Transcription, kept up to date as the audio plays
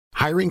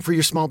Hiring for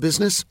your small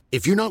business?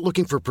 If you're not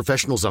looking for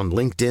professionals on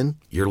LinkedIn,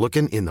 you're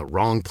looking in the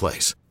wrong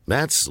place.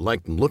 That's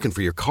like looking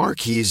for your car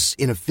keys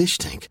in a fish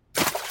tank.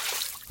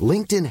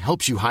 LinkedIn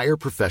helps you hire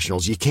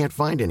professionals you can't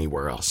find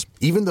anywhere else,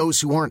 even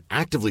those who aren't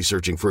actively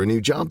searching for a new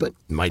job but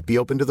might be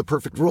open to the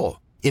perfect role.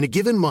 In a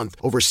given month,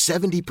 over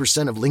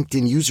 70% of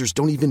LinkedIn users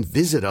don't even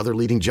visit other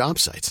leading job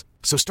sites.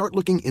 So start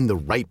looking in the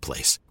right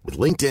place. With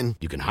LinkedIn,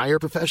 you can hire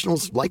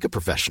professionals like a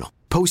professional.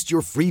 Post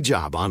your free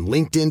job on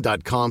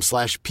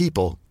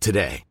linkedin.com/people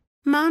today.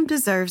 Mom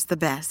deserves the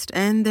best,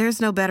 and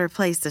there's no better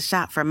place to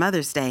shop for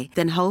Mother's Day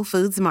than Whole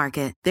Foods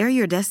Market. They're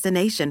your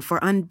destination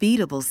for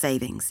unbeatable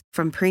savings,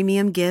 from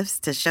premium gifts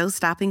to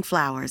show-stopping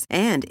flowers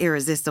and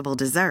irresistible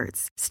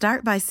desserts.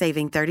 Start by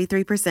saving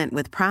 33%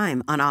 with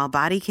Prime on all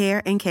body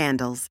care and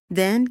candles.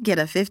 Then get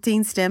a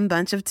 15-stem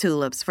bunch of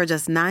tulips for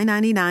just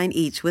 $9.99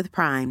 each with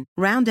Prime.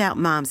 Round out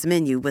Mom's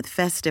menu with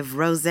festive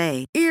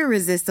rosé,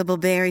 irresistible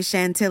berry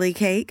chantilly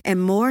cake,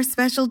 and more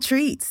special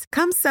treats.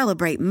 Come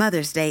celebrate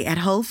Mother's Day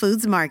at Whole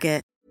Foods Market.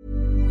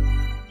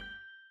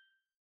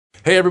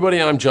 Hey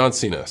everybody, I'm John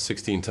Cena,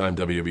 16-time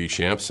WWE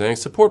champ, saying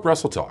support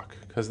Wrestle Talk,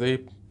 because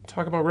they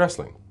talk about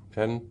wrestling,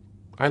 and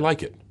I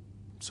like it.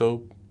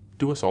 So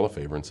do us all a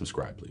favor and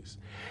subscribe, please.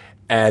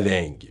 And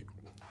thank you.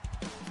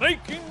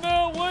 Making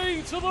their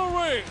way to the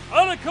ring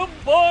at a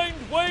combined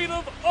weight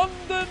of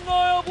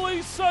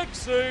undeniably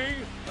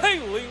sexy,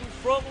 hailing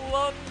from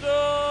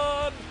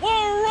London,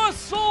 the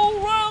Wrestle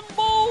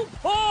Ramble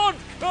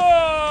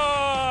Podcast!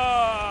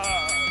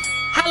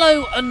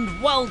 Hello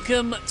and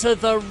welcome to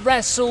the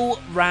Wrestle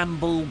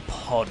Ramble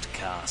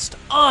Podcast.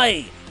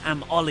 I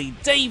am Ollie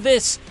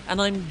Davis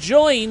and I'm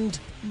joined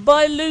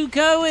by Luke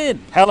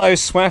Owen. Hello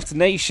Swaft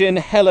Nation,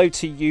 hello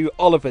to you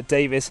Oliver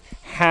Davis,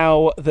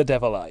 how the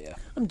devil are you?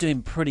 I'm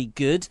doing pretty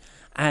good,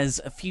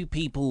 as a few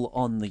people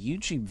on the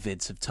YouTube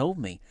vids have told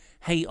me,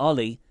 hey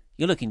Ollie,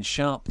 you're looking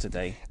sharp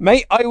today.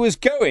 Mate, I was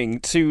going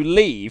to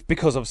leave,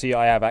 because obviously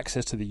I have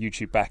access to the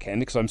YouTube backend,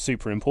 because I'm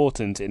super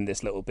important in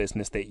this little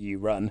business that you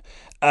run.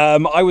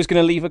 I was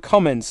going to leave a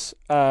comment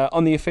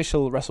on the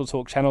official Wrestle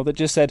Talk channel that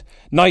just said,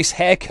 nice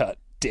haircut,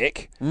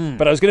 dick.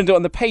 But I was going to do it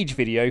on the Paige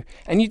video,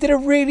 and you did a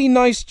really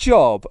nice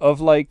job of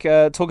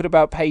talking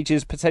about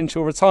Paige's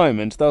potential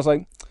retirement. And I was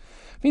like,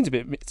 it's a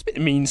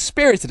bit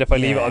mean-spirited if I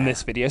leave it on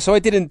this video, so I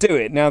didn't do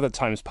it. Now that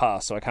time's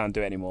passed, so I can't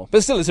do it anymore.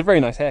 But still, it's a very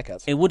nice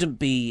haircut. It wouldn't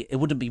be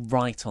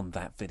right on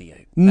that video.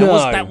 No.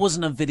 That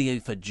wasn't a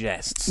video for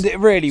jests. It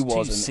really It's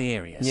wasn't. too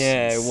serious.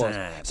 Yeah, it was.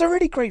 Sad. It's a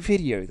really great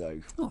video,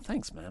 though. Oh,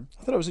 thanks, man.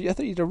 I thought you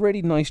did a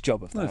really nice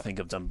job of I that. think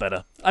I've done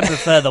better. I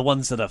prefer the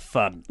ones that are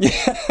fun.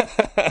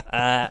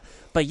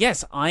 But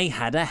yes, I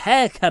had a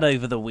haircut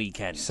over the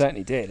weekend. You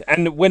certainly did.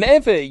 And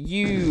whenever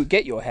you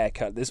get your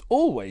haircut, there's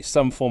always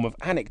some form of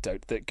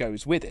anecdote that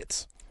goes with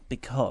it.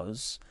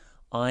 Because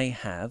I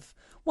have,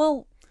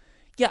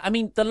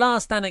 the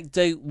last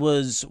anecdote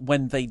was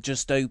when they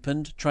just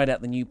opened, tried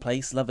out the new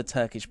place, Love a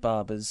Turkish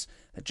Barbers,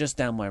 just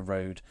down my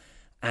road,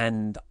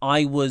 and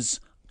I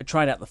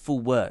tried out the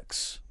full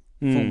works,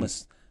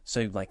 fullness,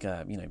 so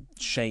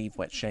shave,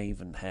 wet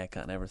shave, and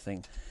haircut and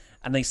everything,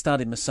 and they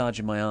started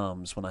massaging my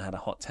arms when I had a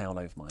hot towel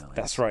over my eyes.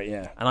 That's right,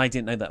 yeah. And I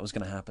didn't know that was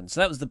going to happen. So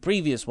that was the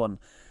previous one.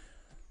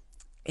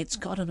 It's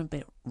gotten a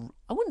bit,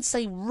 I wouldn't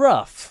say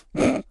rough,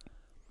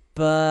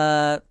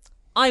 but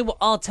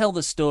I'll tell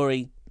the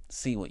story,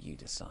 see what you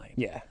decide.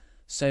 Yeah.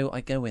 So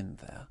I go in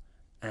there,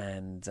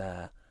 and,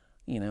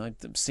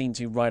 I'm seen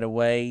to right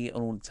away,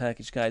 all the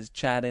Turkish guys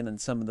chatting,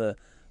 and some of the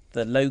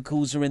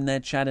locals are in there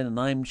chatting, and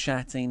I'm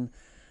chatting.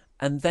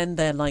 And then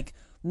they're like,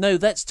 no,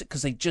 that's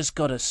because they just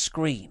got a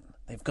screen.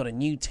 They've got a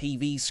new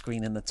TV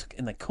screen in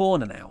the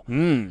corner now.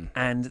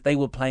 And they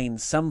were playing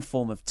some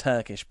form of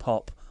Turkish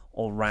pop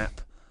or rap,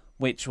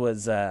 which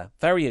was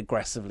very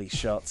aggressively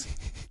shot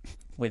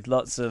with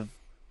lots of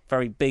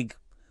very big...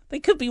 They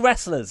could be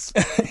wrestlers,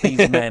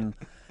 these men.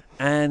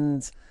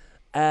 And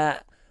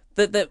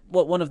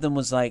one of them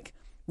was like,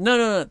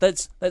 no,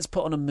 let's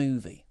put on a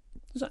movie. I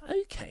was like,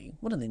 okay,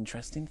 what an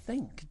interesting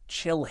thing. Could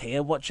chill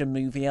here, watch a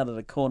movie out of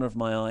the corner of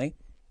my eye.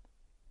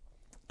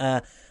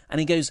 And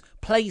he goes,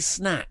 play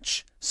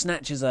Snatch.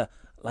 Snatch is a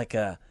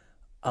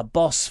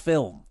boss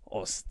film,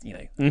 or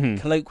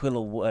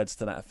colloquial words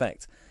to that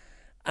effect.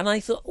 And I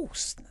thought,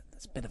 that's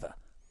a bit of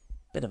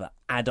an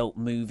adult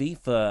movie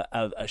for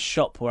a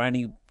shop where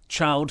any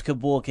child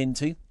could walk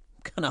into.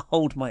 Gonna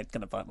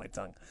bite my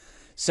tongue.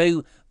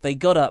 So they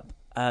got up,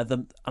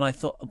 and I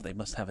thought, they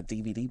must have a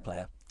DVD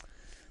player.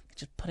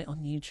 Just put it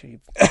on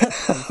YouTube.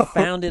 They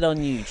found it on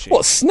YouTube.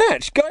 What,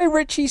 Snatch? Guy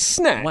Ritchie's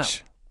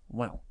Snatch?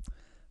 Well,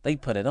 they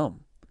put it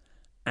on,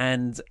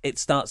 and it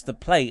starts to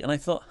play, and I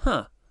thought,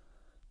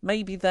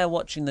 maybe they're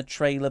watching the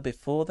trailer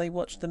before they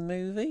watch the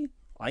movie.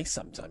 I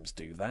sometimes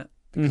do that,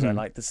 because I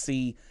like to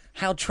see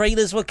how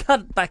trailers were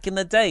cut back in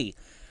the day.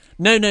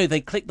 No, they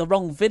clicked the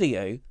wrong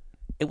video.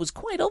 It was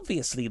quite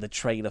obviously the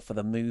trailer for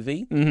the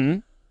movie.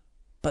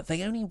 but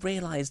they only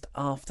realised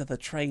after the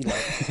trailer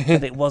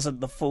that it wasn't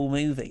the full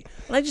movie.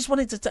 And I just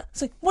wanted to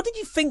say, what did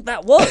you think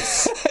that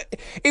was?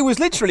 It was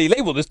literally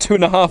labelled as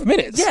 2.5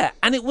 minutes. Yeah,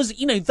 and it was,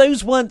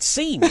 those weren't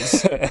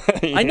scenes.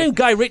 I know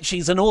Guy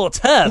Ritchie's an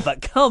auteur,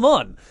 but come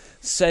on.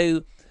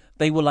 So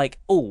they were like,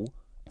 oh,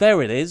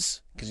 there it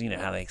is. Because you know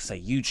how they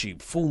say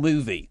YouTube, full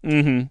movie.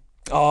 Mm-hmm.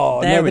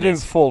 Oh, there no, they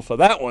didn't fall for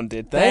that one,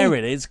 did they? There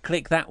it is.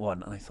 Click that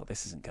one. And I thought,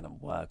 this isn't going to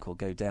work or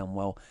go down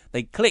well.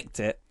 They clicked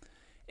it.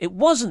 It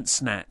wasn't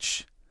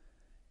Snatch.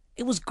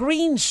 It was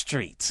Green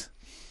Street.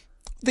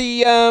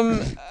 The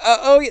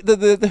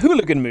the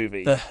hooligan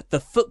movie. The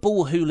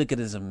football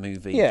hooliganism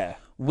movie. Yeah.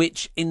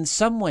 Which in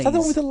some ways... Is that the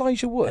one with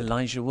Elijah Wood?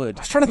 Elijah Wood.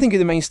 I was trying to think who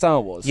the main star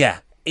was. Yeah.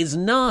 Is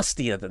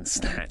nastier than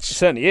Snatch. It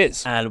certainly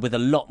is. With a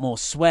lot more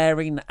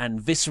swearing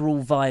and visceral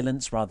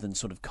violence rather than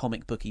sort of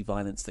comic booky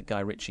violence that Guy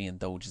Ritchie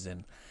indulges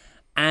in.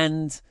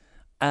 And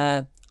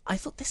I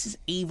thought this is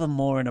even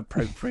more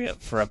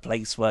inappropriate for a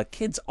place where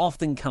kids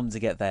often come to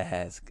get their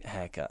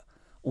haircut.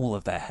 All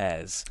of their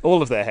hairs.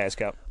 All of their hairs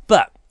cut.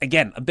 But,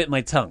 again, I bit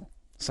my tongue.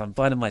 So I'm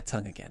biting my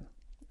tongue again.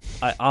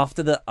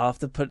 After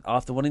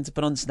wanting to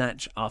put on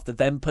Snatch, after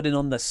them putting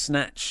on the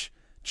Snatch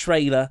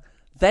trailer,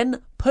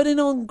 then putting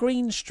on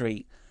Green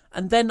Street,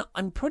 and then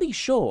I'm pretty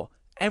sure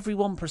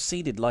everyone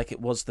proceeded like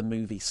it was the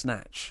movie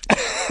Snatch.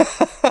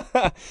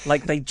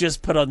 Like they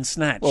just put on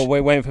Snatch. Well,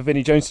 we're waiting for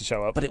Vinnie Jones to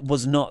show up. But it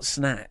was not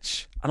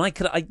Snatch. And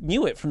I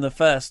knew it from the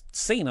first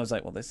scene. I was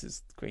like, well, this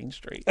is Green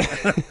Street.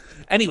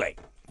 Anyway.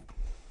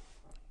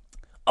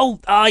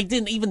 Oh, I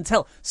didn't even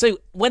tell. So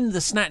when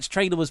the Snatch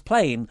trailer was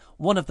playing,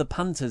 one of the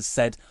punters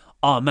said,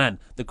 oh man,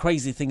 the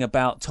crazy thing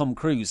about Tom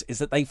Cruise is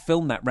that they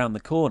filmed that round the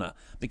corner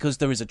because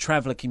there is a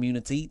traveller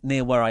community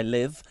near where I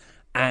live,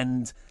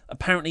 and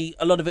apparently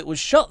a lot of it was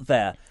shot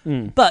there.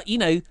 But,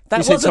 that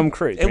wasn't Tom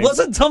Cruise. It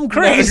wasn't Tom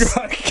Cruise.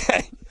 No,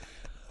 okay.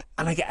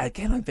 And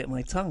I bit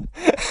my tongue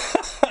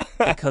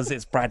because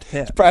it's Brad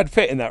Pitt. It's Brad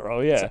Pitt in that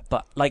role, yeah.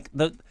 But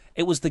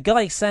it was the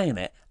guy saying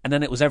it, and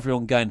then it was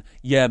everyone going,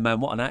 yeah, man,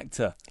 what an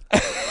actor.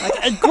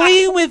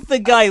 Agreeing with the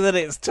guy that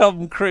it's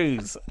Tom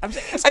Cruise. And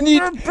you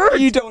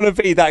don't want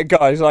to be that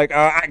guy who's like,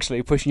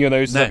 actually, pushing your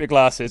nose up your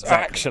glasses.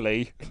 Exactly.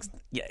 Actually.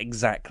 Yeah,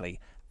 exactly.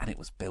 And it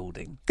was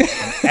building. And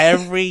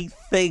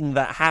everything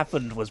that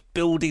happened was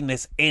building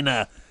this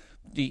inner,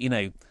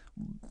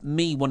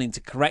 me wanting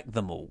to correct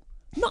them all.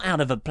 Not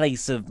out of a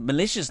place of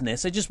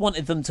maliciousness. I just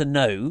wanted them to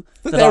know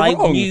that I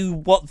knew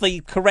what the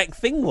correct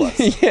thing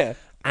was. Yeah.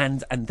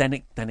 And then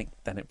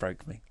it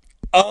broke me.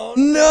 Oh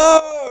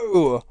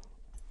no!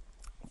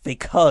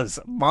 Because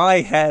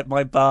my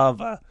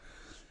barber,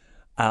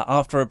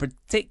 after a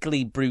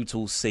particularly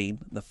brutal scene,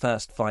 the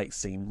first fight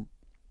scene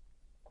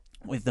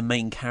with the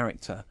main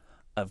character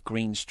of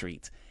Green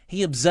Street,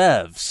 he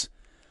observes,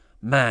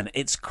 man,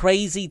 it's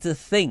crazy to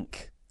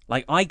think,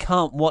 like, I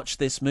can't watch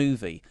this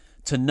movie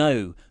to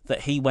know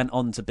that he went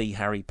on to be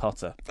Harry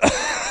Potter.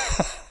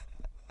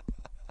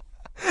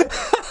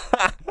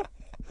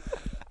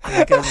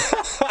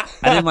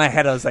 And in my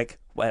head I was like,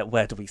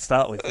 where do we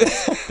start with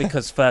this?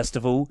 Because first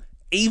of all,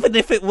 even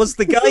if it was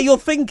the guy you're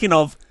thinking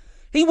of,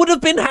 he would have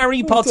been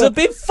Harry Potter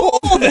before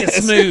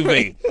this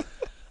movie.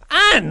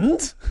 And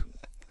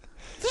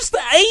just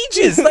the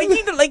ages,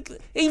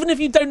 even if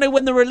you don't know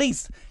when they're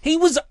released, he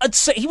was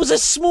a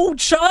small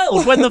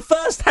child when the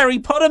first Harry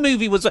Potter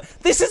movie was.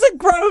 This is a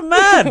grown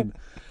man.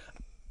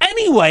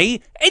 Anyway,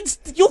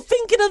 you're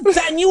thinking of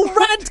Daniel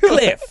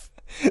Radcliffe.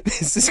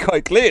 This is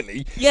quite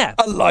clearly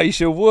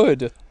Elijah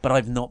Wood. But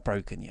I've not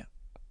broken yet.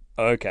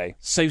 Okay.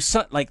 So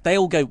they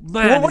all go,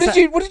 man. What did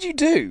you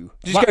do?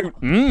 Did you go,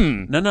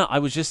 No, I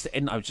was just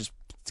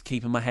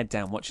keeping my head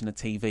down, watching the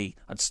TV.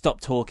 I'd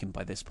stopped talking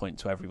by this point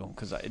to everyone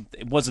because I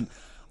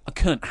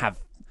couldn't have,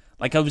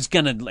 I was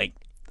going to,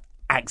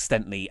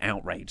 accidentally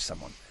outrage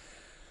someone.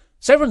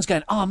 So everyone's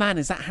going, oh man,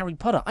 is that Harry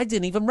Potter? I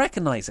didn't even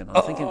recognise him.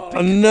 I'm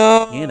thinking,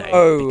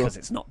 no. Because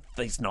it's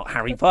not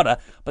Harry Potter.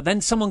 But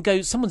then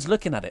someone's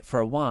looking at it for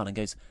a while and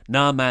goes,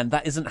 nah man,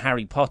 that isn't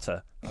Harry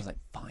Potter. I was like,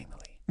 finally.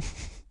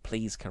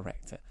 Please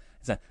correct it.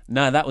 He said,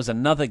 no, that was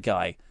another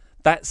guy.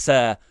 That's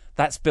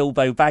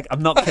Bilbo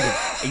I'm not kidding.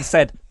 He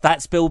said,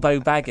 that's Bilbo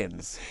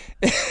Baggins.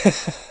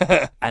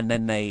 And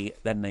then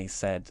they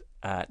said,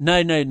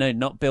 no,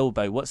 not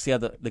Bilbo. What's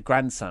the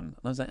grandson? And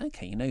I was like,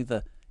 okay, you know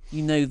the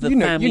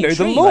family tree.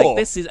 The law.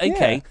 This is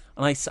okay. Yeah.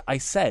 And I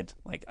said,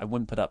 I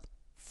whimpered up,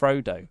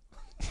 Frodo.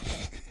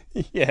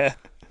 Yeah.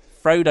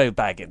 Frodo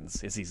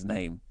Baggins is his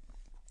name.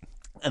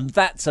 And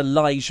that's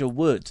Elijah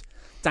Wood.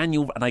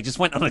 And I just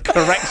went on a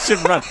correction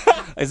run.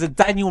 I said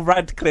Daniel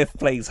Radcliffe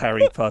plays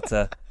Harry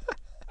Potter.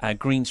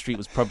 Green Street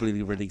was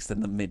probably released in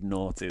the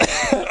mid-noughties.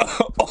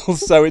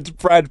 Also, it's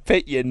Brad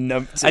Pitt, you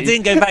numpty. I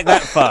didn't go back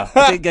that far.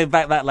 I didn't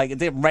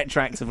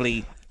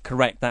retroactively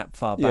correct that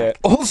far back.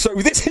 Yeah. Also,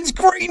 this is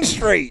Green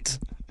Street.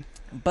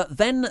 But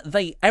then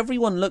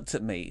everyone looked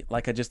at me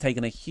like I'd just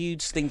taken a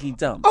huge stinky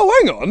dump. Oh,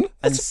 hang on.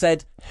 And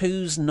said,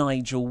 who's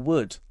Nigel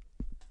Wood?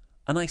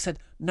 And I said,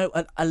 no,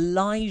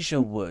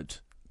 Elijah Wood.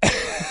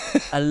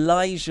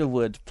 Elijah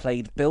Wood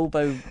played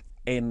Bilbo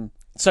in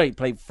He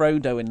played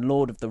Frodo in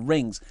Lord of the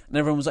Rings, and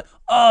everyone was like,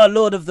 "Oh,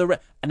 Lord of the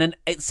Rings!" And then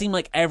it seemed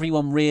like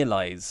everyone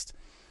realised,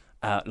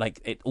 like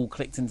it all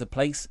clicked into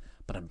place.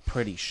 But I'm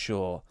pretty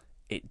sure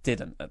it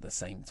didn't at the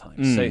same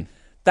time. So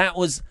that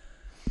was.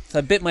 So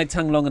I bit my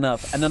tongue long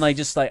enough, and then I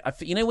just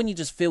you know when you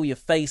just feel your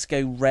face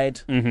go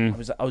red. I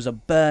was a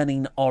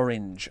burning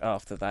orange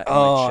after that. In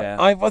my chair.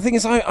 I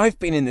think I've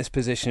been in this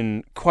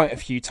position quite a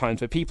few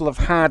times where people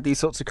have had these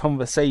sorts of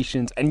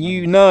conversations, and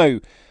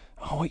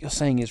what you're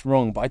saying is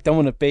wrong, but I don't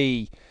want to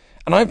be.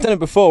 And I've done it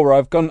before where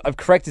I've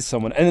corrected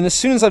someone, and then as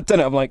soon as I've done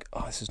it, I'm like,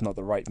 oh, this is not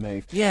the right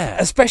move. Yeah.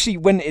 Especially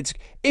when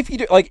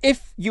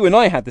if you and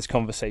I had this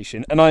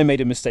conversation and I made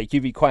a mistake,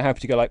 you'd be quite happy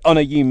to go like, oh no,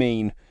 you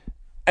mean,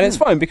 and it's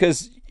fine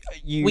because.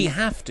 We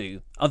have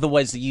to,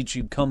 otherwise the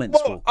YouTube comments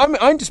will.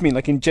 I just mean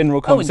like in general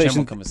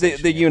conversations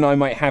that you and I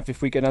might have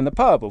if we go down the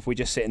pub or if we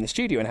just sit in the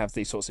studio and have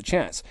these sorts of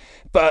chats.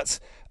 But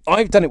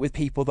I've done it with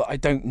people that I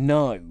don't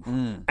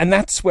know. And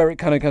that's where it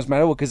kind of comes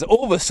matter because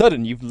all of a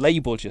sudden you've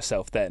labelled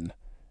yourself then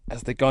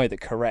as the guy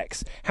that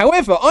corrects.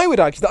 However, I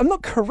would argue that I'm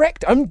not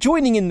correct. I'm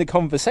joining in the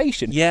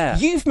conversation. Yeah.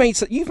 You've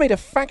made a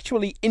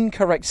factually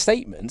incorrect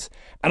statement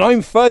and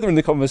I'm furthering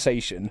the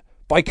conversation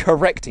by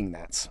correcting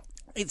that.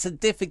 It's a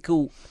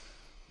difficult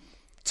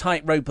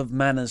tightrope of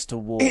manners to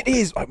walk. It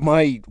is.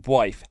 My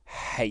wife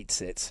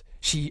hates it.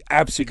 She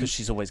absolutely because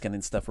she's always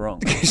getting stuff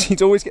wrong.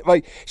 She's always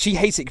she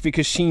hates it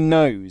because she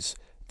knows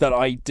that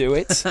I do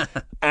it,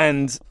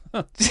 and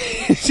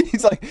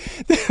she's like,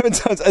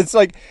 it's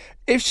like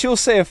if she'll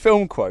say a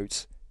film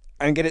quote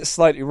and get it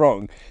slightly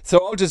wrong,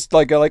 so I'll just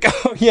go like,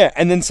 oh yeah,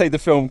 and then say the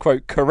film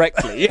quote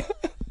correctly.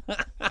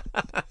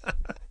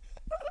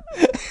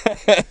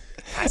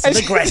 That's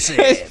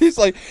aggressive. She's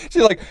like,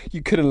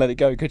 you couldn't let it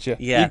go, could you?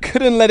 Yeah. You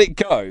couldn't let it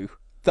go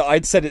that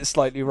I'd said it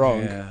slightly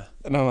wrong. Yeah.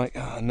 And I'm like,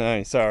 oh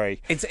no,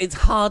 sorry. It's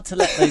hard to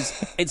let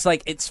those. It's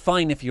like it's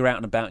fine if you're out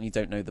and about and you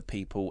don't know the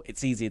people.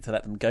 It's easier to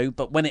let them go.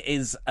 But when it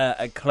is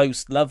a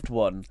close loved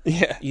one,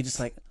 yeah, you're just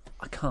like,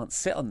 I can't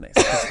sit on this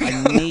because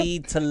I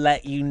need to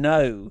let you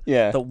know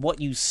that what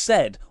you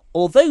said,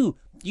 although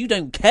you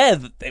don't care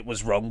that it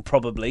was wrong,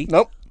 probably.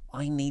 Nope.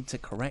 I need to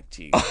correct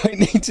you. I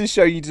need to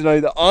show you to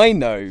know that I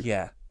know.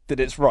 Yeah. That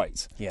it's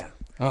right. Yeah.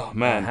 Oh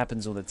man, it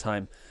happens all the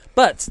time.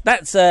 But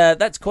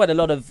that's quite a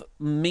lot of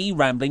me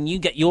rambling. You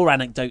get your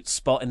anecdote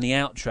spot in the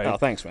outro. Oh,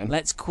 thanks, man.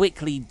 Let's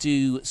quickly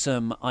do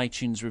some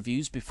iTunes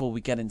reviews before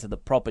we get into the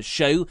proper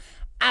show.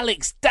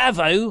 Alex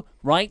Davo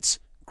writes,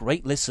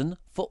 "Great listen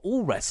for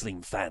all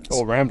wrestling fans.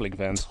 All rambling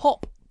fans.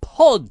 Top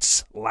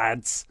pods,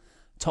 lads.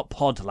 Top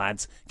pod,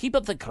 lads. Keep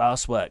up the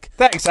class work."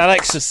 Thanks,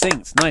 Alex.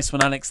 Succinct. Nice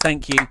one, Alex.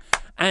 Thank you.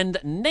 And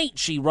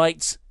Natchi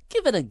writes,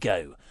 "Give it a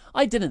go.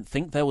 I didn't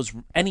think there was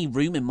any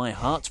room in my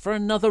heart for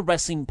another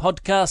wrestling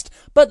podcast,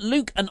 but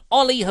Luke and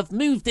Ollie have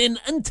moved in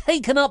and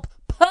taken up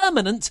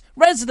permanent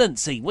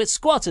residency with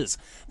squatters.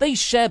 They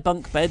share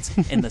bunk beds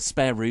in the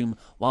spare room,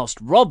 whilst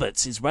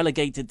Roberts is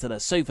relegated to the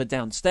sofa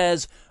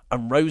downstairs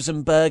and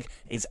Rosenberg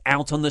is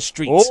out on the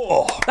streets.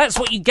 Oh. That's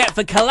what you get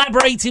for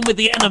collaborating with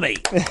the enemy."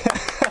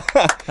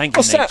 Thank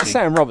you, well, Natchi.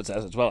 Sam Roberts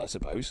has as well, I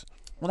suppose.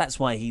 Well, that's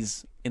why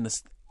he's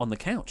on the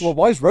couch. Well,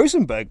 why has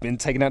Rosenberg been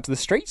taken out to the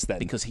streets then?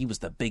 Because he was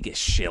the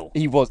biggest shill.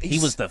 He was. He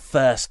was the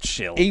first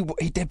shill. He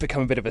did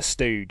become a bit of a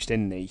stooge,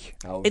 didn't he?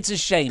 Oh, it's a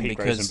shame Pete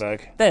because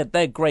Rosenberg.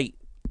 they're great.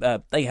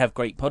 They have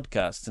great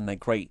podcasts and they're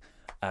great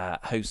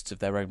hosts of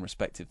their own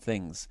respective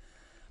things.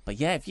 But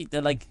yeah, if you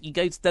you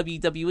go to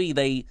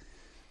WWE,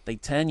 they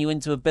turn you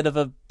into a bit of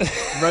a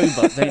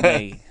robot, don't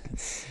they?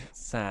 It's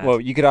sad.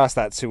 Well, you could ask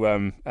that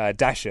to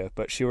Dasha,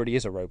 but she already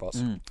is a robot.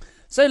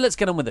 So let's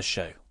get on with the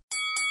show.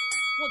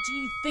 What do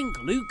you think,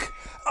 Luke?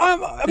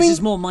 I This mean,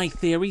 is more my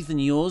theory than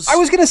yours. I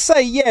was going to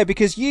say, yeah,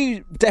 because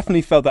you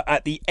definitely felt that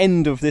at the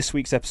end of this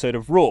week's episode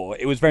of Raw,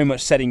 it was very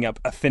much setting up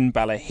a Finn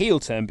Balor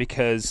heel turn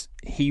because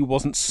he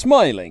wasn't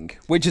smiling,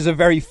 which is a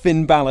very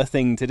Finn Balor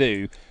thing to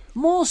do.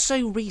 More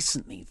so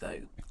recently,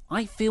 though.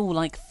 I feel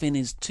like Finn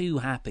is too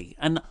happy,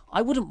 and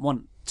I wouldn't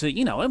want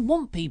to, I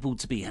want people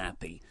to be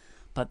happy.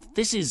 But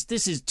this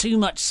is too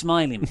much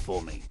smiling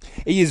for me.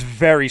 He is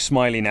very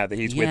smiley now that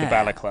he's with the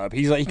Balor Club.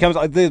 He's he comes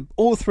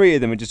all three of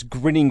them are just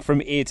grinning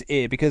from ear to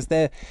ear because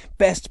they're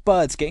best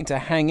buds, getting to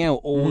hang out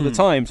all the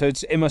time. So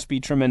it must be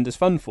tremendous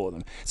fun for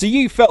them. So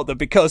you felt that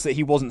because that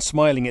he wasn't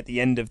smiling at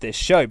the end of this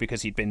show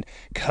because he'd been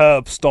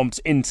curb stomped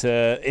into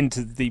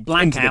the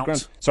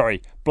ground.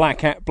 Sorry,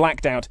 blacked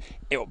out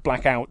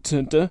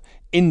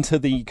into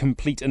the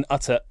complete and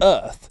utter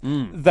earth,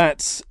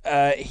 that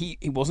he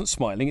wasn't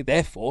smiling,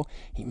 therefore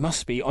he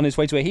must be on his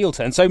way to a heel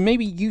turn. So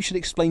maybe you should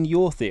explain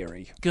your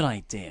theory. Good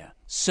idea.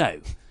 So,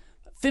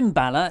 Finn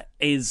Balor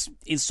is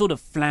sort of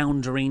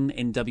floundering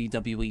in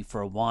WWE for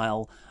a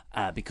while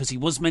because he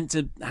was meant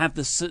to have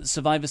the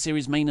Survivor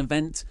Series main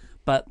event,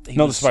 but he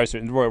Not the Survivor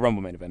Series, the Royal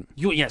Rumble main event.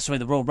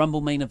 The Royal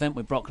Rumble main event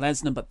with Brock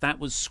Lesnar, but that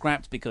was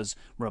scrapped because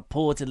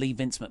reportedly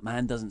Vince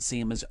McMahon doesn't see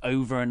him as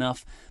over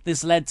enough.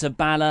 This led to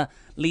Balor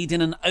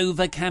leading an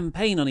over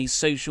campaign on his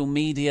social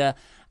media,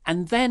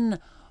 and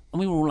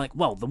we were all like,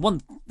 well, the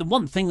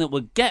one thing that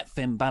would get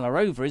Finn Balor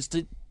over is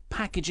to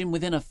package him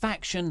within a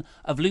faction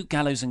of Luke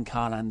Gallows and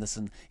Carl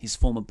Anderson, his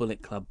former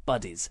Bullet Club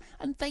buddies.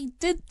 And they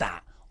did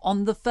that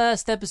on the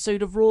first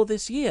episode of Raw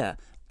this year.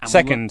 And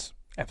Second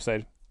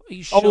episode. Are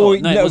you sure? Oh,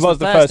 no, it was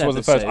the first.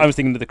 episode. I was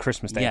thinking of the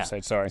Christmas Day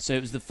episode, sorry. So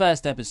it was the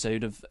first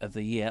episode of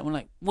the year. And we're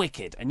like,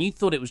 wicked. And you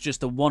thought it was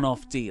just a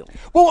one-off deal.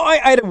 Well, I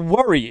had a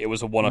worry it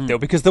was a one-off deal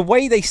because the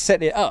way they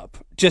set it up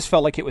just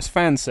felt like it was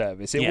fan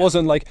service. It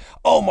wasn't like,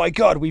 oh my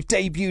God, we've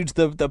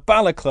debuted the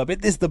Balor Club. This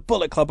is the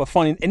Bullet Club are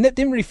finding. And it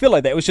didn't really feel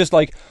like that. It was just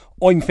like,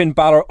 I'm Finn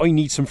Balor. I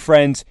need some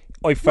friends.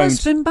 I phoned.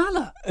 Where's Finn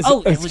Balor?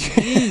 Oh, it was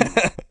you.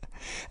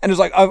 And it was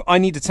like, I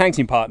need a tag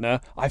team partner.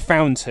 I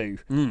found two.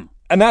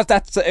 And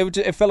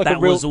it felt like That a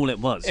real. was all it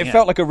was. It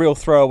felt like a real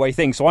throwaway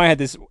thing. So I had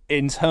this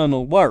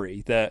internal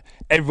worry that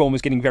everyone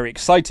was getting very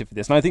excited for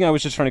this, and I think I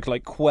was just trying to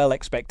like quell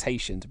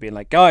expectation to being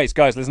like, guys,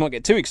 let's not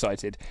get too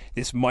excited.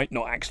 This might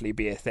not actually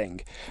be a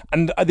thing.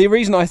 And the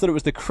reason I thought it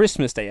was the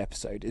Christmas Day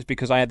episode is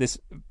because I had this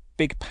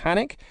big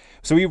panic.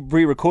 So we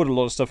re-recorded a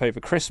lot of stuff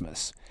over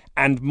Christmas.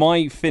 And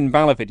my Finn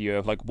Balor video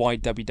of like why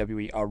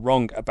WWE are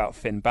wrong about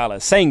Finn Balor,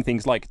 saying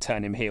things like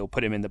turn him heel,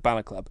 put him in the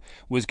Balor Club,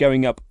 was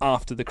going up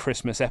after the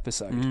Christmas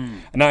episode.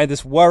 And I had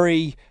this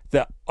worry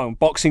that on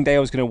Boxing Day I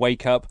was going to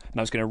wake up and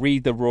I was going to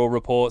read the Raw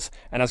reports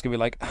and I was going to be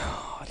like,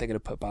 oh, they're going to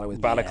put Balor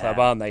with Balor Club,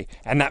 aren't they?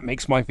 And that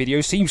makes my video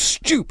seem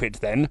stupid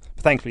then.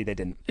 But thankfully they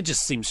didn't. It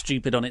just seems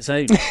stupid on its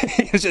own.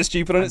 It was just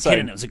stupid on its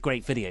own. It was a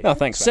great video. Oh,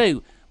 thanks, man.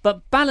 So,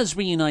 but Balor's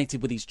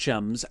reunited with his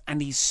chums,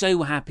 and he's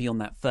so happy on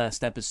that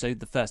first episode,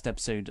 the first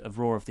episode of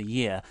Raw of the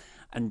year.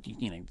 And,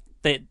 you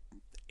know,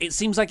 it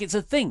seems like it's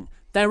a thing.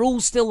 They're all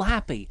still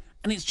happy,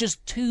 and it's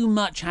just too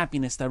much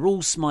happiness. They're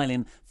all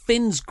smiling.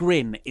 Finn's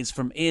grin is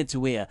from ear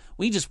to ear.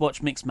 We just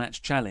watched Mixed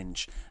Match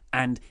Challenge,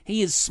 and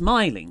he is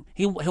smiling.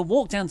 He'll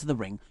walk down to the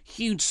ring,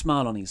 huge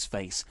smile on his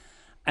face,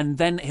 and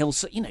then he'll,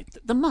 you know,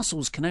 the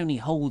muscles can only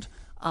hold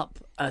up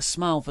a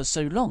smile for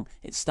so long.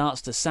 It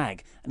starts to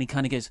sag, and he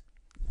kind of goes,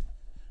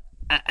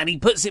 and he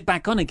puts it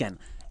back on again.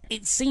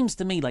 It seems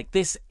to me like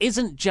this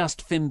isn't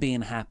just Finn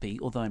being happy,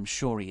 although I'm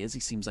sure he is.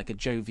 He seems like a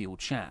jovial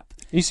chap.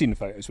 You've seen the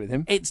photos with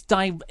him. It's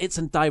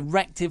a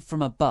directive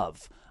from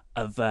above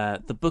of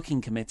the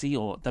booking committee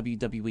or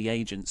WWE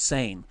agents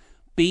saying,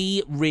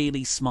 be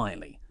really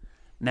smiley.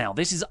 Now,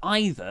 this is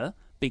either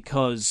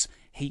because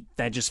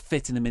they're just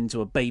fitting him into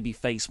a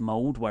babyface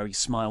mold where he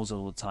smiles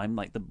all the time,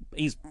 like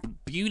he's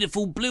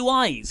beautiful blue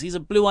eyes. He's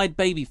a blue-eyed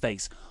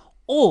babyface.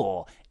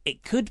 Or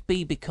it could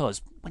be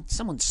because when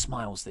someone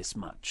smiles this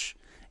much,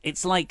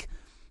 it's like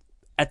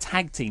a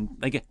tag team.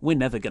 They go, we're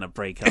never going to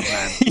break up,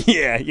 man.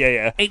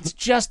 Yeah. It's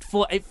just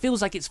it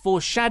feels like it's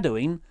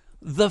foreshadowing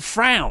the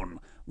frown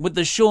with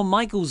the Shawn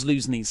Michaels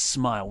losing his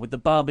smile with the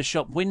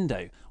barbershop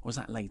window. Or was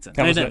that later?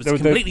 No, it was a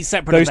completely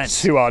separate event.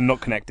 Those two are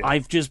not connected.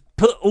 I've just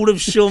put all of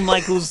Shawn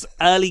Michaels'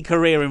 early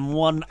career in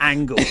one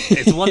angle.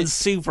 It's one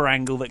super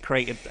angle that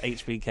created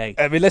HBK.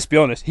 I mean, let's be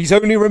honest. He's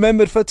only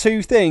remembered for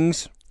two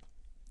things.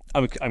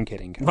 I'm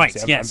kidding. Right,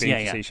 I'm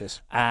being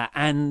facetious.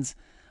 And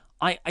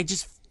I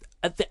just,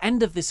 at the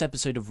end of this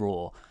episode of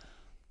Raw,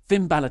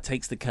 Finn Balor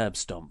takes the curb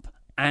stomp.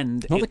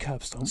 And Not the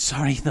curb stomp.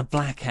 Sorry, the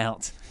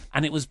blackout.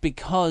 And it was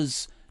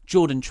because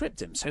Jordan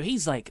tripped him. So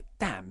he's like,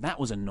 damn, that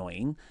was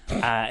annoying.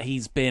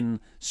 He's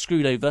been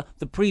screwed over.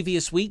 The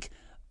previous week,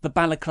 the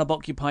Balor Club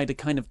occupied a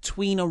kind of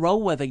tweener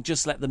role where they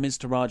just let the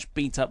Mr. Raj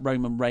beat up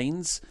Roman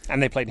Reigns.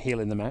 And they played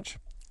heel in the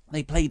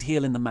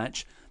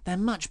match. They're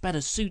much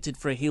better suited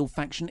for a heel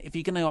faction. If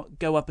you're going to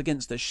go up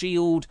against the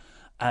Shield,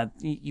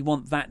 you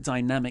want that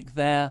dynamic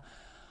there.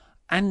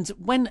 And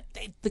when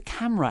the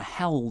camera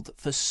held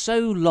for so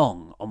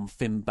long on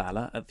Finn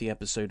Balor at the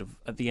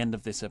end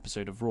of this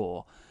episode of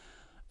Raw,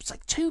 it's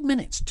like 2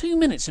 minutes. 2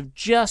 minutes of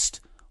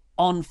just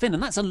on Finn,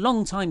 and that's a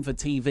long time for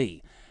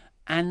TV.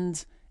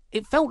 And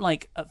it felt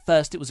like at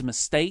first it was a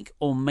mistake,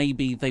 or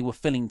maybe they were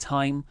filling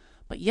time.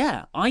 But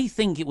yeah, I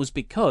think it was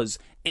because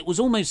it was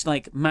almost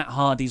like Matt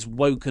Hardy's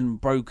woken,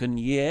 broken,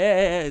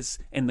 yes,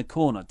 in the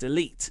corner,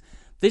 delete.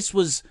 This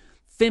was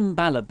Finn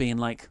Balor being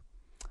like,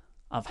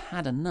 I've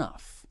had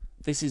enough.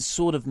 This is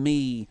sort of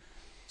me,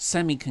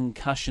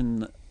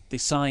 semi-concussion,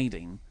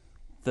 deciding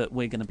that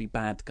we're going to be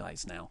bad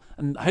guys now.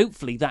 And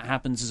hopefully that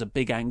happens as a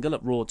big angle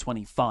at Raw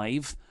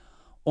 25,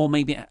 or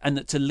maybe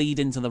and to lead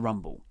into the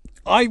Rumble.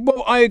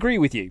 I agree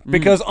with you,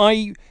 because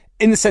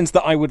in the sense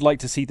that I would like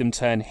to see them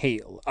turn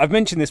heel. I've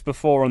mentioned this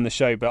before on the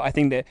show, but I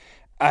think that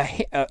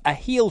a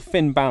heel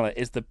Finn Balor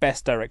is the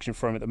best direction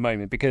for him at the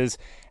moment, because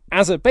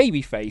as a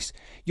babyface,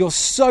 you're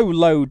so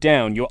low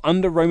down. You're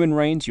under Roman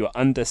Reigns, you're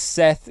under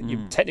Seth,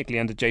 you're technically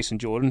under Jason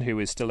Jordan, who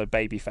is still a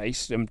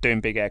babyface. I'm doing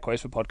big air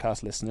quotes for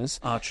podcast listeners.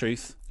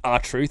 R-Truth,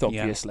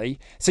 obviously.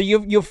 Yeah. So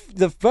you're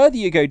the further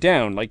you go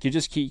down, like you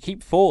just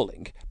keep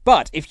falling.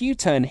 But if you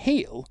turn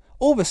heel,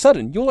 all of a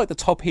sudden, you're like the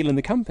top heel in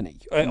the company,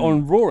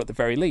 on Raw at the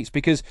very least,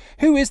 because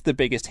who is the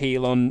biggest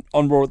heel on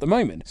Raw at the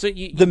moment? So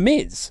The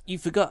Miz. You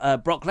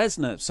forgot Brock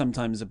Lesnar,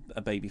 sometimes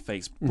a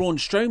babyface. Braun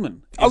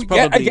Strowman is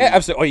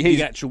absolutely.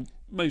 the actual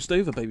most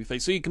over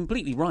babyface. So you're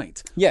completely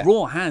right. Yeah.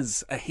 Raw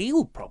has a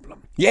heel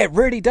problem. Yeah, it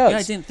really does. Yeah,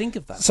 I didn't think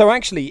of that. So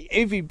actually,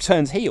 if he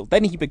turns heel,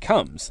 then he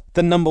becomes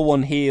the number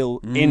one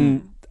heel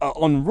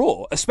on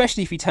Raw,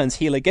 especially if he turns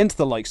heel against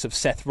the likes of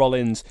Seth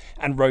Rollins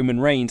and Roman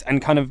Reigns,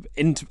 and kind of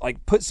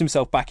puts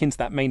himself back into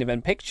that main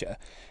event picture.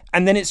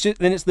 And then it's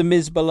the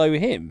Miz below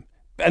him.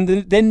 And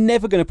they're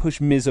never going to push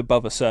Miz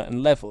above a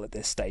certain level at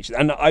this stage.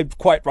 And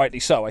quite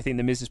rightly so. I think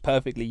the Miz is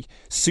perfectly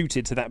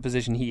suited to that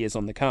position he is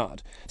on the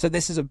card. So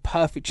this is a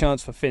perfect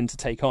chance for Finn to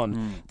take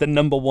on the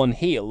number one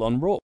heel on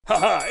Raw.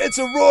 Haha, it's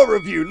a Raw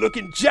review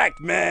looking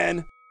jacked,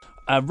 man.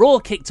 Raw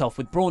kicked off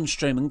with Braun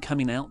Strowman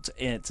coming out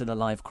to the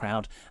live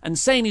crowd and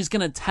saying he's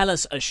going to tell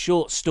us a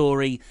short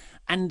story,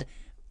 and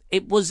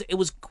it was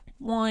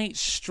quite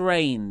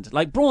strained.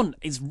 Like, Braun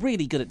is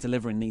really good at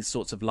delivering these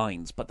sorts of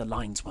lines, but the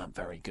lines weren't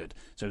very good.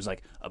 So it was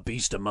like, a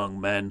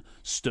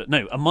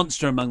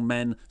monster among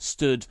men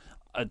stood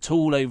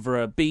tall over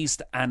a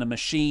beast and a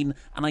machine,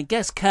 and I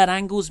guess Kurt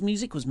Angle's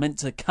music was meant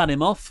to cut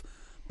him off,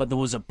 but there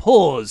was a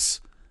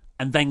pause.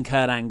 And then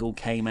Kurt Angle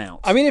came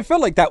out. I mean, it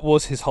felt like that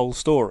was his whole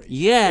story.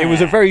 Yeah. It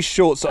was a very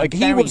short story. Like,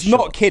 he was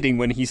short. not kidding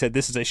when he said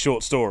this is a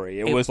short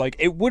story. It was like,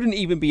 it wouldn't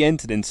even be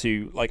entered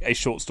into like a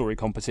short story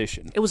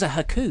competition. It was a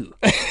haiku.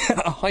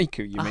 A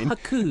haiku, you mean? A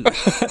haiku.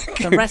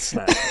 The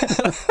wrestler.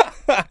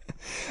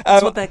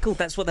 That's what they're called.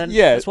 That's what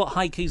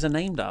haikus are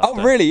named after.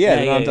 Oh, really?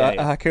 Yeah.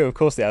 Yeah. Haiku, of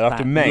course they are.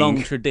 After that Meng.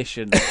 long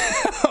tradition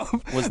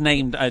was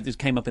named. It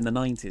came up in the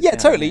 90s. Yeah,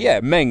 totally. Yeah,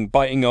 Meng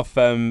biting off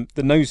the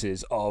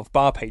noses of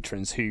bar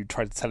patrons who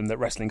tried to tell him that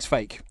wrestling's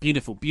fake.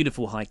 Beautiful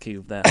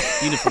haiku there.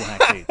 Beautiful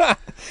haiku.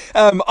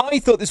 I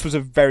thought this was a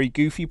very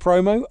goofy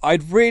promo.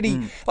 I'd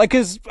really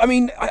because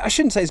I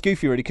shouldn't say it's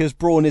goofy really, because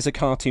Braun is a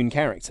cartoon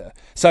character,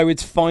 so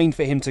it's fine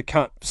for him to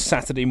cut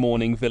Saturday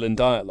morning villain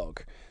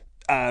dialogue.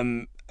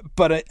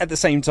 But at the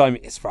same time,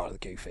 it's rather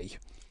goofy.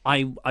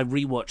 I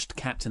rewatched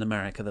Captain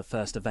America: The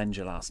First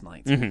Avenger last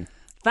night. Mm-hmm.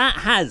 That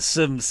has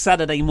some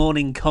Saturday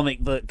morning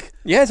comic book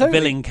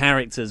villain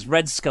characters.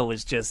 Red Skull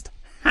was just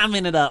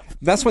hamming it up.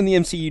 That's when the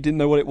MCU didn't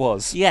know what it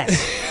was.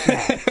 Yes.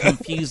 Yeah.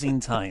 Confusing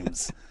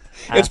times.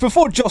 It's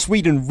before Joss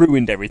Whedon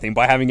ruined everything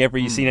by having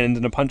every scene end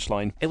in a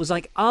punchline. It was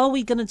like, are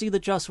we going to do the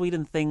Joss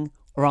Whedon thing,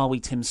 or are we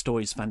Tim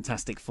Story's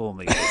Fantastic Four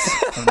movies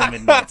from the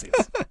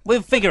mid-90s?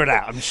 We'll figure it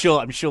out. I'm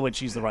sure we'll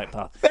choose the right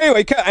path.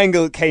 Anyway, Kurt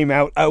Angle came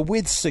out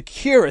with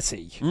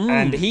security,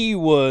 and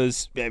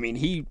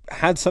he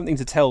had something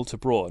to tell to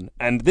Braun,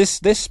 and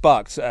this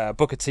sparked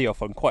Booker T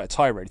off on quite a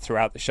tirade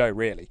throughout the show,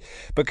 really.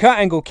 But Kurt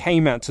Angle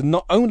came out to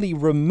not only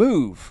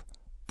remove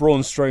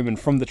Braun Strowman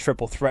from the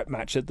triple threat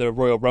match at the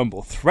Royal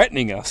Rumble,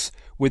 threatening us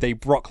with a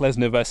Brock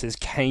Lesnar versus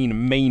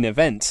Kane main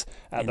event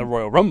at the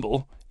Royal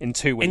Rumble in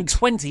 2 weeks. In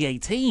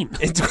 2018.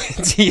 In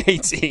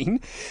 2018.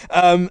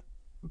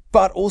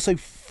 But also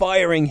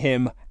firing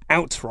him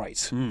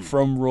outright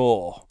from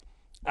Raw.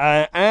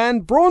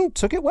 And Braun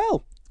took it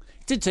well.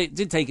 Did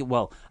take it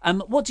well.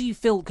 What do you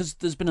feel? Because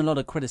there's been a lot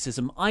of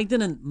criticism. I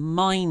didn't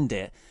mind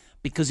it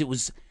because it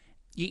was,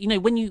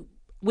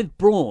 with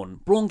Braun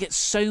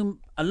gets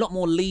a lot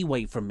more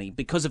leeway from me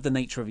because of the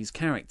nature of his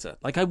character.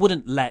 Like, I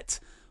wouldn't let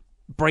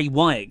Bray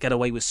Wyatt get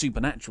away with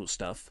supernatural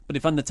stuff, but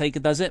if Undertaker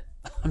does it,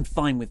 I'm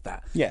fine with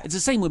that. Yeah. It's the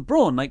same with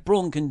Braun. Like,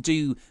 Braun can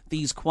do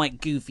these quite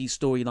goofy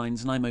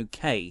storylines, and I'm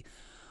okay.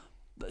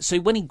 So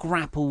when he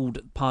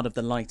grappled part of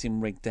the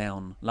lighting rig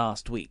down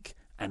last week,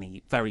 and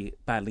he very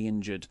badly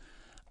injured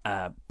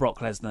Brock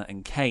Lesnar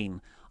and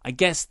Kane, I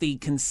guess the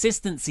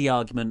consistency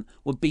argument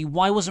would be,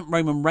 why wasn't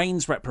Roman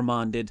Reigns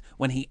reprimanded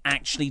when he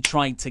actually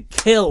tried to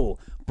kill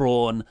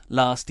Braun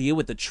last year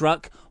with the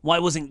truck? Why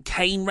wasn't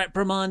Kane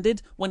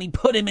reprimanded when he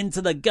put him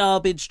into the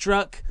garbage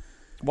truck?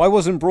 Why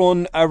wasn't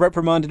Braun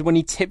reprimanded when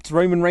he tipped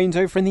Roman Reigns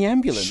over in the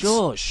ambulance?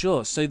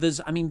 Sure. So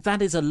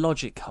that is a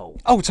logic hole.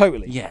 Oh,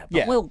 totally. Yeah,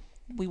 but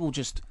we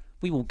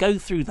will go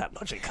through that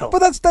logic hole. But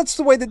that's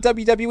the way that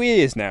WWE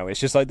is now. It's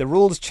just like the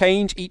rules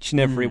change each and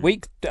every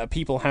week.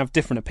 People have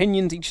different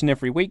opinions each and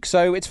every week,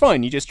 so it's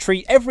fine. You just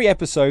treat every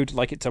episode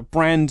like it's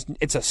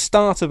a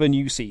start of a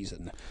new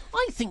season.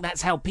 I think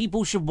that's how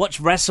people should watch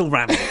Wrestle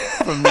Ramble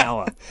from now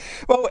on.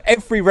 Well,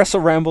 every Wrestle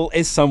Ramble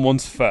is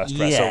someone's first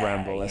Wrestle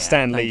Ramble, as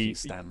Stanley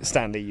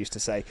used to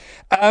say.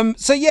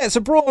 So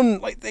Braun,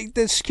 like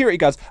the security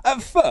guards.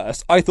 At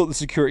first, I thought the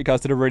security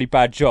guards did a really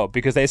bad job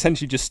because they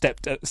essentially just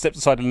stepped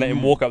aside and let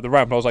him walk up the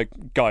ramp. And I was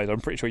like, guys, I'm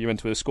pretty sure you're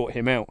meant to escort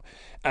him out.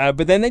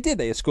 But then they did.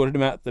 They escorted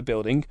him out of the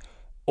building,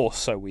 or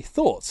so we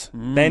thought.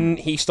 Then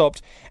he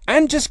stopped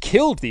and just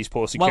killed these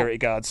poor security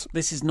guards.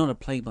 This is not a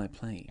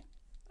play-by-play.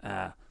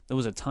 There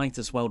was a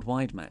Titus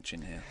Worldwide match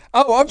in here.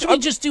 Oh, Should we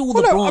just do all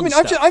the Braun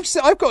stuff?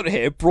 I've got it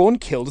here. Braun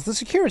killed the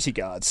security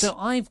guards. So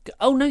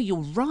oh no, you're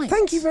right.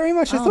 Thank you very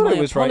much. I thought it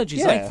was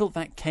apologies. right. Yeah. I thought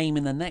that came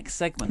in the next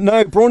segment.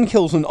 No, Braun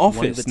kills an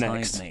office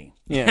next. Me.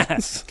 Yeah.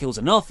 Kills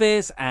an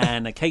office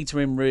and a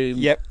catering room.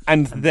 Yep,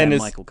 and then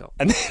Michael Cole.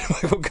 And then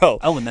Michael Cole.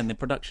 Oh, and then the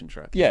production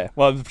truck. Yeah,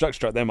 well, the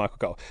production truck, then Michael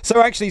Cole.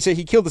 So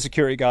he killed the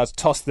security guards,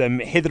 tossed them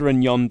hither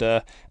and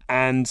yonder,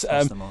 and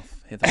Tossed them off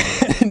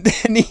And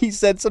then he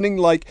said something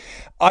like,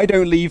 "I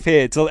don't leave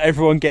here till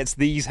everyone gets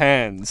these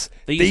hands.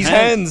 These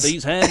hands.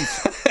 These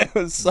hands. It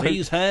was so,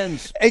 These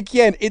hands."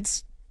 Again,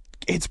 it's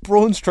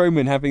Braun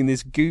Strowman having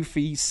this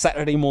goofy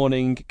Saturday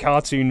morning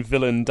cartoon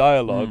villain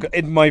dialogue.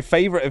 And my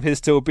favourite of his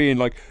still being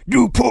like,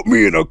 "You put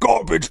me in a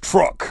garbage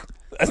truck."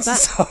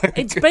 It's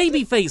good.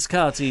 Babyface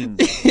cartoon.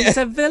 He's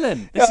a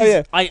villain.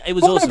 It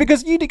was awesome. No,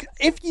 because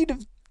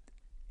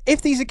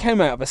if these had come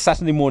out of a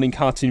Saturday morning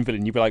cartoon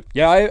villain, you'd be like,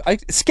 yeah,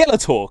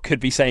 Skeletor could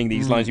be saying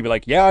these lines. You'd be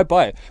like, yeah, I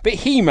buy it. But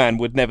He-Man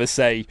would never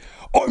say,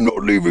 "I'm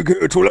not leaving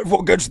here till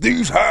everyone gets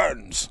these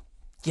hands."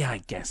 Yeah,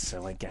 I guess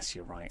so. I guess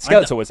you're right.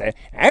 Skeletor would say,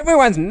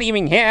 "Everyone's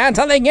leaving here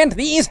until they get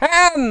these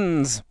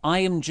hands."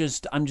 I'm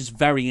just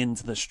very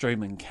into the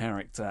Strowman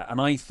character,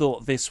 and I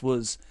thought this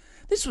was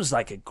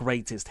like a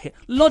greatest hit.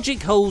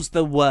 Logic holes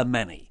there were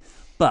many,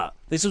 but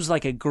this was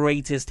like a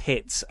greatest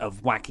hits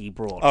of Wacky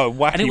Braun. Oh,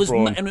 Wacky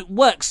Braun. And it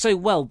worked so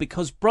well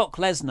because Brock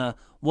Lesnar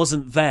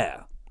wasn't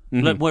there.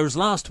 Whereas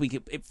last week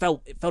it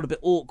felt a bit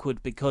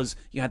awkward because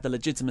you had the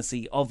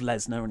legitimacy of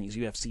Lesnar and his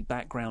UFC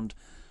background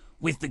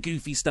with the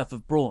goofy stuff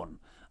of Braun.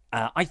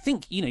 I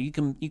think you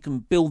can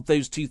build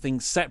those two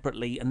things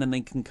separately and then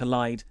they can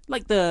collide,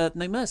 like the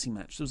No Mercy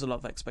match. There was a lot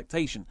of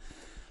expectation.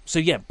 So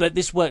yeah, but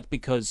this worked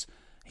because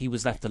he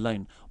was left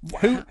alone.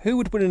 Who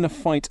would win in a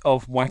fight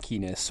of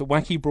wackiness?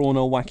 Wacky Braun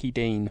or Wacky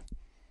Dean?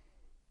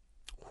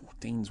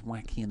 Dean's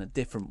wacky in a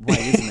different way,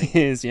 isn't he?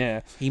 He is,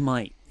 yeah. He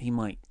might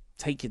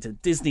take you to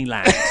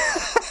Disneyland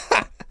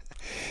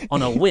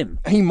on a whim.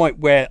 He might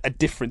wear a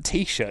different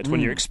T-shirt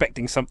when you're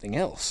expecting something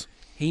else.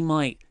 He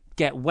might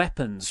get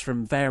weapons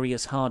from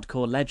various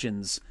hardcore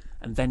legends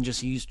and then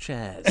just use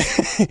chairs.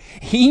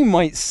 He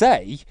might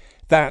say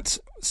that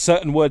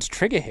certain words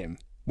trigger him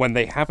when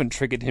they haven't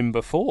triggered him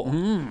before.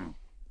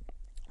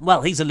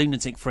 Well, he's a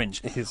lunatic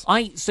fringe.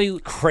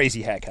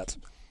 Crazy haircut.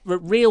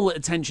 Real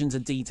attention to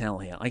detail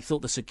here. I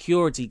thought the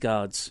security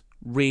guards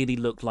really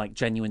looked like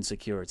genuine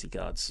security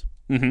guards.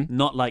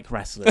 Not like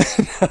wrestlers.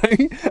 No,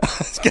 I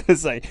was going to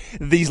say,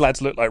 these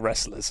lads look like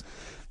wrestlers.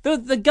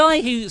 The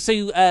guy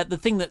the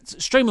thing that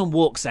Strowman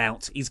walks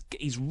out,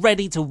 he's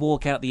ready to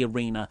walk out the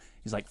arena.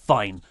 He's like,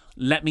 "Fine,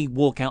 let me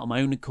walk out on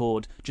my own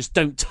accord. Just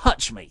don't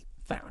touch me."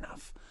 Fair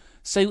enough.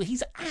 So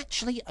he's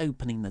actually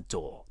opening the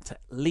door to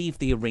leave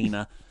the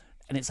arena,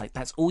 and it's like,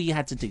 that's all you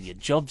had to do. Your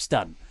job's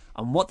done.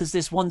 And what does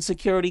this one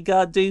security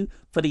guard do?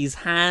 Put his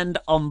hand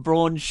on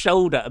Braun's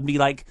shoulder and be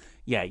like,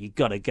 "Yeah, you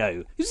gotta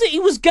go." He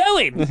was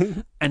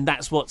going! And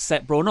that's what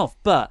set Braun off.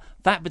 But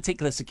that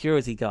particular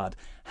security guard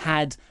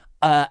had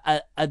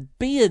a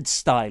beard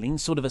styling,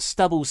 sort of a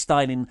stubble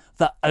styling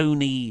that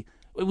only...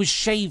 It was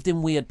shaved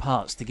in weird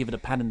parts to give it a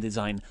pattern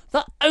design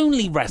that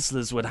only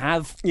wrestlers would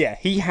have. Yeah,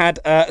 he had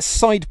a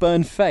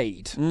sideburn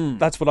fade.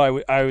 That's what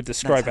I would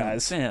describe it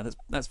as. Yeah,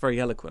 that's very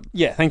eloquent.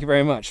 Yeah, thank you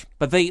very much.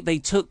 But they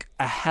took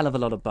a hell of a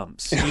lot of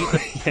bumps.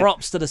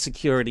 Props to the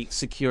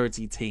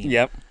security team.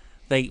 Yep.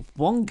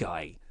 One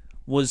guy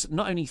was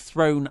not only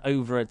thrown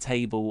over a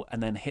table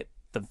and then hit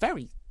the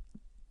very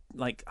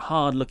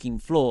hard-looking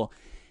floor,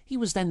 he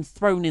was then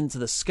thrown into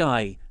the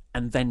sky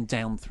and then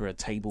down through a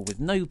table with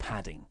no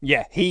padding.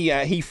 Yeah,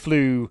 he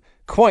flew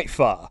quite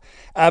far.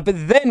 But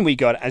then we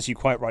got, as you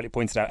quite rightly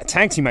pointed out, a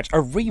tag team match, a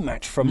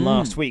rematch from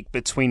last week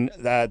between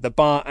the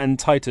Bar and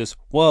Titus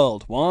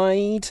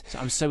Worldwide. So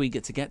I'm so eager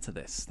to get to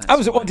this.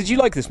 Did you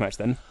like this match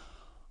then?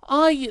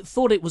 I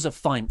thought it was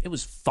fine.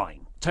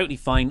 Totally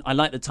fine. I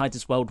like the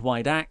Titus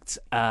Worldwide act.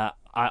 I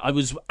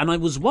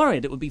was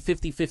worried it would be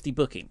 50-50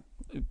 booking.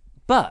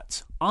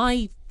 But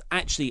I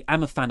actually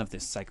am a fan of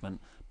this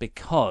segment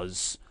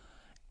because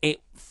it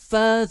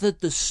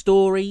furthered the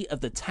story of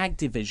the tag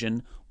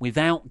division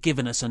without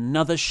giving us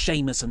another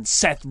Sheamus and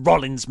Seth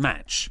Rollins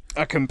match.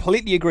 I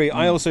completely agree.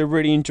 I also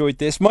really enjoyed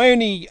this. My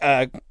only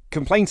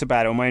complaint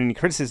about it, or my only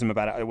criticism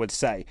about it, I would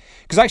say,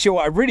 because actually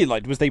what I really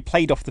liked was they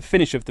played off the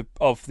finish of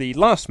the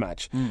last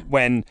match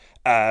when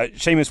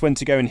Sheamus went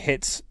to go and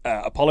hit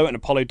Apollo, and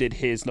Apollo did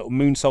his little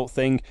moonsault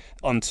thing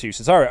onto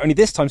Cesaro. Only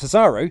this time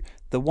Cesaro,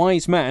 the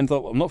wise man,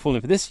 thought, "Well, I'm not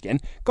falling for this again,"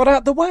 got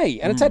out the way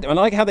and attacked him. I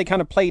like how they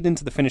kind of played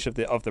into the finish of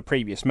the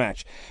previous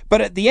match. But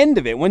at the end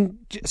of it,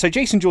 so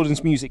Jason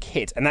Jordan's music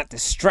hit, and that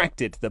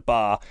distracted the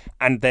Bar,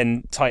 and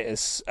then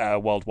Titus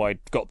Worldwide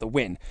got the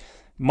win.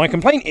 My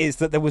complaint is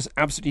that there was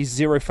absolutely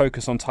zero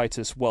focus on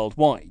Titus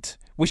Worldwide,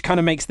 which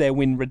kind of makes their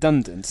win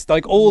redundant.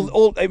 Like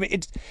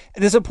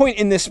there's a point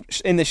in this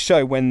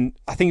show when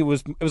I think it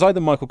was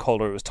either Michael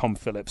Cole or it was Todd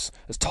Phillips,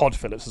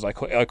 as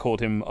I called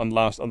him on the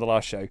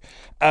last show,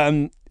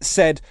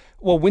 said,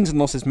 "Well, wins and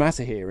losses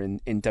matter here in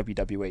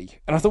WWE."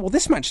 And I thought, well,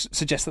 this match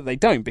suggests that they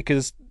don't,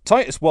 because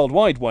Titus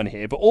Worldwide won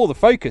here, but all the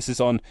focus is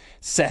on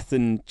Seth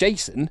and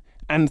Jason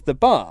and the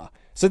Bar.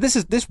 So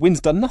this win's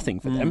done nothing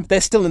for them.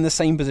 They're still in the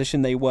same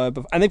position they were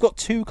before, and they've got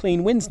 2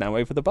 clean wins now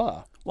over the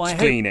Bar. Well,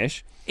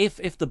 cleanish.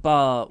 If the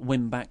Bar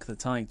win back the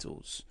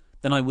titles,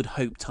 then I would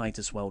hope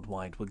Titus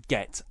Worldwide would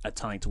get a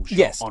title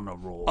shot on a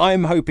Raw.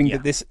 I'm hoping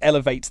that this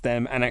elevates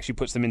them and actually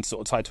puts them into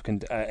sort of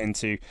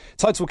into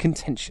title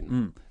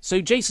contention.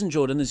 So Jason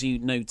Jordan, as you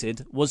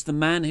noted, was the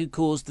man who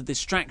caused the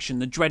distraction,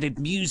 the dreaded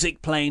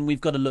music playing.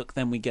 We've got to look,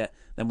 then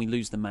we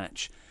lose the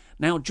match.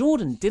 Now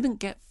Jordan didn't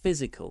get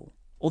physical.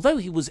 Although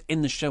he was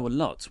in the show a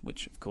lot,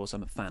 which of course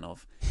I'm a fan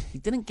of, he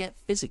didn't get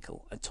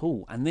physical at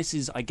all. And this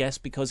is, I guess,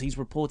 because he's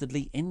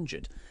reportedly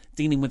injured,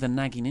 dealing with a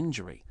nagging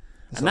injury.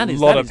 There's a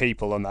lot of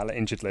people on that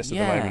injured list at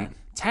the moment.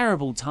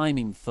 Terrible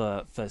timing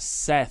for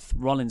Seth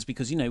Rollins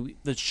because,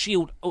 the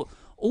Shield,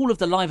 all of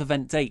the live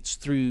event dates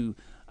through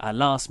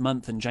last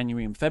month and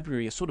January and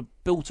February are sort of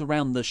built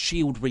around the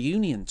Shield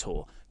reunion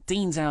tour.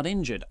 Dean's out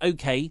injured.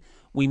 Okay,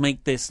 we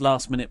make this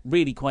last minute,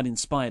 really quite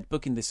inspired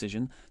booking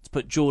decision to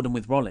put Jordan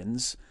with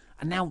Rollins.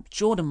 And now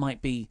Jordan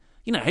might be,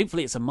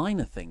 hopefully it's a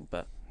minor thing,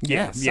 but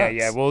yeah.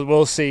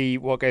 We'll see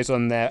what goes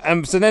on there.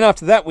 So then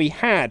after that we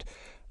had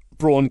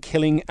Braun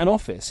killing an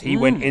office. He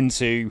went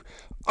into,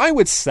 I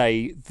would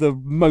say, the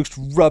most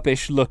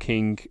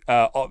rubbish-looking,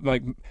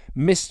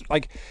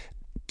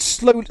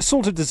 slow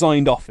sort of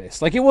designed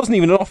office. Like, it wasn't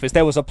even an office.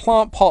 There was a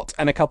plant pot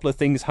and a couple of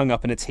things hung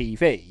up in a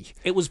TV.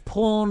 It was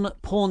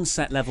porn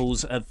set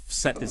levels of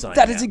set design.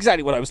 That is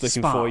exactly what I was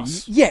looking for.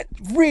 Yeah,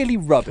 really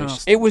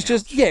rubbish. It was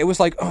just, it was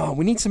like,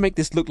 we need to make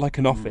this look like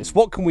an office.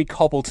 What can we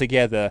cobble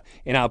together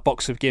in our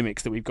box of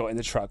gimmicks that we've got in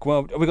the truck?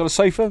 Well, have we got a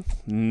sofa?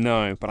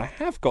 No, but I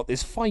have got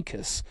this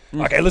ficus.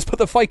 Okay, let's put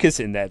the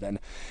ficus in there then.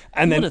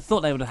 And then would have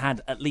thought they would have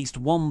had at least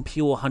one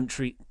pure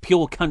country,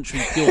 pure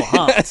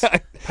heart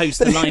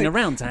poster lying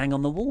around to hang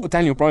on the wall. Well,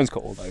 Daniel Bryan's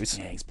got all those.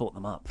 Yeah, he's bought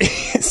them up.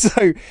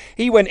 So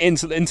he went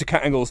into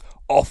Kurt Angle's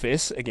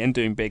office, again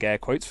doing big air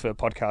quotes for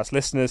podcast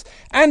listeners,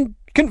 and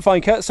couldn't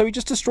find Kurt, so he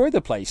just destroyed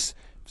the place.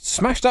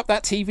 Smashed up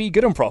that TV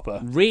good and proper.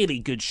 Really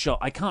good shot.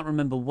 I can't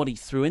remember what he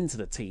threw into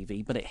the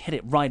TV, but it hit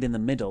it right in the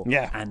middle.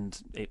 Yeah. And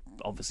it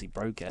obviously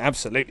broke it.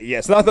 Absolutely,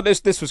 yes. And I thought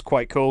this was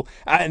quite cool.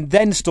 And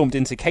then stormed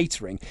into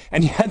catering.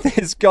 And you had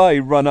this guy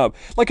run up,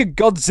 like a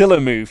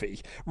Godzilla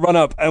movie, run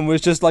up and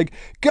was just like,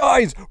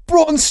 guys,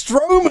 Braun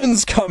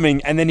Strowman's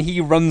coming. And then he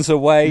runs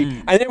away.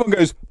 And everyone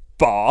goes,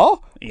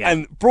 bar? Yeah.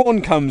 And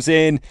Braun comes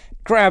in,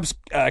 grabs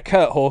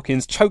Kurt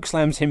Hawkins,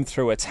 chokeslams him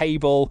through a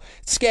table,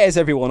 scares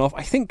everyone off.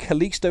 I think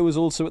Kalisto was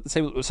also at the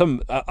table.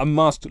 A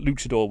masked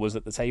luchador was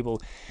at the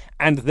table.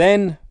 And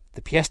then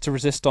the pièce de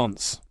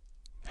résistance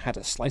had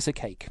a slice of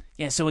cake.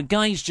 Yeah, so a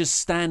guy's just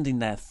standing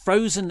there,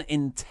 frozen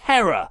in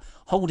terror,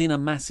 holding a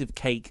massive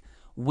cake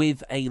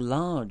with a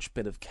large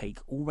bit of cake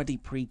already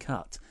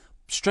pre-cut.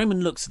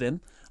 Strowman looks at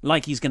him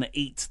like he's going to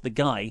eat the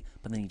guy,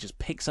 but then he just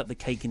picks up the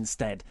cake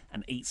instead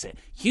and eats it.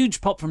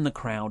 Huge pop from the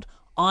crowd.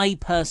 I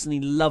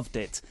personally loved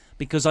it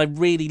because I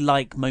really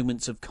like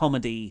moments of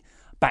comedy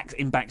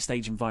in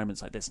backstage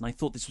environments like this, and I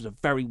thought this was a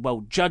very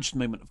well-judged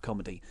moment of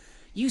comedy.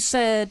 You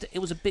said it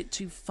was a bit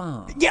too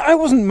far. Yeah, I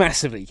wasn't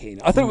massively keen.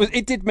 I thought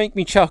it did make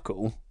me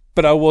chuckle,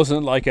 but I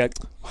wasn't like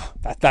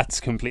that's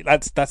complete.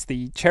 That's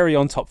the cherry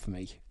on top for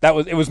me.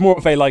 It was more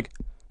of a like,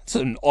 it's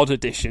an odd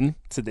addition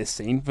to this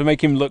scene for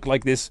make him look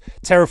like this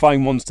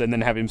terrifying monster and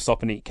then have him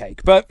stop and eat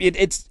cake. But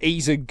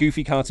he's a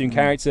goofy cartoon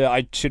character.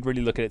 I should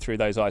really look at it through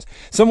those eyes.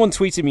 Someone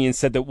tweeted me and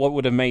said that what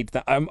would have made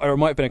that, or it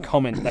might have been a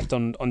comment left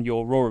on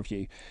your Raw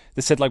review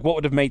that said like what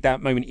would have made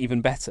that moment even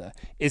better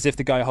is if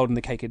the guy holding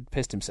the cake had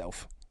pissed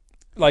himself.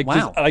 Like,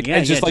 wow.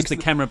 Just the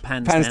camera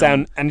pans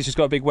down and he's just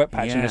got a big wet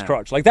patch in his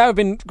crotch. Like, that would have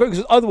been great,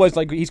 because otherwise,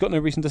 like, he's got no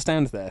reason to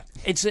stand there.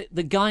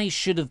 The guy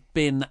should have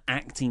been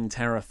acting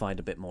terrified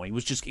a bit more. He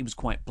was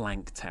quite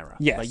blank terror.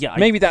 Yes.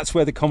 Maybe that's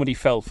where the comedy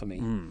fell for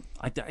me.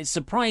 It's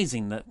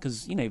surprising that,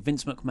 because,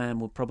 Vince McMahon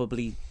would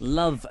probably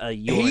love a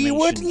urination He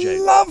would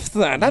joke. love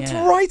that. That's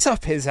right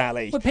up his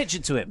alley. We'll pitch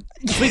it to him.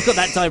 We've got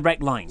that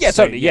direct line. Yeah,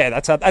 totally. Yeah,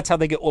 that's how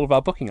they get all of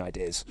our booking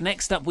ideas.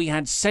 Next up, we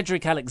had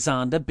Cedric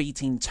Alexander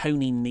beating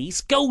Tony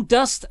Nese.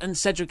 Goldust and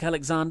Cedric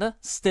Alexander,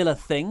 still a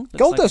thing.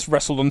 Goldust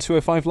wrestled on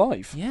 205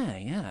 Live.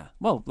 Yeah.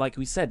 Well, like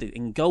we said,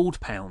 in gold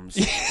pounds,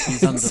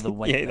 he's under the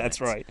weight. Yeah, that's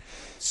right.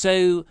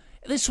 So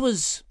this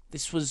was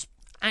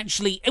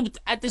actually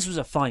this was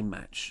a fine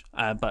match,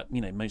 but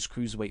most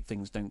cruiserweight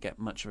things don't get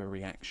much of a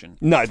reaction.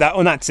 No,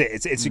 that's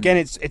it. It's again,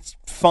 it's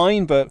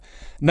fine, but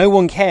no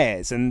one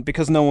cares, and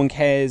because no one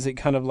cares, it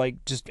kind of like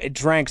it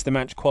drags the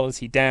match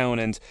quality down.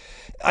 And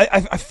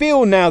I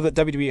feel now that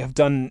WWE have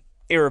done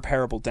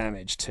irreparable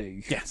damage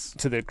to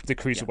the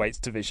cruiserweights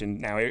division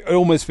now. I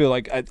almost feel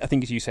like I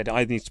think, as you said, it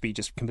either needs to be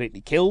just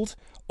completely killed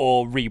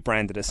or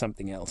rebranded as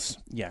something else.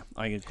 Yeah,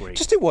 I agree.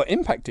 Just do what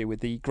Impact do with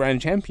the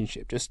Grand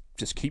Championship. Just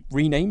keep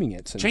renaming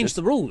it. And change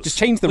the rules. Just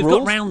change the rules.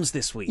 We've got rounds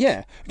this week.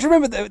 Yeah. Do you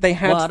remember they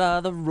had... What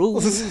are the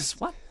rules?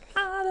 What?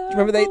 Do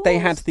you remember they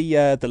had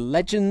the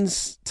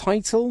Legends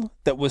title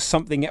that was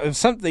something,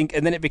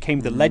 and then it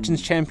became the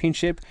Legends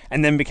Championship,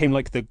 and then became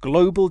like the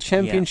Global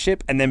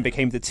Championship, and then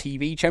became the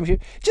TV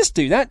Championship. Just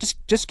do that.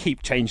 Just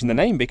keep changing the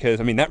name, because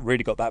that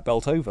really got that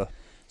belt over.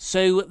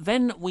 So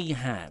then we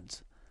had,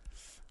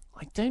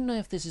 I don't know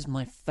if this is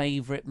my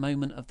favourite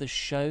moment of the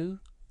show,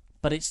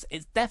 but it's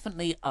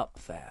definitely up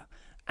there.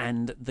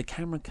 And the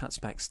camera cuts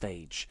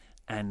backstage,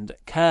 and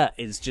Kurt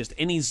is just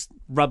in his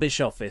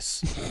rubbish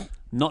office,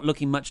 not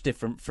looking much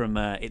different from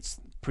its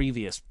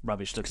previous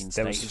rubbish-looking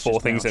state. There was It's 4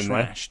 just things now in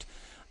there. trashed.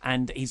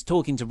 And he's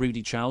talking to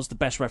Rudy Charles, the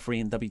best referee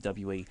in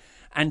WWE,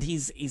 and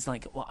he's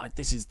like, "Well,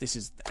 this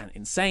is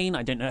insane.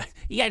 I don't know."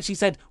 He actually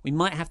said, "We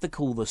might have to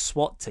call the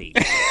SWAT team."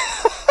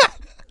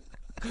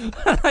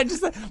 I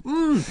just like,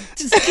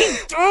 just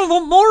keep. I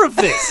want more of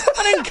this.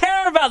 I don't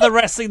care about the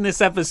wrestling this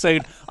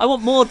episode. I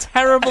want more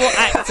terrible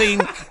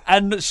acting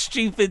and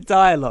stupid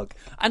dialogue.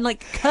 And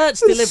like Kurt's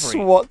delivery.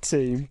 SWAT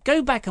team.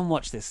 Go back and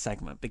watch this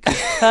segment because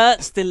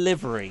Kurt's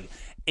delivery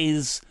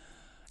is.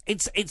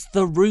 It's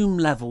the room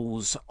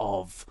levels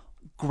of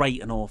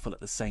great and awful at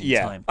the same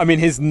time. I mean,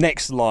 his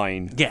next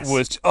line Yes.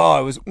 was, it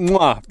was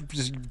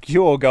just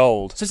pure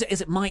gold. So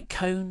is it Mike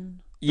Cohn?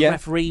 The Yeah.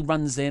 referee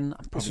runs in. I'm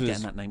This probably was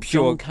getting that name.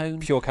 pure, John Cohn.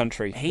 pure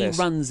country. He this.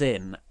 runs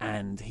in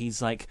and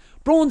he's like,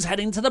 Braun's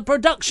heading to the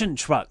production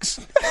trucks.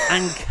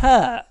 And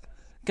Kurt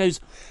goes,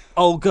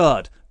 "Oh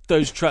God,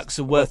 those trucks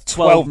are worth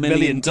 $12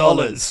 million.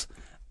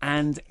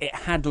 And it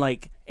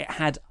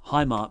had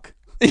high mark.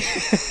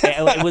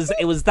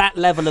 it was that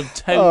level of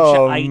tone.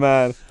 Oh,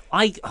 man.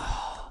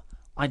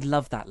 I'd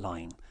love that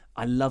line.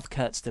 I love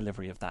Kurt's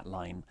delivery of that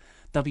line.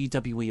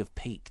 WWE have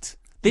peaked.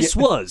 This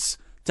was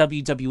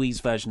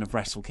WWE's version of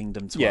Wrestle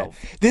Kingdom 12. Yeah,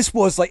 this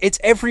was like, it's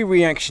every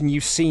reaction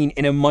you've seen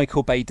in a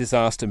Michael Bay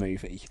disaster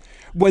movie.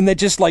 When they're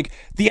just like,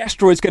 the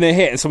asteroid's going to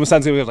hit, and someone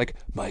stands there like,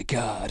 "My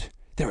God,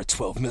 there are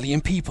 12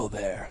 million people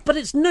there." But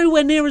it's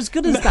nowhere near as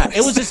good as that.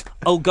 It was just,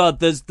 "Oh God,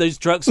 those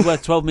trucks are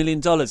worth $12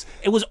 million.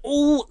 It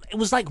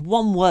was like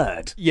one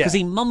word. Yeah. Because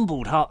he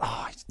mumbled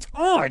hard.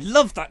 I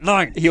love that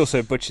line. He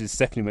also butchers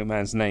Stephanie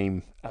McMahon's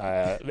name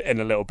in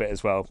a little bit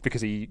as well,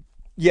 because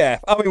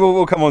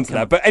we'll come on to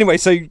that. But anyway,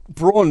 so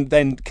Braun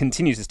then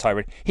continues his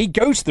tirade. He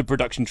goes to the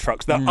production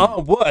trucks that are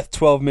worth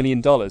 $12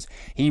 million.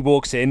 He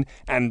walks in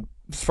and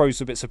throws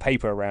some bits of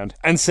paper around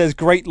and says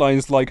great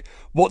lines like,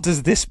 "What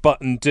does this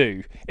button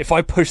do? If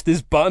I push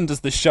this button,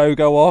 does the show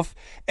go off?"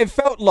 It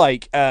felt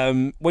like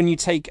when you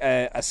take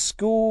a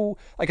school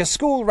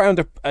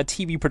around a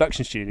TV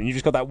production studio and you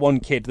just got that one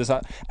kid. There's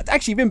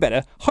actually even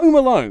better, Home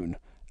Alone.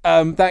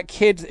 That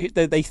kid who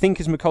they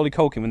think is Macaulay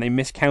Culkin when they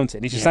miscount it.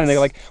 And he's just standing there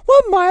like,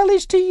 "What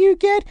mileage do you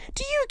get?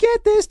 Do you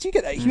get this? Do you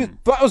get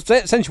that?" That was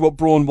essentially what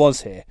Braun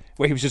was here,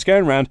 where he was just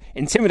going around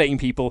intimidating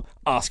people,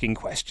 asking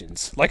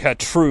questions, like a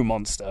true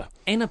monster.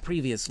 In a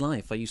previous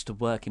life, I used to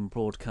work in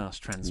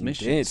broadcast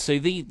transmission. You did. So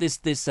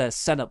this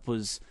setup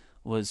was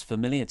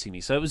familiar to me.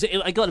 So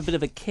I got a bit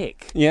of a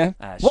kick. Yeah.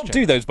 What straight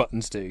do those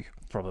buttons do?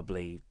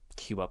 Probably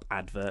queue up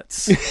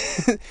adverts,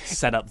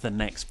 set up the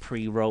next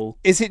pre-roll.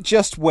 Is it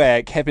just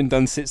where Kevin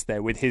Dunn sits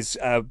there with his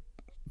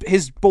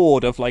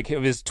board of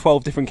his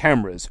 12 different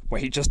cameras,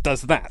 where he just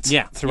does that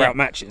throughout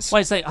matches?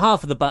 Well, it's like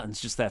half of the buttons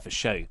just there for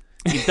show.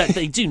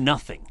 They do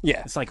nothing.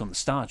 Yeah. It's like on the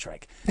Star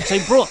Trek. So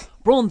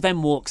Braun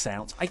then walks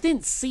out. I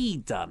didn't see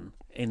Dunn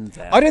in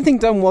there. I don't think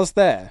Dunn was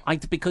there.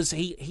 Because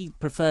he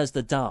prefers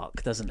the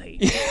dark, doesn't he?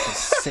 He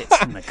just sits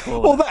in the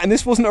corner. Well, and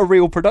this wasn't a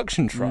real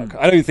production truck.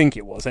 I don't think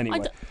it was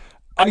anyway.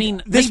 I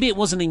mean, maybe it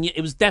wasn't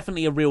it was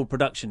definitely a real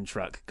production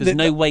truck, because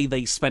no way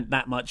they spent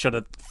that much on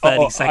a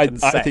 30-second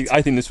set.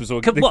 I think this was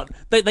all. What?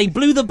 They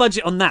blew the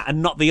budget on that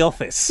and not The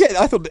Office. Yeah,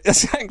 I thought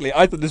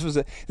this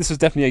was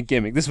definitely a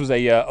gimmick. This was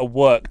a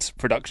worked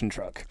production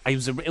truck. It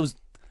was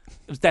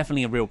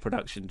definitely a real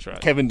production truck.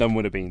 Kevin Dunn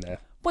would have been there.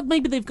 But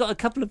maybe they've got a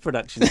couple of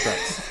production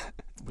trucks,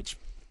 which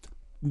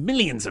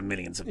millions and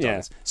millions of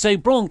dollars. Yeah. So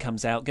Braun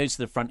comes out, goes to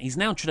the front. He's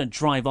now trying to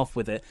drive off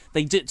with it.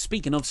 They do.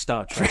 Speaking of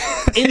Star Trek,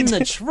 in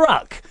the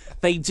truck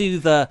they do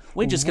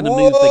we're just going to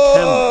move the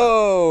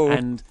camera,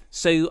 and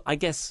so I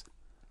guess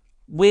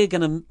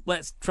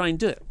let's try and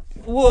do it.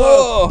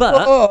 Whoa!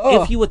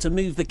 But if you were to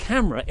move the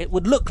camera, it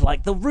would look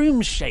like the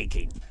room's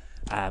shaking.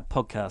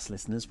 Podcast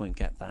listeners won't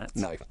get that.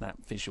 No, that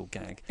visual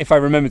gag. If I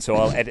remember to,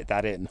 I'll edit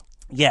that in.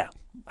 Yeah.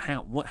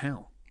 How? What?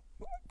 How?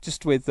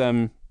 Just with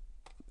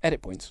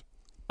edit points.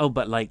 Oh,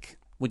 but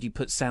would you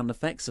put sound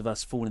effects of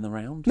us falling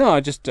around? No, I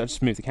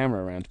just move the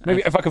camera around.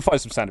 Maybe if I can find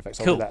some sound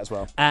effects, I'll do that as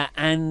well.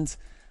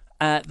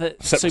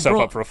 Set myself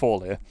up for a fall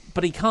here.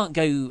 But he can't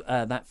go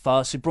that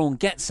far, so Braun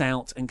gets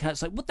out, and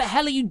Kurt's like, "What the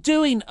hell are you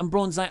doing?" And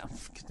Braun's like,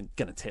 "I'm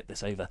going to tip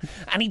this over."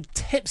 And he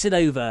tips it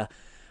over,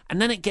 and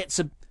then it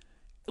gets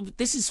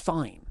this is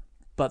fine,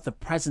 but the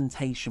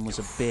presentation was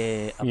a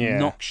bit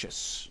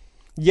obnoxious.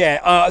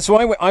 Yeah, so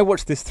I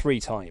watched this 3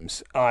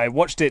 times. I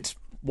watched it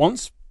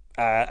once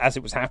as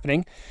it was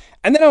happening,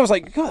 and then I was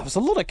like, God, there was a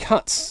lot of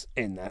cuts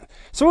in that.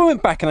 So I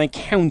went back and I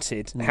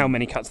counted how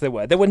many cuts there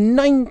were. There were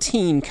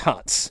 19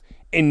 cuts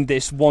in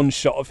this one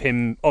shot of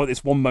him, or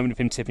this one moment of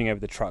him tipping over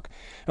the truck.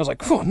 And I was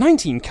like,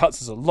 19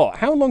 cuts is a lot.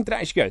 How long did it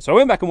actually go? So I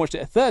went back and watched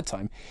it a 3rd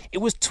time. It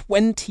was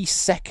 20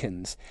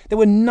 seconds. There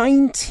were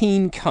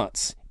 19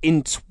 cuts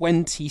in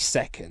 20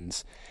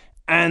 seconds.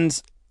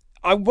 And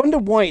I wonder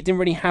why it didn't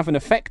really have an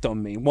effect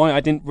on me, why I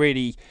didn't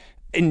really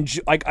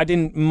enjoy, I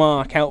didn't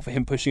mark out for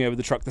him pushing over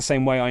the truck the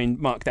same way I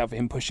marked out for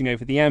him pushing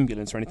over the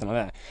ambulance or anything like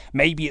that.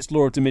 Maybe it's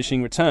law of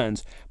diminishing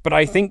returns, but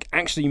I think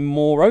actually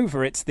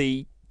moreover it's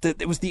the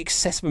it was the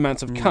excessive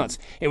amounts of cuts.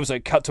 It was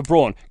like cut to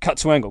Braun, cut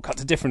to Angle, cut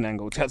to different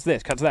angle, cut to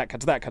this, cut to that,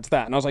 cut to that, cut to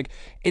that. And I was like,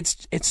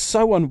 it's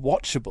so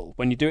unwatchable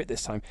when you do it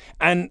this time.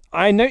 And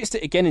I noticed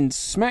it again in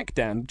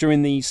SmackDown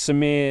during the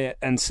Samir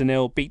and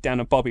Sunil beatdown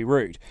of Bobby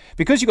Roode.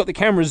 Because you've got the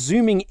camera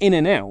zooming in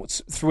and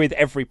out with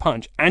every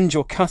punch and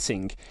you're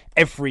cutting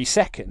every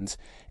second,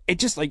 it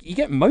just like you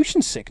get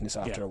motion sickness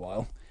after a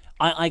while.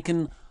 I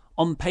can,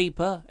 on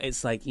paper,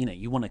 it's like,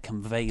 you want to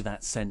convey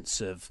that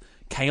sense of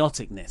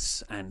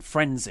chaoticness and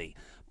frenzy.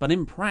 But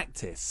in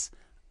practice,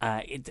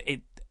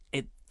 it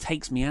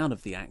takes me out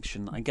of the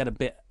action. I get a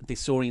bit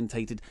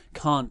disorientated,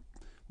 can't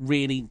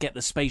really get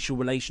the spatial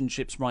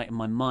relationships right in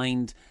my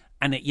mind.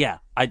 And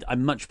I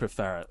much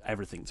prefer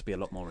everything to be a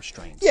lot more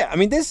restrained. Yeah, I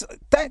mean,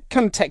 that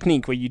kind of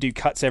technique where you do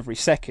cuts every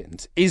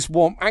second is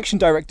what action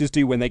directors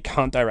do when they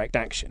can't direct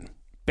action.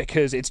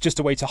 Because it's just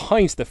a way to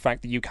hide the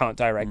fact that you can't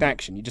direct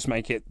action. You just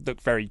make it look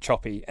very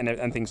choppy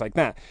and things like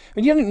that.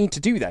 And you don't need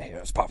to do that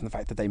here, apart from the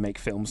fact that they make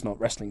films, not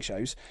wrestling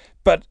shows.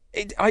 But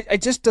it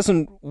just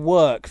doesn't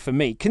work for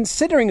me,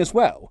 considering as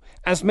well,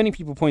 as many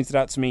people pointed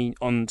out to me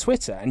on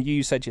Twitter, and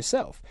you said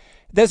yourself,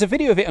 there's a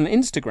video of it on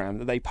Instagram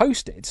that they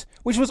posted,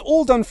 which was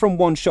all done from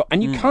one shot,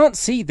 and you can't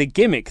see the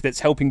gimmick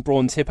that's helping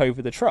Braun tip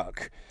over the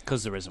truck.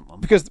 Because there isn't one.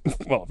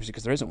 Obviously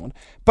because there isn't one.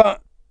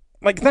 But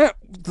like that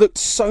looked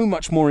so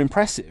much more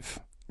impressive.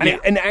 And,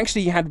 it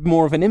actually had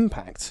more of an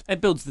impact.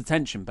 It builds the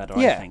tension better,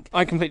 I think.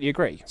 I completely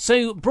agree.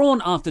 So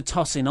Braun, after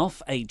tossing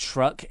off a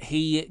truck,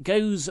 he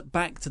goes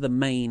back to the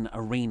main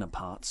arena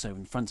part, so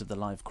in front of the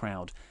live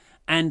crowd,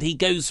 and he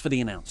goes for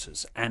the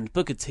announcers. And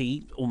Booker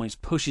T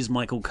almost pushes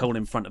Michael Cole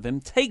in front of him.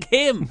 Take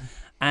him!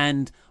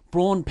 And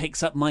Braun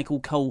picks up Michael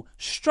Cole,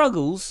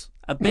 struggles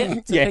a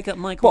bit to pick up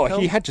Michael Cole.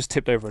 He had just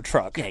tipped over a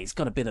truck. Yeah, he's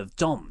got a bit of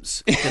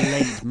DOMS,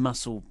 delayed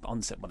muscle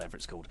onset, whatever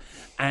it's called.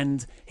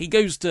 And he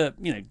goes to,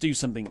 do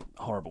something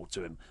horrible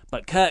to him.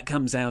 But Kurt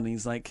comes out and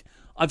he's like,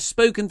 I've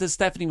spoken to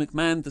Stephanie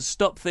McMahon to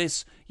stop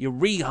this. You're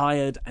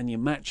rehired and your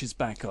match is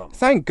back on.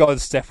 Thank God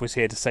Steph was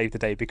here to save the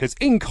day, because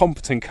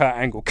incompetent Kurt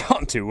Angle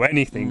can't do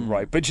anything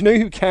right. But you know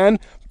who can?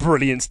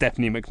 Brilliant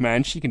Stephanie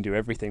McMahon. She can do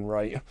everything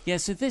right. Yeah,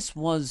 so this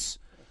was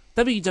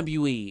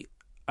WWE,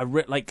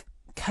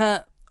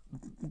 Kurt...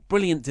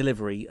 Brilliant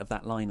delivery of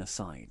that line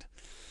aside.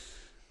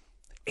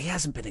 He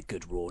hasn't been a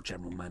good Raw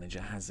general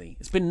manager, has he?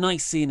 It's been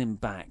nice seeing him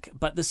back,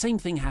 but the same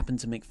thing happened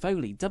to Mick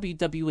Foley.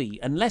 WWE,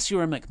 unless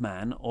you're a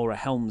McMahon or a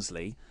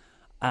Helmsley,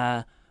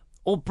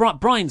 or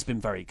Brian's been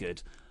very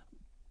good,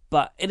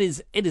 but it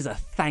is a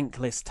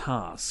thankless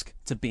task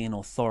to be an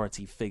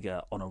authority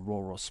figure on a Raw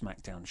or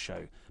SmackDown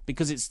show,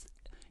 because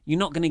you're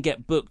not going to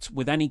get booked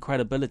with any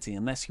credibility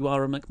unless you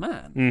are a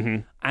McMahon. Mm-hmm.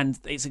 And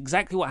it's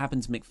exactly what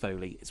happened to Mick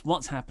Foley. It's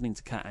what's happening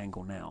to Kurt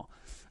Angle now.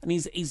 And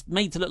he's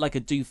made to look like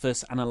a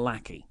doofus and a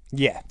lackey.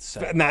 Yeah.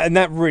 So. And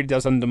that really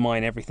does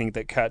undermine everything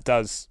that Kurt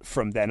does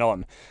from then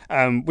on.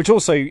 Which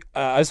also,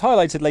 as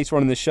highlighted later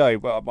on in the show,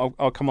 but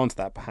I'll come on to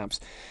that perhaps.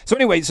 So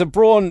anyway,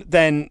 Braun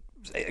then,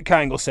 Kurt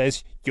Angle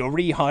says, you're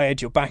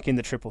rehired, you're back in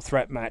the triple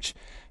threat match.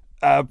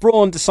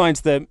 Braun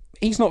decides that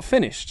he's not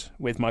finished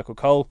with Michael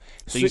Cole.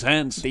 These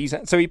hands.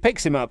 So he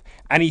picks him up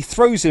and he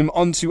throws him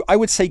onto, I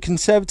would say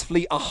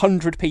conservatively,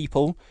 100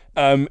 people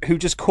who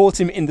just caught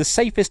him in the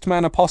safest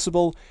manner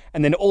possible,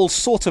 and then all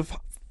sort of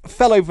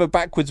fell over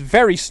backwards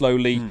very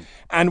slowly.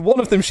 And one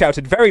of them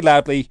shouted very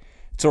loudly,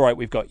 "It's all right,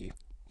 we've got you."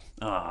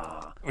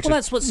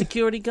 That's what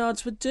security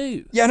guards would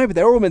do. Yeah, I know, but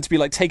they're all meant to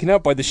be taken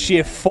out by the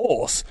sheer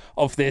force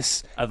of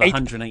this... Of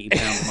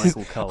 180-pound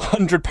Michael Cole.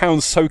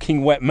 100-pound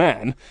soaking wet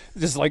man,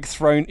 just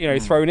thrown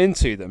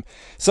into them.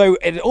 So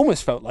it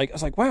almost felt like, I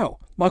was like, wow,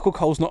 Michael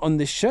Cole's not on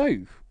this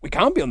show. We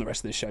can't be on the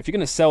rest of this show. If you're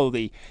going to sell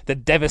the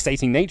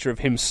devastating nature of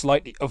him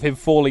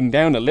falling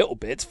down a little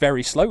bit,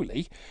 very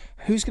slowly,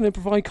 who's going to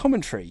provide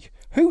commentary?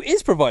 Who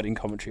is providing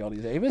commentary, Ollie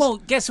Davis? Well,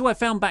 guess who I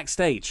found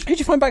backstage? Who'd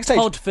you find backstage?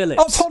 Todd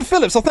Phillips. Oh, Todd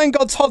Phillips. Oh, thank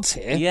God Todd's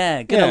here.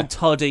 Yeah, good old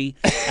Toddy.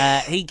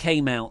 He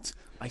came out.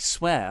 I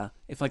swear,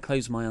 if I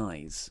close my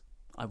eyes,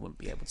 I wouldn't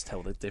be able to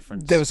tell the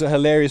difference. There was a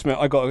hilarious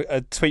moment. I got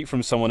a tweet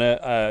from someone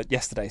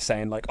yesterday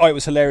saying, it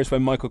was hilarious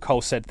when Michael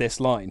Cole said this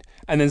line.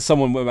 And then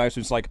someone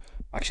was like,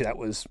 actually, that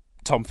was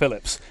Tom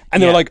Phillips.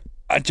 And they were like,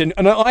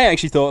 and I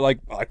actually thought,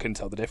 I couldn't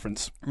tell the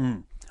difference.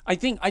 I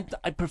think I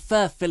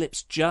prefer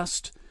Phillips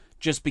just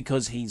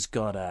because he's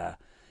got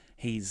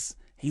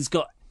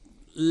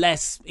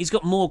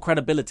more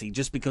credibility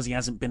just because he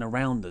hasn't been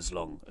around as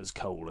long as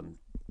Cole and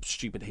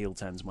stupid heel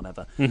turns and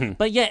whatever. Mm-hmm.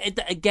 But yeah,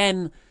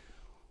 again,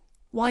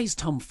 why is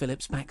Tom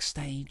Phillips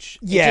backstage?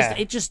 Yeah.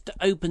 It just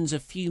opens a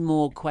few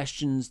more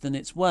questions than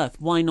it's worth.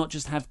 Why not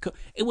just have...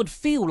 It would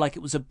feel like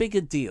it was a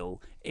bigger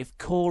deal if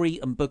Corey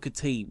and Booker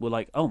T were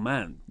like, oh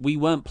man, we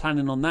weren't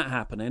planning on that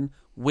happening.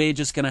 We're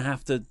just going to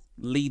have to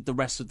lead the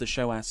rest of the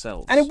show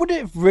ourselves. And it would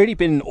have really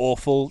been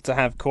awful to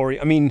have Corey...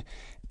 I mean...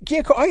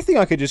 Yeah, I think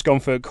I could just gone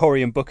for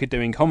Corey and Booker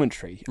doing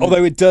commentary.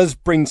 Although it does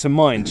bring to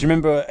mind. Do you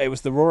remember it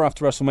was the Raw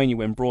after WrestleMania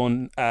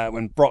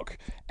when Brock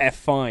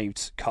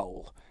F5'd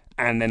Cole?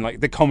 and then like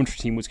the commentary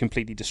team was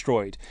completely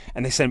destroyed,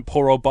 and they sent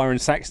poor old Byron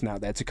Saxton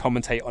out there to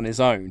commentate on his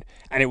own,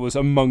 and it was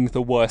among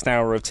the worst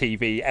hour of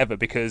TV ever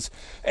because,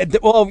 I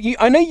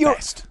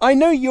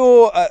know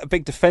you're a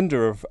big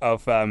defender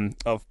of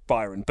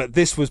Byron, but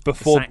this was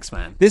before the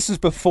Saxman. This was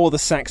before the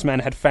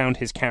Saxman had found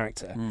his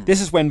character.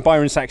 This is when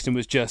Byron Saxton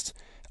was just,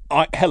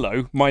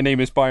 hello, my name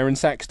is Byron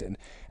Saxton.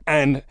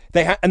 And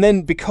and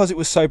then because it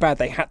was so bad,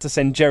 they had to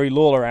send Jerry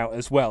Lawler out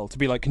as well to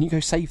be like, "Can you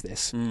go save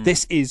this?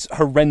 This is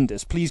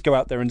horrendous. Please go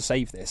out there and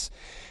save this."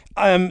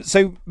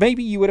 So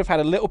maybe you would have had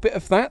a little bit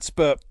of that,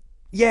 but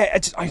yeah,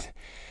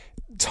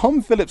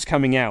 Tom Phillips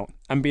coming out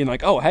and being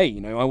like, "Oh,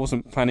 hey, I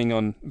wasn't planning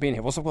on being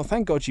here." Well,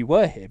 thank God you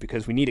were here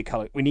because we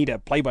need a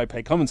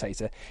play-by-play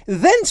commentator.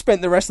 Then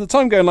spent the rest of the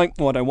time going like,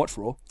 "Well, I don't watch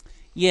Raw."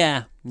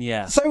 Yeah.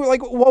 So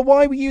like,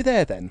 why were you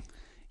there then?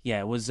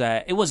 Yeah, it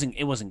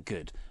wasn't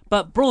good.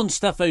 But Braun's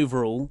stuff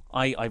overall,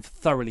 I've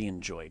thoroughly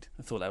enjoyed.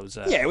 I thought that was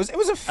it was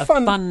a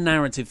fun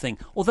narrative thing.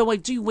 Although I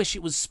do wish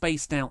it was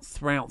spaced out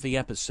throughout the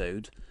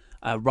episode,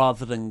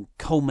 rather than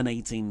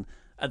culminating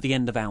at the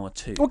end of hour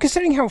 2. Well,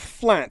 considering how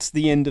flat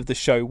the end of the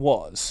show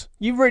was,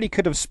 you really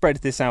could have spread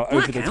this out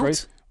over the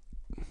throat.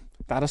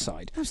 That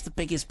aside, that was the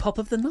biggest pop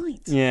of the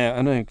night. Yeah,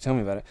 I know. Tell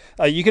me about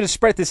it. You could have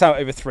spread this out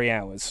over 3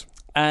 hours.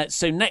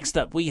 So next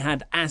up, we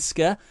had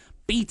Asuka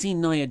beating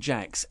Nia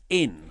Jax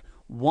in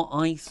what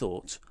I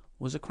thought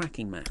was a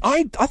cracking match.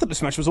 I thought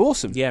this match was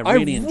awesome. Yeah, I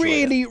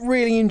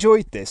really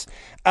enjoyed this.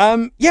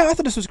 I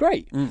thought this was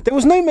great. There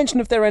was no mention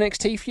of their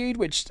NXT feud,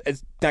 which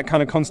is that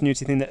kind of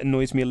continuity thing that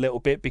annoys me a little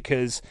bit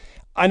because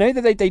I know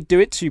that they do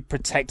it to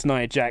protect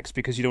Nia Jax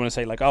because you don't want to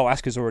say like, oh,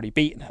 Asuka's already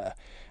beaten her.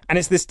 And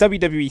it's this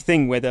WWE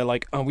thing where they're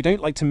like, oh, we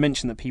don't like to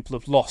mention that people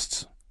have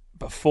lost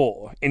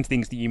before in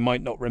things that you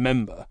might not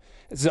remember.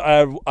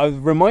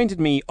 Reminded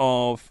me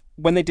of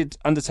when they did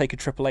Undertaker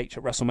Triple H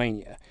at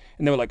WrestleMania,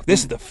 and they were like,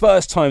 this is the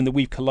first time that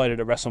we've collided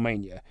at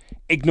WrestleMania,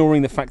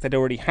 ignoring the fact that they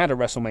already had a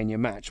WrestleMania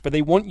match, but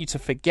they want you to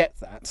forget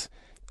that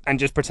and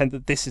just pretend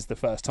that this is the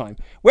first time.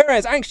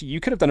 Whereas, actually, you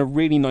could have done a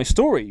really nice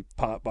story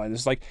part by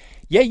this. Like,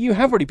 yeah, you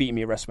have already beaten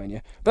me at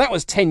WrestleMania, but that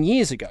was 10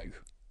 years ago.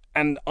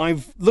 And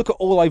look at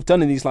all I've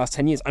done in these last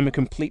 10 years. I'm a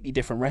completely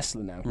different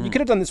wrestler now. You could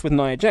have done this with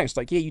Nia Jax.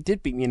 Like, yeah, you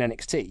did beat me in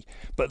NXT,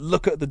 but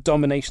look at the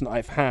domination that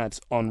I've had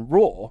on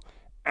Raw,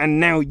 and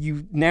now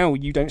you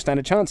don't stand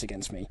a chance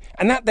against me.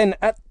 And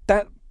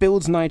that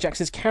builds Nia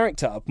Jax's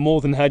character up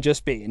more than her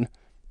just being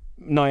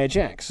Nia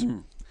Jax.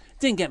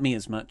 Didn't get me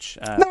as much.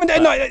 No,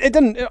 it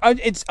didn't.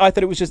 I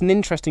thought it was just an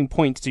interesting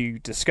point to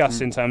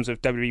discuss in terms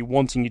of WWE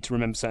wanting you to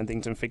remember certain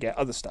things and forget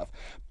other stuff.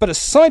 But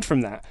aside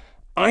from that,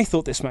 I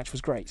thought this match was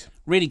great.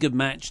 Really good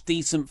match,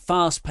 decent,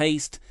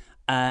 fast-paced.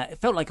 It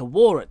felt like a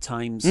war at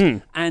times,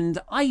 and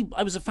I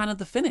was a fan of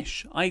the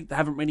finish. I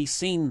haven't really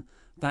seen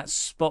that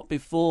spot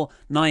before.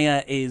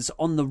 Nia is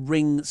on the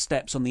ring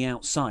steps on the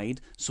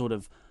outside, sort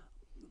of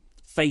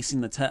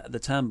facing the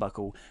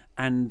turnbuckle,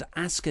 and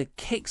Asuka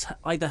kicks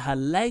either her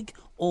leg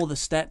or the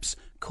steps,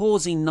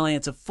 causing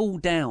Nia to fall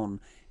down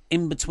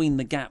in between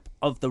the gap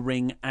of the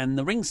ring and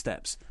the ring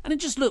steps. And it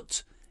just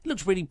looked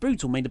really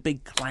brutal, made a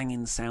big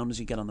clanging sound as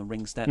you get on the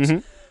ring steps.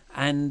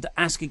 And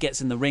Asuka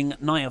gets in the ring,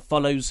 Nia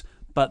follows,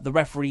 but the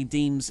referee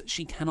deems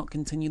she cannot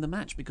continue the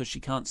match because she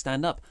can't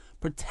stand up.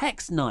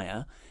 Protects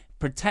Nia,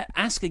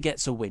 Asuka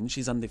gets a win,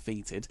 she's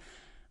undefeated,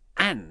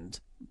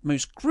 and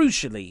most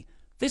crucially,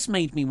 this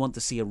made me want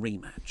to see a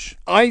rematch.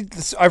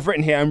 I've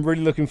written here, I'm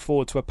really looking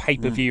forward to a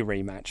pay-per-view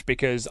rematch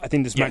because I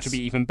think this match would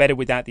be even better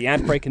without the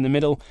ad break in the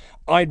middle.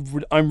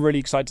 I'm really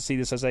excited to see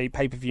this as a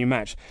pay-per-view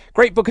match.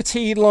 Great Booker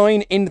T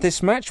line in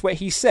this match where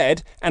he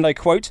said, and I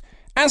quote,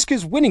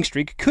 Asuka's winning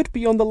streak could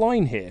be on the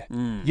line here.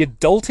 You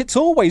dolt, it's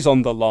always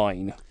on the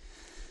line.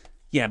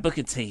 Yeah,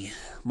 Booker T.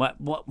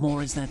 What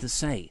more is there to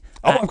say?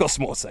 I've got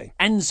some more to say.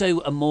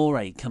 Enzo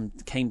Amore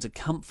came to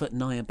comfort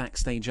Nia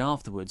backstage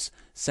afterwards,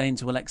 saying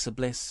to Alexa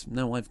Bliss,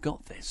 no, I've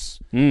got this.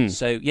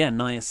 So, yeah,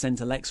 Nia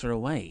sent Alexa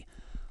away.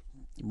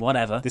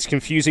 Whatever. This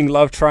confusing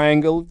love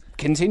triangle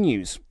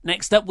continues.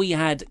 Next up, we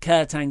had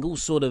Kurt Angle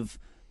sort of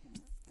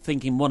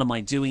thinking, what am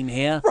I doing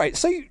here? Right,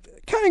 so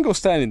Kurt Angle's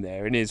standing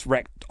there in his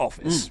wrecked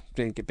office,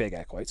 big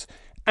air quotes,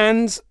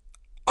 and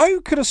I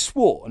could have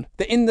sworn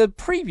that in the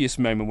previous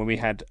moment when we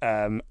had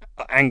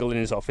Angle in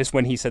his office,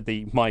 when he said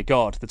the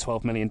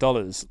 $12 million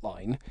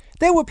line,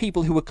 there were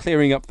people who were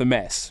clearing up the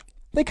mess.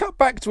 They cut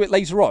back to it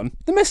later on.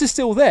 The mess is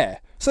still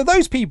there. So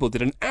those people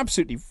did an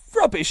absolutely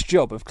rubbish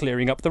job of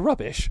clearing up the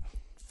rubbish.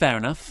 Fair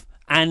enough.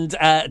 And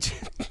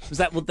was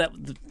that what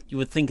you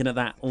were thinking of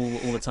that all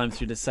the time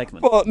through this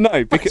segment? Well,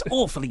 no, because it's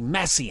awfully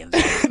messy in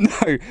there.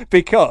 No,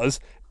 because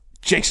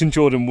Jason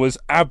Jordan was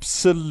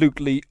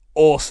absolutely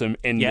awesome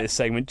in this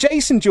segment.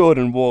 Jason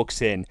Jordan walks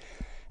in,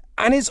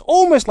 and it's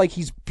almost like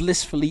he's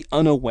blissfully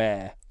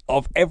unaware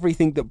of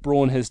everything that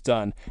Braun has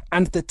done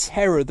and the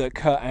terror that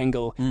Kurt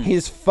Angle,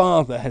 his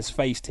father, has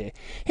faced here.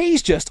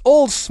 He's just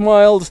all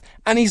smiled,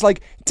 and he's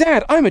like,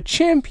 Dad, I'm a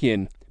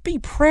champion. Be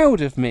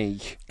proud of me.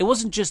 It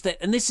wasn't just that,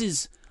 and this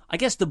is, I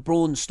guess the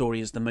Braun story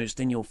is the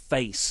most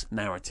in-your-face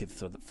narrative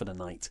for the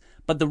night.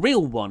 But the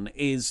real one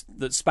is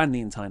that spanned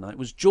the entire night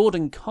was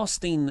Jordan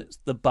costing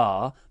the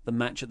Bar the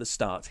match at the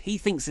start. He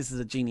thinks this is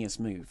a genius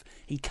move.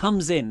 He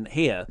comes in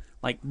here,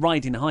 like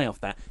riding high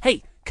off that.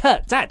 Hey,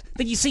 Kurt, Dad,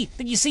 did you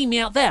see me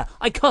out there?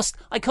 I cost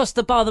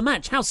the Bar the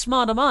match. How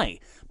smart am I?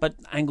 But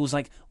Angle's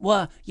like,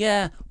 well,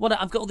 yeah, what?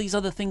 I've got all these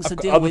other things to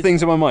deal with. Other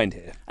things on my mind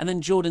here. And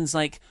then Jordan's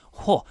like,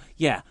 oh,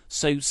 yeah,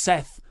 so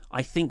Seth,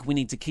 I think we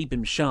need to keep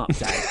him sharp,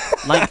 Dad.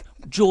 Like,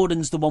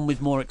 Jordan's the one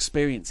with more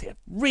experience here.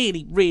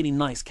 Really, really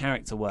nice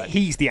character work.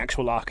 He's the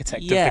actual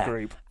architect of the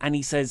group. And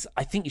he says,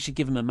 I think you should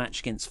give him a match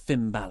against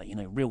Finn Balor,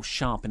 real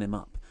sharpen him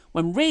up.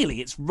 When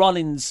really it's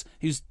Rollins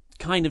who's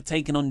kind of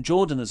taken on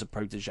Jordan as a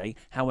protege,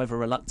 however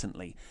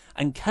reluctantly.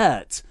 And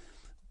Kurt,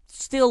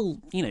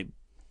 still,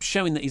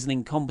 showing that he's an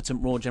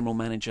incompetent Raw general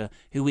manager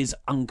who is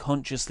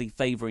unconsciously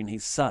favouring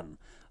his son.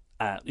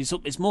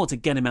 It's more to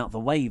get him out of the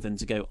way than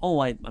to go,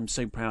 I'm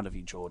so proud of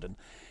you, Jordan.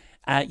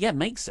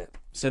 Makes it.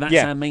 So that's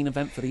our main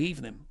event for the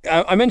evening.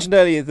 I mentioned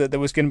earlier that there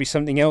was going to be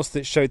something else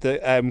that showed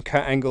that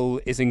Kurt Angle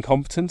is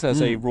incompetent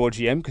as a Raw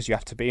GM, because you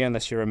have to be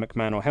unless you're a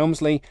McMahon or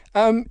Helmsley.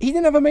 He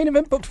didn't have a main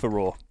event booked for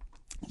Raw.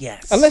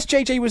 Yes. Unless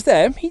JJ was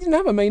there, he didn't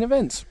have a main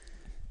event.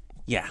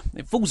 Yeah,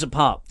 it falls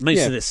apart,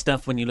 most of this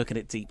stuff, when you look at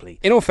it deeply.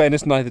 In all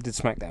fairness, neither did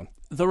SmackDown.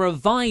 The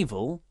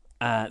Revival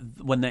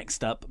were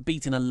next up,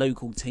 beating a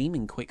local team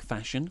in quick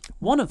fashion.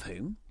 One of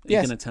whom, are you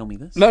going to tell me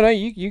this? No,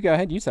 you go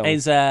ahead, you tell me.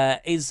 Is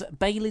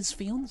Bayley's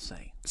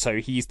fiancé. So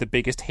he's the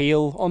biggest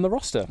heel on the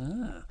roster.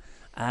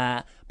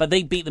 But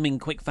they beat them in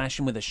quick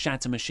fashion with a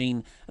shatter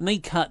machine, and they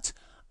cut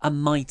a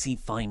mighty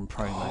fine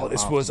promo.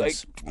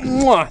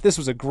 This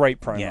was a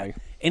great promo. Yeah.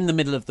 In the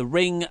middle of the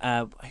ring,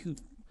 who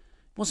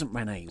wasn't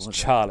Renee, was it?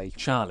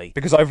 Charlie.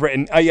 Because I've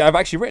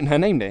actually written her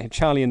name there,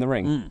 Charlie in the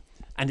ring.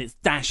 And it's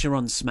Dasher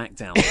on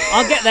SmackDown.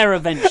 I'll get there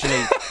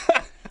eventually.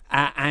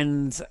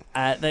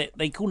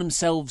 They call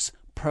themselves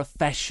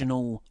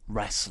professional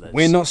wrestlers.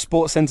 We're not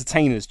sports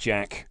entertainers,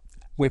 Jack.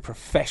 We're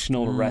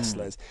professional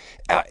wrestlers.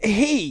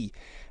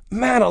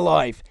 Man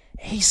alive,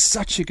 he's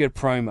such a good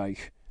promo.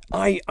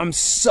 I'm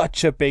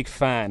such a big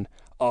fan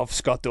of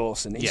Scott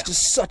Dawson. He's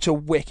just such a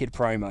wicked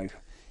promo.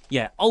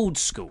 Yeah, old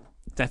school,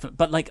 definitely.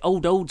 But like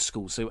old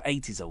school, so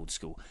 80s old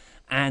school.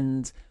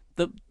 And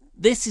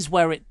this is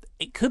where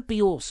it could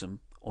be awesome,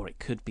 or it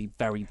could be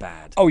very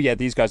bad. Oh yeah,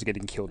 these guys are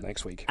getting killed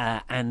next week.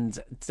 And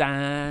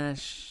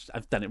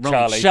I've done it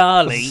wrong.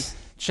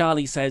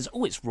 Charlie says,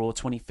 it's Raw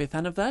 25th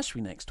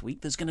anniversary next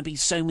week. There's going to be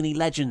so many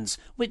legends.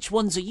 Which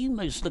ones are you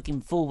most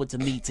looking forward to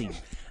meeting?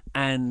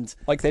 And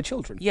like their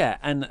children. Yeah,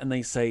 and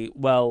they say,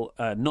 well,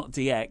 not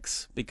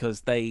DX,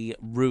 because they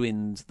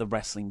ruined the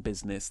wrestling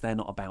business. They're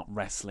not about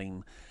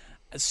wrestling.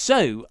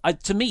 So,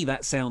 to me,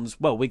 that sounds,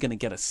 we're going to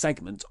get a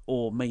segment,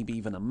 or maybe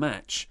even a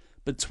match,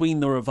 between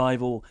the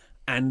Revival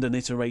and an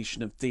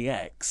iteration of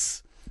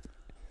DX.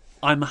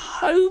 I'm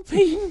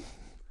hoping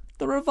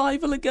the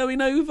Revival are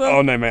going over.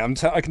 Oh no,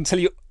 mate! I can tell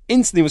you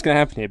instantly what's going to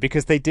happen here,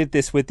 because they did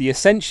this with the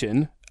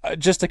Ascension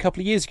just a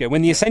couple of years ago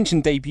when the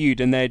Ascension debuted,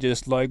 and they're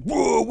just like,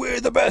 "Whoa, we're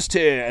the best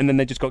here!" And then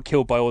they just got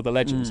killed by all the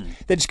legends.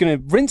 They're just going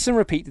to rinse and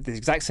repeat the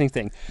exact same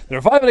thing. The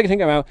Revival are going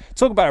to come out,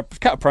 talk about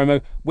cut a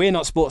promo. We're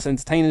not sports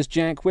entertainers,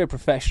 Jack. We're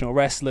professional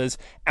wrestlers.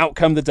 Out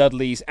come the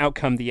Dudleys. Out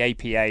come the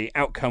APA.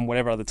 Out come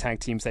whatever other tag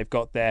teams they've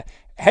got there.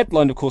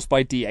 Headlined, of course,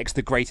 by DX,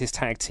 the greatest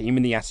tag team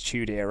in the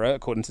Attitude Era,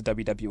 according to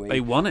WWE.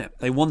 They won it.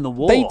 They won the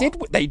war. They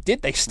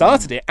did. They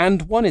started it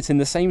and won it in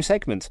the same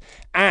segment.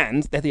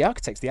 And they're the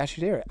architects of the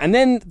Attitude Era. And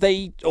then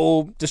they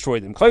all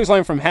destroyed them.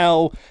 Clothesline from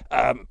Hell,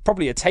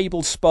 probably a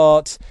table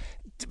spot,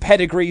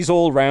 pedigrees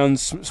all round,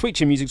 sweet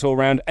chin music's all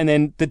round, and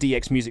then the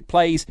DX music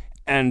plays,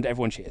 and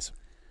everyone cheers.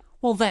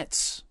 Well,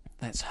 let's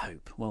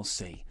hope. We'll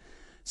see.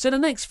 So the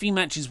next few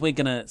matches we're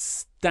going to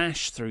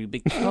dash through,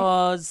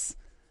 because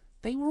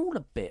they were all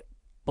a bit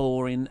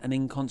boring and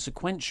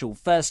inconsequential.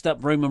 First up,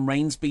 Roman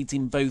Reigns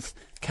beating both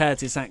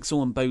Curtis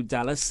Axel and Bo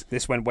Dallas.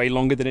 This went way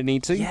longer than it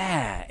needed to.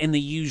 Yeah, in the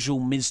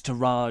usual Miz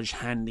Taraj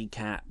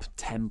handicap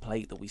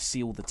template that we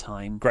see all the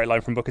time. Great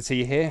line from Booker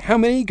T here. How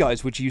many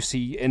guys would you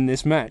see in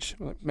this match?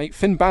 Mate,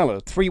 Finn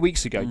Balor, 3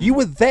 weeks ago. You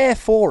were there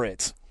for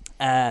it.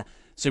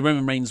 So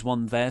Roman Reigns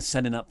won there,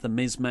 setting up the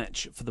Miz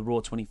match for the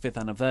Raw 25th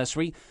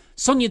anniversary.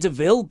 Sonya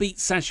Deville beat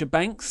Sasha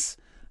Banks.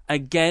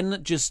 Again,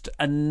 just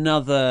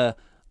another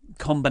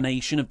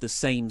combination of the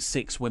same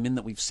 6 women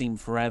that we've seen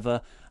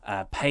forever.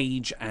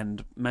 Paige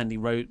and Mandy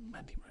Rose.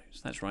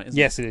 That's right, isn't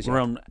yes, it? It is.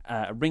 We're on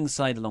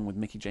ringside along with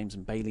Mickie James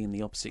and Bayley in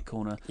the opposite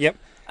corner. Yep.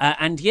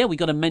 We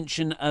got a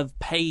mention of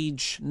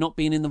Paige not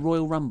being in the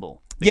Royal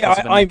Rumble. Yeah,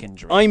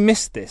 I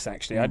missed this,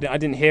 actually. I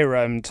didn't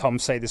hear Tom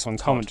say this on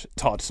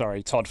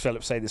commentary. Todd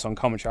Phillips say this on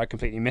commentary. I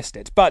completely missed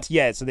it. But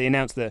yeah, so they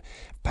announced that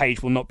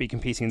Paige will not be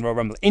competing in the Royal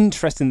Rumble.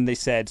 Interesting, they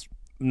said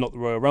not the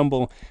Royal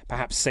Rumble,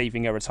 perhaps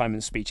saving a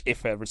retirement speech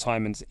if a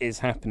retirement is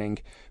happening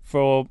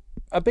for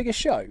a bigger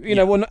show, you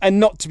know, and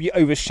not to be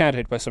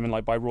overshadowed by something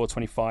like by Raw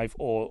 25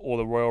 or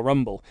the Royal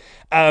Rumble.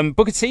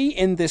 Booker T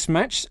in this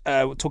match,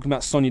 talking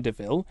about Sonya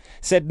Deville,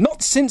 said,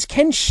 "Not since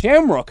Ken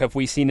Shamrock have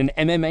we seen an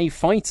MMA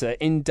fighter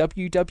in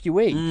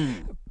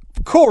WWE."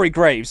 Corey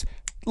Graves,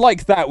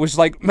 like that was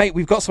like, mate,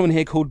 we've got someone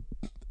here called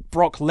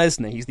Brock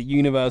Lesnar. He's the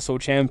Universal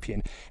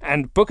Champion.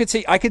 And Booker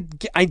T, I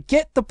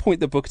get the point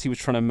that Booker T was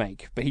trying to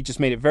make, but he just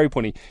made it very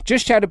pointy.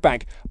 Just shouted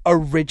back,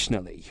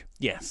 originally.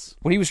 Yes.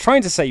 What he was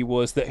trying to say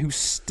was that who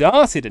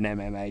started in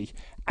MMA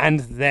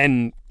and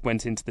then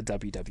went into the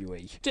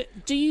WWE.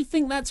 Do you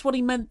think that's what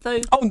he meant,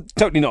 though? Oh,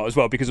 totally not as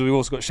well, because we've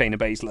also got Shayna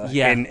Baszler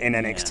in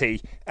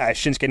NXT. Yeah.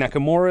 Shinsuke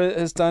Nakamura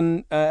has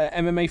done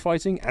MMA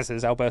fighting, as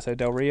has Alberto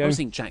Del Rio. I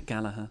think Jack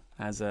Gallagher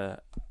has an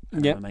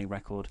MMA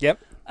record. Yep.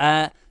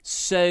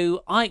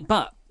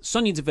 But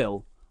Sonya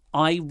Deville,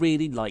 I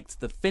really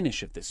liked the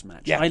finish of this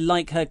match. Yeah. I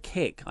like her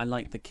kick. I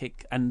like the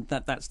kick, and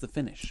that's the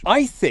finish.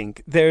 I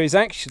think there is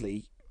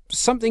actually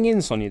something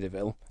in Sonya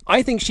Deville.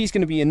 I think she's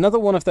going to be another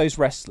one of those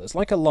wrestlers,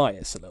 like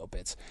Elias a little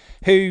bit,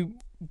 who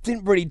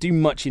didn't really do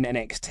much in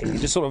NXT,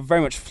 just sort of very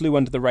much flew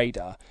under the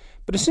radar.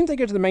 But as soon as they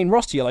go to the main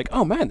roster, you're like,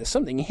 oh man, there's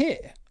something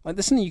here. Like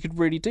there's something you could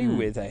really do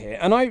with her here.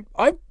 And I'm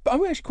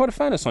actually quite a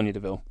fan of Sonya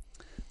Deville.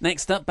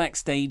 Next up,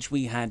 backstage,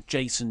 we had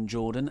Jason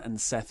Jordan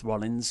and Seth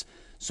Rollins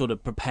sort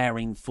of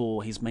preparing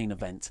for his main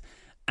event.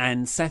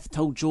 And Seth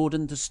told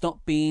Jordan to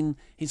stop being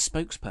his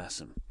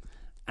spokesperson.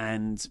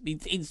 And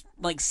it's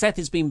like Seth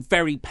is being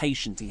very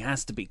patient. He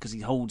has to be, because he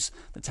holds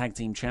the tag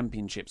team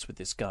championships with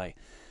this guy.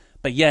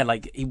 But yeah,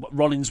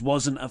 Rollins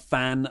wasn't a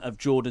fan of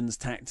Jordan's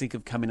tactic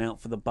of coming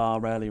out for the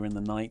bar earlier in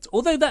the night.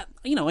 Although that,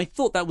 I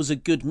thought that was a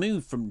good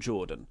move from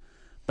Jordan.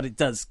 But it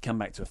does come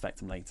back to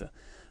affect him later.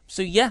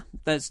 So yeah,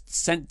 there's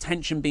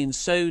tension being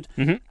sowed.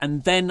 Mm-hmm.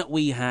 And then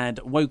we had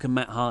Woken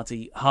Matt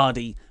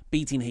Hardy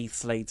beating Heath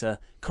Slater.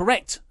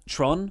 Correct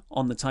Tron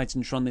on the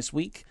Titantron this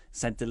week.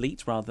 Said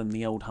delete rather than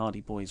the old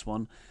Hardy Boys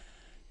one.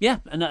 Yeah,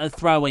 and a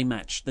throwaway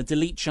match. The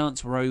delete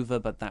chants were over,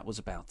 but that was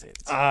about it.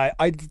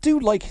 I do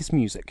like his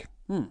music.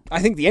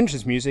 I think the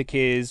entrance music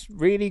is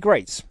really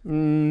great.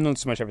 Not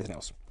so much everything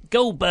else.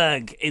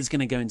 Goldberg is going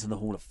to go into the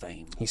Hall of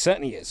Fame. He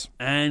certainly is.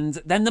 And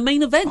then the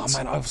main event.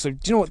 Oh man, do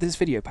you know what, this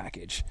video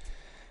package?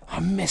 I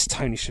miss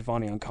Tony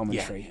Schiavone on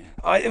commentary.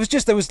 Yeah.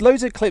 There was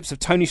loads of clips of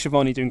Tony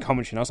Schiavone doing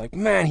commentary, and I was like,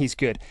 man, he's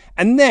good.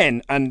 And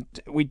then, and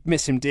we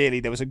miss him dearly,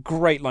 there was a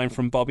great line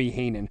from Bobby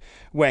Heenan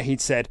where he'd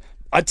said,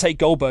 I'd take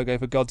Goldberg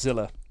over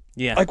Godzilla.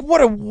 Yeah. Like,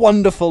 what a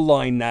wonderful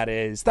line that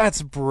is.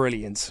 That's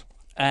brilliant.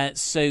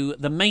 So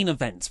the main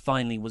event,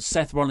 finally, was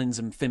Seth Rollins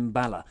and Finn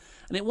Balor.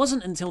 And it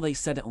wasn't until they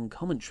said it on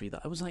commentary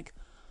that I was like,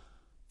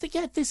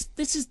 yeah, this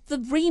is the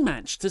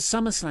rematch to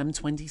SummerSlam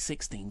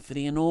 2016 for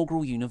the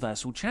inaugural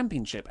Universal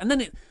Championship. And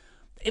then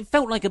it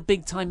felt like a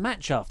big-time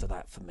match after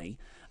that for me.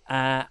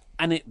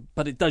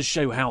 But it does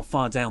show how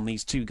far down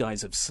these two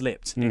guys have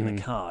slipped in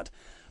the card.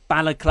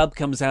 Balor Club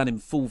comes out in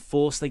full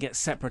force. They get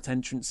separate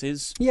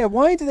entrances. Yeah,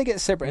 why do they get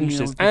separate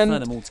entrances? I prefer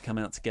them all to come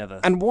out together.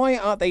 And why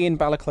aren't they in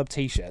Balor Club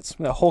t-shirts?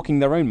 They're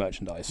hawking their own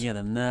merchandise. Yeah, the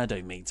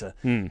Nerdometer.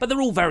 But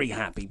they're all very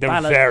happy. They're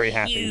Balor, very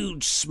happy.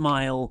 Huge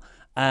smile.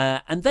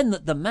 And then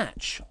the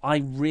match, I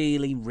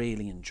really,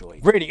 really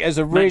enjoyed. Really, as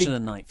a really match of the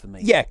night for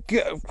me. Yeah,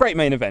 great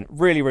main event.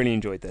 Really, really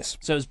enjoyed this.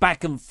 So it was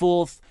back and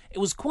forth. It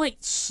was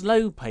quite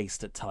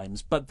slow-paced at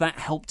times, but that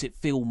helped it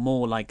feel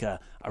more like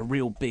a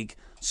real big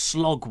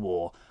slog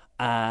war.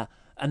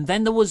 And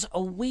then there was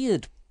a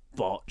weird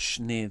botch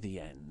near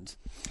the end,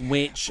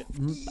 which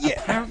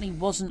apparently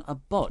wasn't a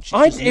botch.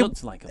 It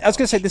looked like a botch. I was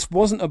going to say, this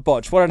wasn't a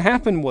botch. What had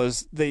happened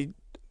was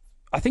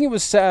I think it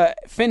was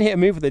Finn hit a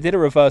move, they did a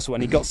reversal,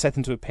 and he got Seth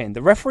into a pin.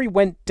 The referee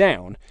went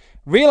down,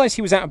 realised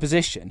he was out of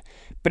position,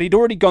 but he'd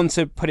already gone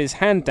to put his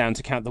hand down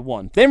to count the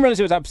one. Then realised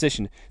he was out of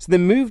position, so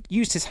then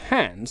used his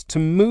hand to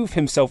move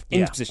himself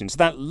into position. So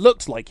that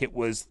looked like it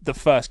was the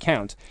first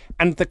count,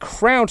 and the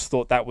crowd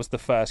thought that was the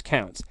first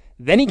count.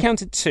 Then he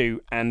counted 2,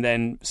 and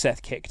then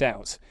Seth kicked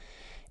out.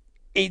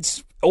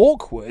 It's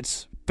awkward,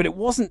 but it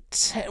wasn't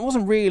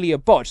really a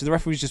botch. The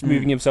referee was just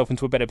moving himself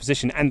into a better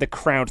position, and the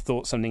crowd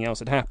thought something else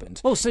had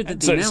happened. Well, so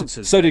did the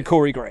announcers. So did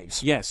Corey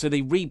Graves. Yeah, so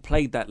they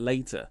replayed that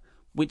later,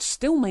 which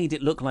still made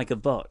it look like a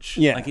botch.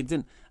 Yeah. Like it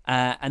didn't.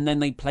 And then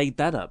they played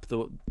that up.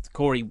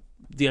 Corey,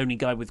 the only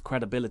guy with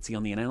credibility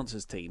on the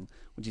announcers team,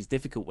 which is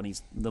difficult when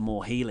he's the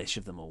more heelish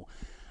of them all,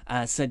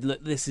 said,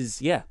 look, this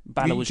is,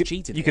 Balor was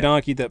cheated. You could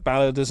argue that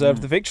Balor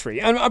deserved the victory.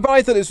 But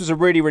I thought this was a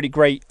really, really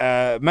great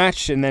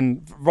match. And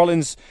then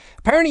Rollins,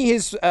 apparently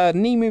his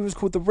knee move was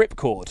called the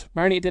Ripcord.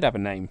 Apparently it did have a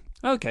name.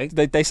 Okay.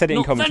 They said it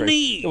in commentary. The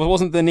knee. It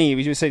wasn't the knee.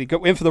 We just said he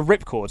went for the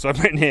Ripcord. So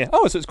I've written here,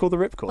 so it's called the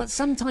Ripcord. But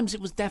sometimes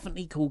it was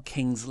definitely called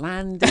King's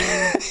Landing.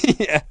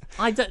 Yeah.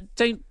 I don't.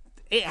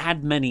 It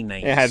had many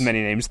names. It had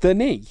many names. The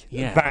knee.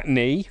 Yeah. That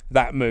knee.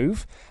 That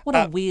move. What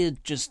a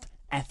weird, just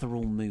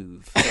ethereal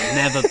move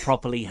that never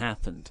properly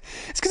happened.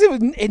 It's because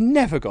it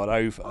never got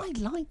over. I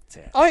liked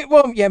it.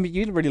 But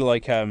you really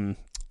like the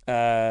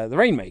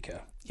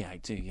Rainmaker. Yeah, I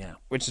do. Yeah.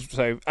 Which is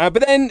so.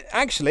 But then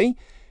actually,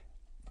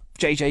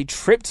 JJ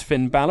tripped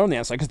Finn Balor on the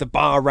outside because the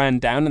bar ran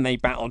down and they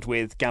battled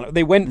with Gallows.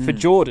 They went for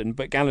Jordan,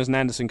 but Gallows and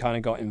Anderson kind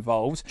of got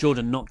involved.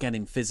 Jordan not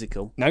getting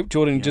physical. No,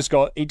 Jordan just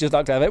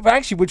ducked out of it. But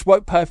actually, which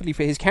worked perfectly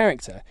for his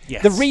character.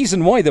 Yes. The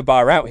reason why the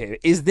bar out here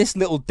is this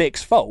little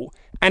dick's fault,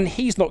 and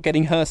he's not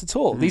getting hurt at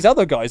all. These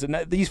other guys,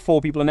 these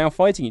 4 people are now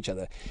fighting each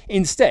other.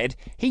 Instead,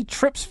 he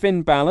trips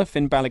Finn Balor.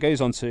 Finn Balor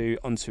goes onto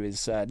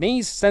his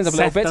knees, stands up a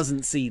little bit. Seth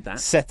doesn't see that.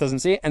 Seth doesn't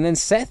see it, and then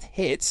Seth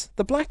hits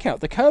the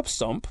blackout. The curb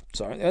stomp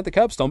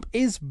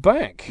is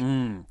back.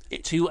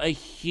 To a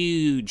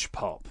huge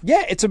pop.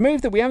 Yeah, it's a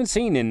move that we haven't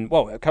seen in,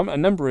 a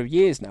number of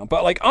years now.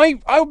 But,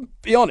 I'll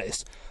be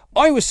honest,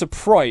 I was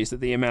surprised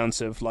at the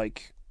amount of,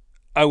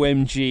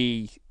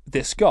 OMG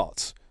this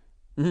got.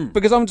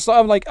 Because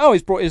I'm like, oh,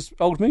 he's brought his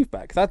old move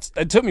back.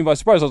 It took me by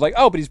surprise. I was like,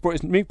 oh, but he's brought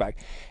his move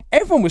back.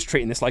 Everyone was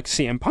treating this like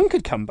CM Punk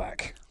had come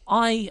back.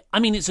 I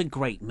mean, it's a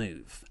great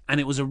move, and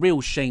it was a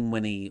real shame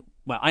when the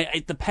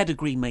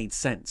pedigree made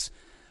sense.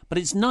 But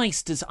it's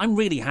nice I'm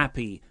really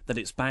happy that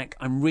it's back.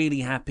 I'm really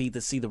happy to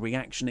see the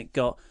reaction it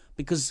got,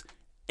 because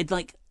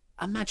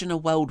imagine a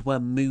world where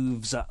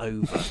moves are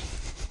over.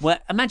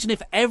 Imagine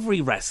if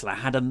every wrestler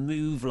had a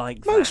move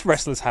like that. Most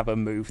wrestlers have a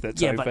move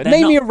that's over. But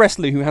Name me a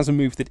wrestler who has a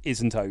move that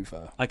isn't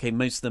over. Okay,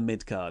 most of the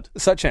mid-card.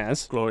 Such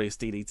as? Glorious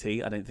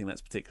DDT. I don't think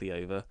that's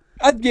particularly over.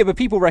 Yeah, but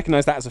people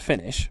recognise that as a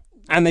finish,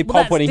 and they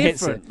pop when he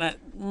hits it.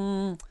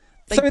 Do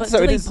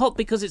they pop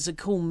because it's a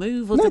cool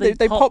move, or do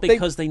they pop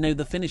because they know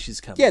the finish is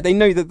coming? Yeah, they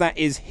know that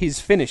is his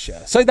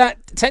finisher. So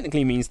that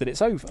technically means that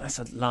it's over. That's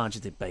a larger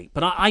debate.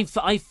 But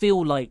I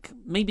feel like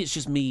maybe it's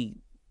just me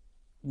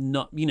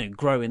not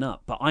growing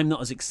up, but I'm not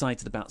as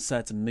excited about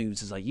certain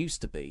moves as I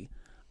used to be.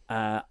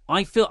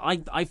 I feel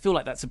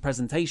like that's a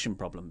presentation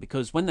problem,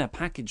 because when they're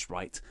packaged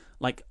right,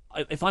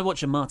 if I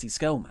watch a Marty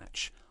Scurll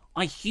match,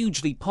 I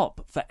hugely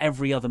pop for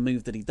every other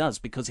move that he does,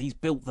 because he's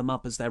built them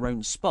up as their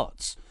own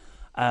spots.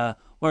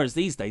 Whereas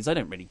these days, I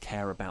don't really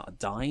care about a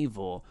dive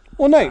or...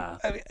 Well, no.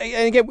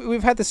 And again,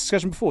 we've had this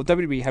discussion before.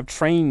 WWE have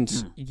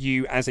trained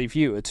you as a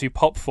viewer to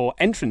pop for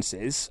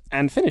entrances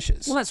and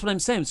finishes. Well, that's what I'm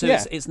saying. So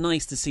it's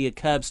nice to see a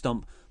curb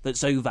stomp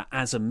that's over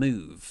as a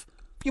move.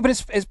 Yeah, but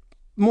it's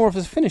more of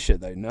a finisher,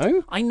 though,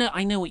 no? I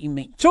know what you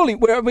mean. Surely,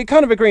 we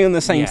kind of agree on the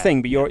same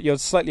thing, but you're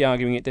slightly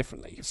arguing it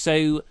differently.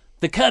 So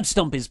the curb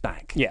stomp is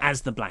back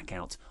as the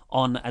blackout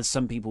on, as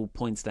some people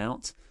pointed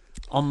out,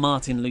 on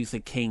Martin Luther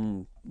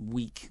King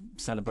week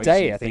celebration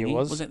day, I think it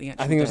was. Was it the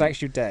actual I think day? It was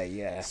actual day,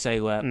 yeah.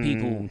 So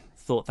people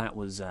thought that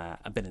was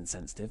a bit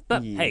insensitive.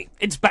 But hey,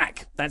 it's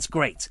back. That's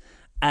great.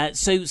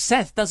 So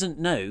Seth doesn't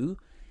know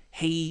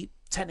he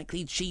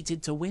technically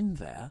cheated to win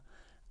there.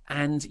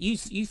 And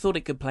you thought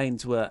it could play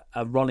into a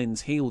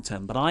Rollins heel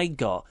turn, but I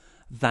got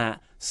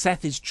that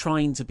Seth is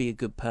trying to be a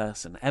good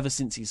person ever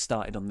since he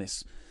started on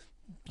this,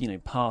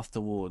 path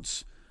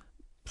towards,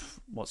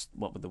 what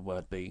would the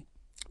word be?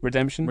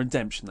 Redemption?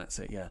 Redemption, that's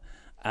it, yeah.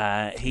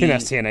 I think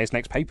that's TNA's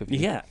next pay-per-view.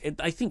 Yeah,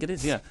 I think it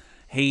is, yeah.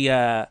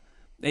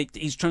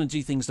 He's trying to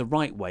do things the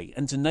right way,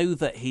 and to know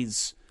that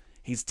his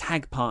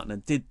tag partner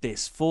did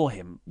this for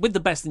him with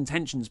the best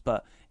intentions,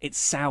 but it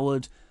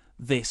soured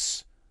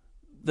this...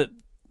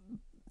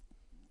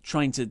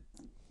 trying to...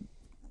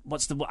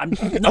 I'm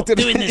not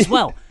doing this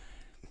well.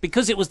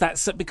 Because it was the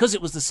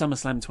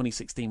SummerSlam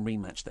 2016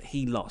 rematch that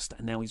he lost,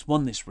 and now he's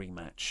won this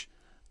rematch.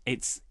 I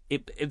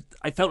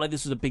felt like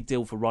this was a big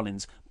deal for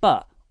Rollins,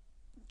 but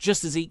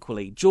just as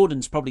equally,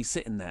 Jordan's probably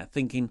sitting there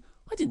thinking,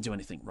 I didn't do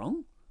anything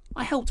wrong.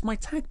 I helped my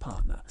tag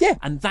partner. Yeah.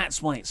 And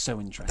that's why it's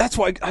so interesting. That's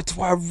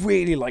why I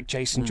really like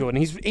Jason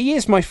Jordan. He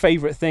is my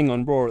favourite thing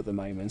on Raw at the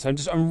moment. So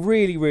I'm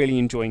really, really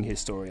enjoying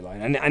his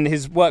storyline. And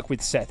his work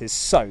with Seth is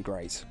so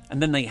great.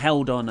 And then they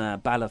held on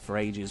Balor for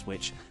ages,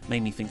 which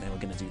made me think they were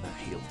going to do that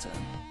heel turn.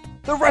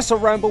 The Wrestle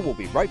Ramble will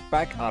be right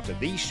back after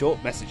these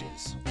short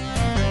messages.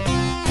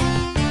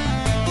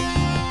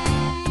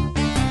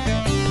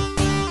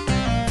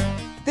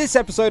 This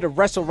episode of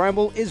Wrestle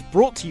Ramble is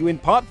brought to you in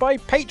part by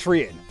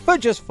Patreon. For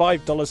just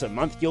 $5 a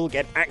month, you'll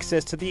get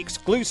access to the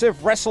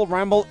exclusive Wrestle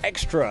Ramble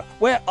Extra,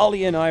 where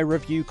Ollie and I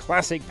review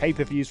classic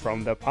pay-per-views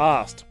from the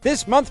past.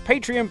 This month,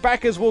 Patreon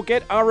backers will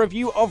get our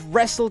review of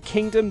Wrestle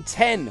Kingdom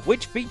 10,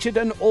 which featured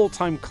an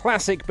all-time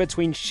classic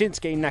between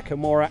Shinsuke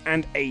Nakamura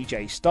and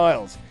AJ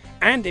Styles.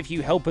 And if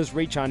you help us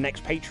reach our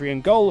next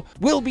Patreon goal,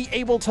 we'll be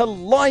able to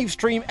live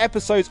stream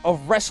episodes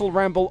of Wrestle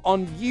Ramble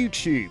on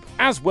YouTube,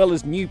 as well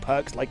as new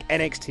perks like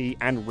NXT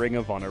and Ring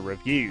of Honor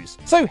reviews.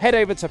 So head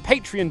over to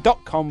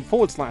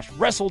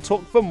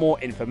patreon.com/WrestleTalk for more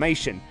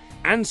information,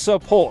 and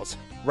support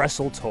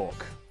Wrestle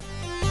Talk.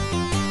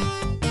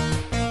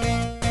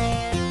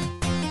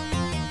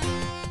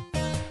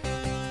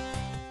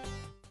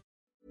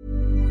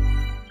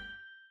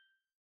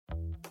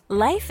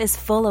 Life is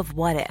full of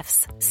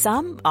what-ifs.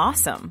 Some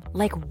awesome,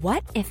 like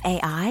what if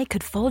AI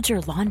could fold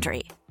your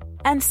laundry?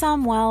 And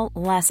some, well,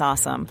 less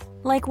awesome,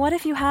 like what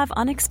if you have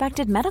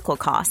unexpected medical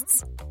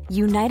costs?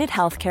 United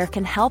Healthcare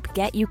can help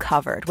get you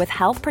covered with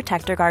Health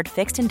Protector Guard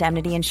fixed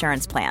indemnity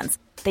insurance plans.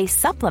 They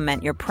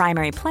supplement your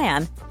primary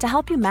plan to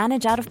help you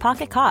manage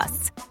out-of-pocket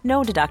costs.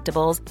 No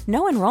deductibles,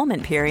 no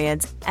enrollment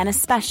periods, and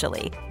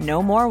especially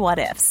no more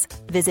what-ifs.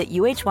 Visit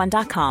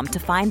uh1.com to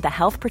find the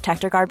Health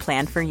Protector Guard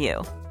plan for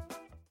you.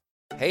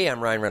 Hey,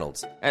 I'm Ryan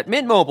Reynolds. At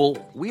Mint Mobile,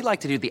 we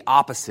like to do the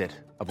opposite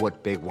of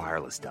what Big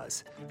Wireless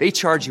does. They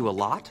charge you a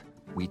lot,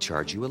 we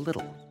charge you a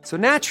little. So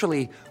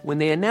naturally, when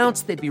they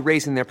announced they'd be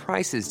raising their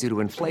prices due to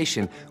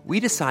inflation, we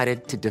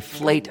decided to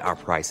deflate our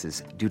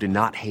prices due to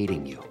not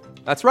hating you.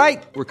 That's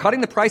right. We're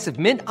cutting the price of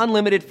Mint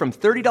Unlimited from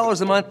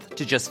 $30 a month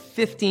to just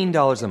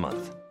 $15 a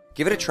month.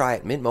 Give it a try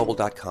at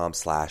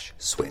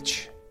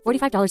mintmobile.com/switch.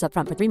 $45 up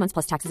front for 3 months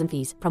plus taxes and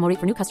fees. Promo rate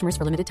for new customers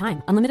for limited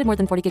time. Unlimited more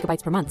than 40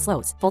 gigabytes per month.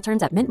 Slows full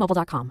terms at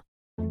mintmobile.com.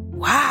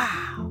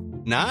 Wow.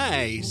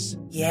 Nice.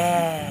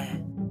 Yeah.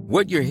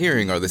 What you're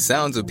hearing are the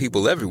sounds of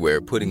people everywhere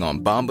putting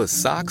on Bombas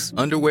socks,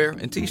 underwear,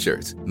 and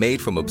T-shirts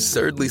made from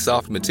absurdly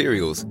soft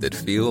materials that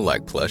feel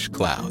like plush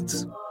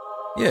clouds.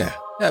 Yeah,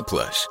 that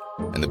plush.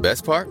 And the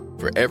best part?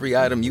 For every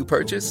item you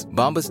purchase,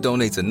 Bombas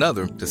donates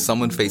another to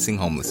someone facing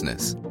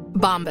homelessness.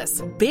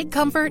 Bombas. Big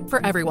comfort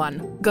for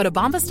everyone. Go to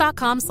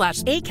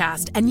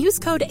bombas.com/ACAST and use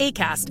code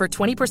ACAST for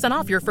 20%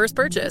 off your first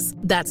purchase.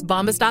 That's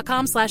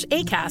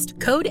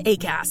bombas.com/ACAST. Code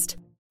ACAST.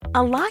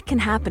 A lot can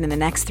happen in the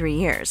next 3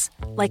 years.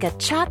 Like a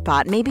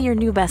chatbot may be your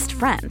new best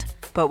friend.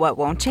 But what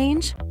won't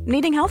change?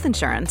 Needing health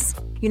insurance.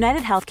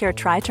 United Healthcare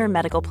Tri-Term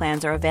Medical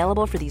Plans are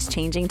available for these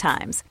changing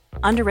times.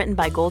 Underwritten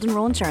by Golden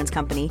Rule Insurance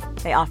Company,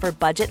 they offer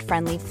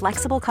budget-friendly,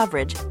 flexible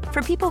coverage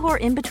for people who are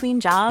in between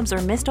jobs or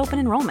missed open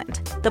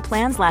enrollment. The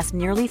plans last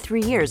nearly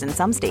 3 years in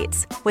some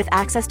states, with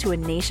access to a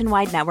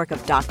nationwide network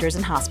of doctors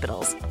and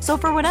hospitals. So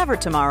for whatever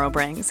tomorrow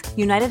brings,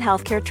 United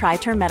Healthcare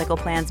Tri-Term Medical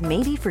Plans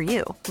may be for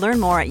you. Learn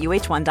more at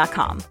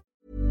uh1.com.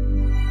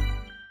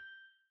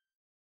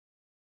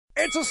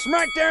 It's a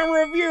SmackDown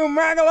review,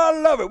 Maggle. I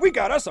love it. We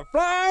got us a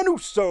flying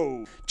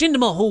Uso. Jinder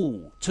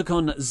Mahal took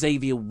on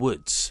Xavier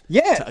Woods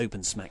to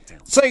open SmackDown.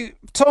 So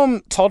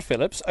Todd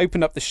Phillips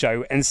opened up the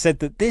show and said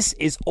that this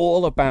is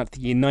all about the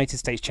United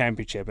States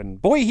Championship.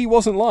 And boy, he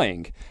wasn't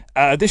lying.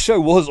 This show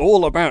was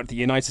all about the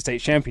United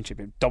States Championship.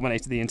 It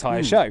dominated the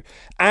entire show.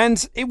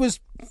 And it was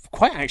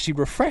quite actually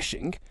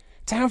refreshing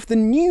to have the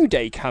New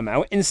Day come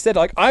out instead.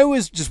 Like, I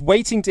was just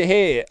waiting to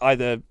hear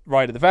either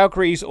Ride of the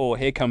Valkyries or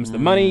Here Comes the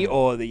Money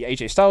or the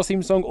AJ Styles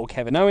theme song or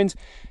Kevin Owens.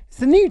 It's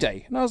the New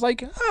Day. And I was like,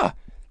 the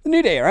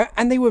New Day era.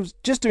 And they were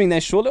just doing their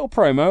short little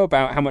promo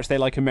about how much they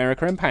like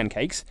America and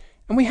pancakes.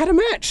 And we had a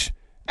match.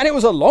 And it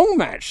was a long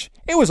match.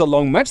 It was a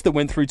long match that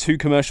went through 2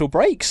 commercial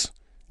breaks.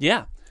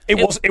 Yeah.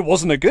 It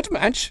wasn't a good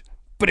match,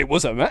 but it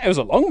was a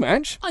long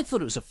match. I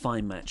thought it was a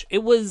fine match.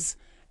 It was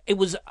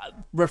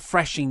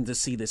refreshing to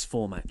see this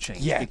format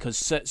change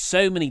because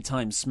so many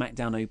times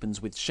SmackDown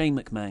opens with Shane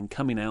McMahon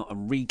coming out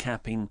and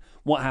recapping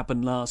what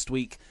happened last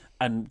week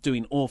and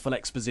doing awful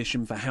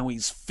exposition for how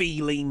he's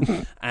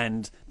feeling.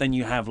 And then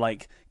you have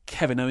like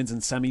Kevin Owens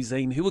and Sami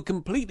Zayn, who were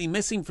completely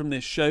missing from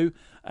this show,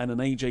 and an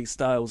AJ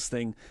Styles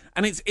thing.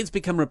 And it's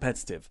become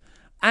repetitive.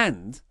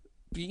 And,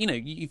 you know,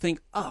 you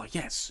think, oh,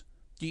 yes,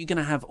 you're going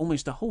to have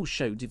almost a whole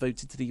show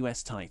devoted to the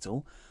US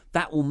title.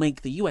 That will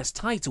make the US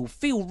title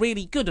feel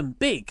really good and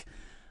big.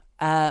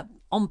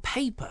 On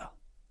paper,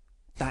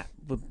 that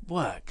would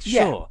work,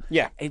 sure.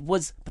 Yeah. It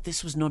was, but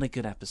this was not a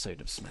good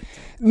episode of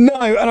SmackDown. No,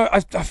 and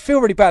I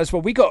feel really bad as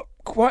well. We got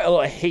quite a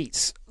lot of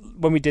heat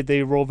when we did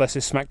the Raw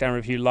versus SmackDown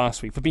review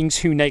last week for being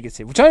too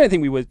negative, which I don't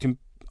think we were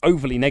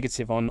overly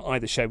negative on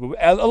either show. But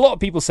a lot of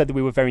people said that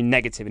we were very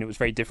negative and it was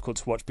very difficult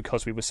to watch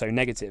because we were so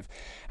negative.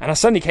 And I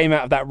suddenly came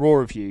out of that Raw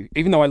review,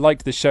 even though I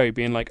liked the show,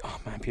 being like, oh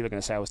man, people are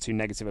going to say I was too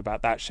negative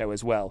about that show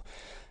as well.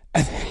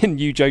 And then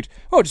you joked,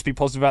 oh, just be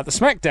positive about the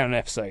SmackDown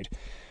episode.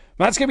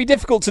 That's going to be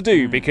difficult to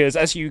do because,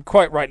 as you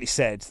quite rightly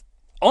said,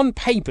 on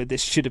paper,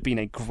 this should have been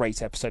a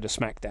great episode of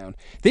SmackDown.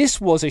 This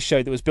was a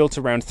show that was built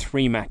around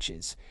 3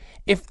 matches.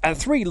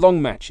 3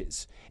 long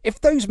matches. If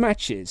those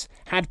matches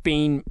had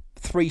been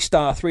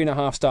 3-star,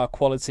 3.5-star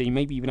quality,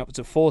 maybe even up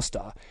to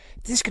 4-star,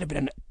 this could have been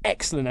an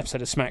excellent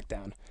episode of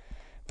SmackDown.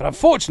 But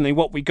unfortunately,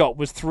 what we got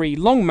was 3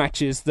 long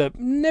matches that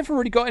never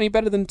really got any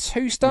better than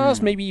 2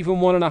 stars, maybe even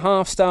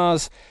 1.5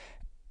 stars,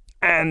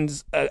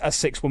 and a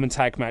 6-woman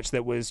tag match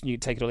that was, you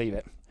take it or leave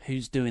it.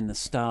 Who's doing the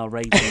star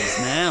ratings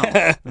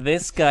now?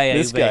 This guy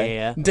over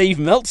here. Dave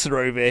Meltzer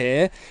over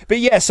here. But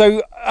yeah,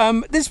 so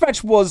this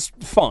match was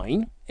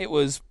fine.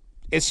 Every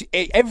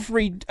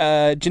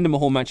Jinder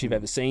Mahal match you've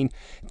ever seen.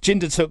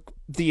 Jinder took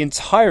the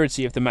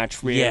entirety of the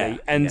match, really.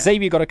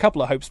 Xavier got a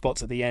couple of hope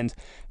spots at the end,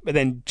 but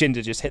then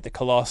Jinder just hit the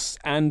Colossus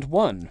and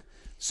won.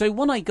 So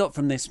what I got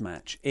from this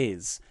match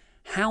is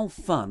how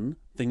fun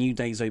the New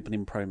Day's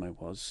opening promo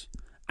was.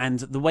 And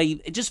the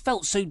way it just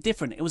felt so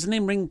different. It was an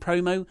in-ring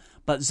promo,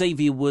 but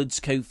Xavier Woods,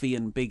 Kofi,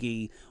 and Big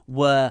E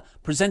were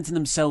presenting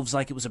themselves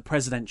like it was a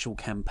presidential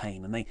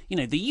campaign. And they,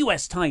 the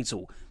US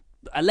title,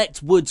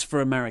 elect Woods for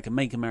America,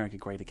 make America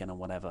great again, or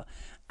whatever.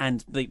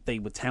 And they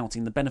were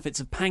touting the benefits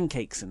of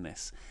pancakes in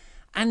this.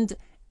 And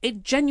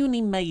it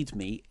genuinely made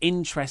me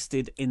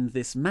interested in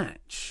this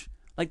match.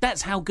 Like,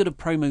 that's how good a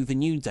promo the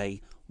New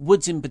Day,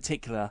 Woods in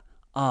particular,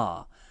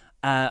 are.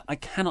 I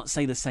cannot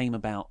say the same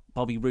about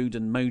Bobby Roode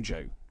and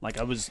Mojo.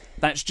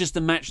 That's just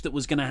a match that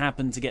was going to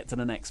happen to get to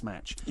the next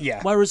match. Yeah.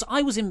 Whereas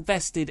I was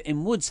invested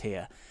in Woods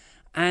here.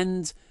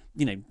 And,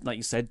 like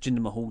you said, Jinder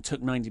Mahal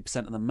took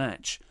 90% of the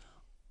match.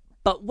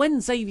 But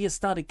when Xavier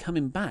started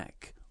coming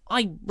back,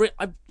 I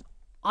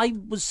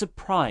was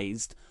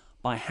surprised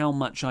by how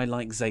much I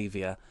like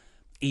Xavier,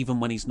 even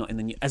when he's not in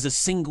the as a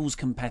singles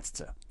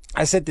competitor.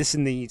 I said this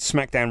in the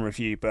SmackDown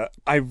review, but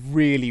I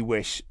really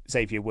wish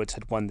Xavier Woods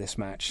had won this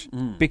match.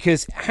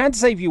 Because had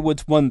Xavier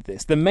Woods won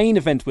this, the main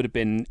event would have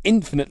been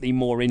infinitely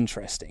more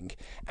interesting.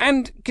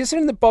 And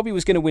considering that Bobby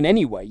was going to win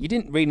anyway, you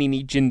didn't really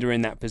need Jinder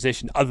in that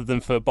position other than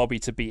for Bobby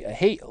to beat a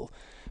heel.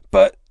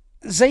 But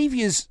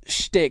Xavier's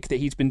shtick that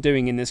he's been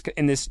doing in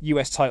this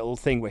US title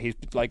thing, where he's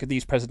like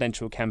these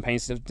presidential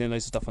campaigns, doing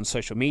loads of stuff on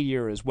social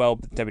media as well.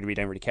 WWE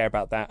don't really care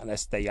about that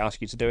unless they ask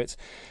you to do it.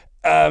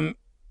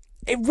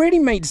 It really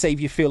made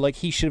Xavier feel like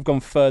he should have gone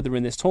further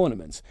in this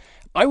tournament.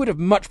 I would have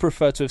much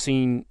preferred to have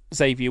seen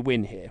Xavier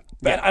win here.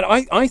 But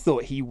I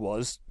thought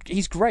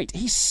he's great.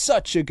 He's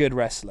such a good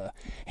wrestler.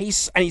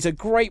 He's a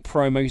great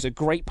promo. He's a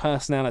great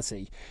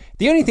personality.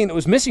 The only thing that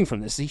was missing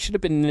from this is he should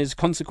have been in his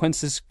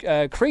Consequences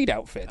Creed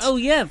outfit. Oh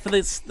yeah, for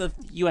the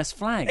US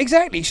flag.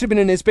 Exactly. He should have been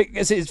in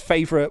his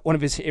favourite, one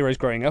of his heroes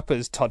growing up,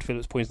 as Todd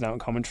Phillips pointed out in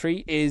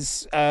commentary,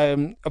 is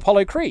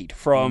Apollo Creed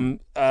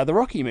from the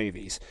Rocky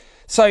movies.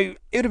 So it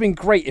would have been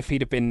great if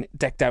he'd have been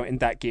decked out in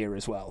that gear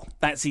as well.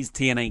 That's his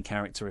TNA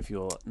character, if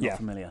you're not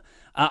familiar.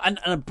 And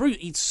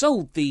he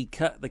sold the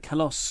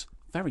Colossus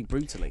very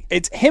brutally.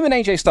 It's him and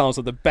AJ Styles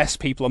are the best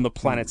people on the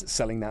planet at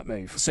selling that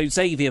move. So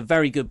Xavier,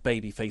 very good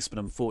babyface, but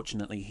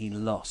unfortunately he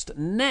lost.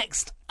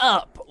 Next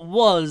up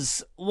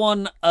was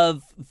one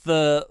of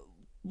the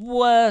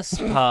worst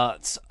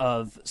parts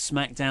of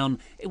SmackDown.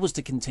 It was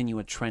to continue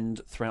a trend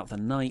throughout the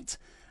night,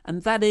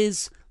 and that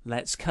is,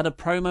 let's cut a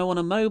promo on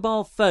a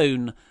mobile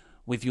phone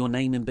with your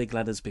name in big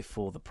letters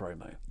before the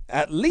promo.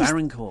 At least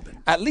Baron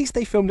Corbin. At least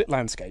they filmed it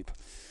landscape.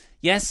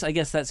 Yes, I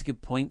guess that's a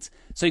good point.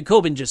 So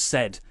Corbin just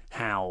said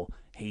how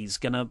he's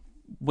going to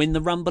win the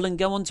Rumble and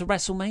go on to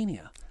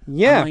WrestleMania.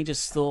 Yeah. And I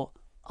just thought,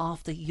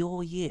 after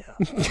your year,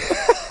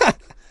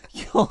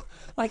 you're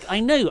like,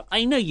 I know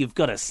you've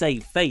got to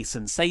save face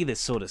and say this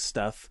sort of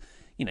stuff.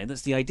 You know,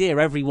 that's the idea.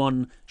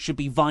 Everyone should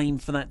be vying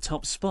for that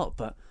top spot,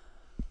 but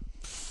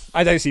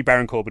I don't see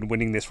Baron Corbin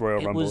winning this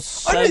Royal Rumble. It was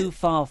so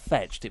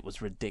far-fetched, it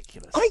was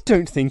ridiculous. I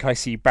don't think I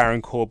see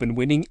Baron Corbin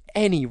winning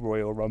any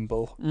Royal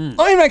Rumble. I'm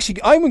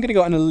going to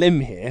go on a limb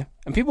here,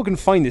 and people can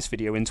find this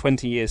video in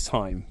 20 years'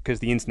 time,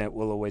 because the internet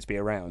will always be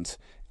around,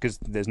 because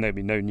there's no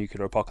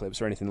nuclear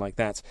apocalypse or anything like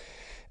that.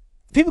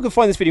 People can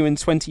find this video in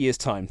 20 years'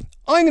 time.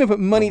 I'm going to put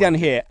money down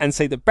here and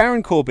say that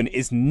Baron Corbin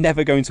is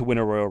never going to win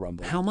a Royal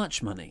Rumble. How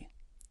much money?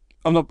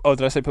 I'm not. Oh,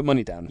 did I say put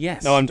money down?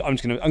 Yes. No, I'm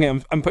just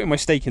gonna. I'm putting my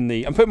stake in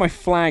the. I'm putting my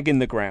flag in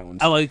the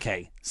ground. Oh,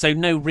 okay. So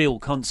no real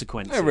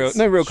consequences.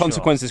 No real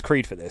consequences.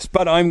 Creed for this,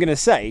 but I'm gonna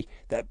say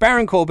that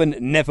Baron Corbin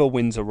never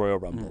wins a Royal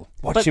Rumble.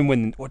 Watch him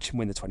win the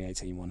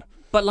 2018 one.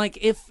 But like,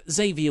 if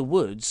Xavier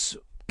Woods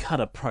cut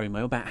a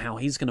promo about how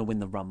he's going to win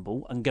the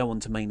Rumble and go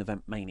on to Main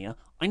Event Mania,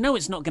 I know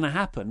it's not going to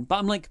happen, but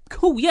I'm like,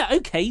 cool, yeah,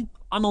 okay,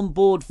 I'm on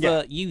board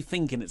for you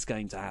thinking it's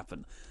going to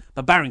happen.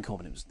 But Baron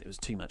Corbin, it was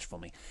too much for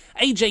me.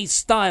 AJ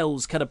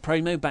Styles cut a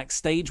promo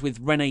backstage with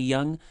Renee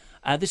Young.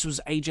 This was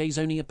AJ's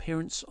only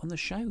appearance on the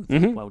show,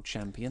 the world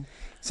champion.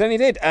 Certainly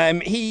did.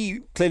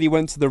 He clearly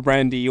went to the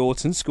Randy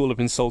Orton school of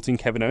insulting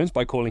Kevin Owens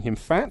by calling him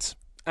fat,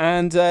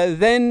 and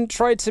then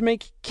tried to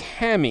make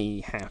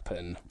Cammy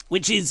happen.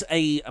 Which is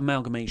a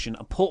amalgamation,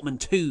 a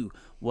portmanteau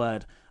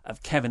word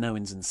of Kevin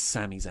Owens and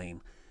Sami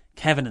Zayn.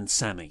 Kevin and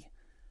Sami.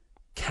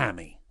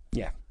 Cammy.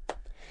 Yeah.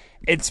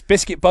 It's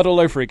Biscuit Bud all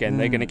over again.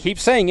 They're going to keep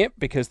saying it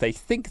because they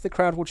think the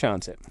crowd will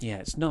chant it. Yeah,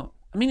 it's not.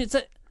 I mean, it's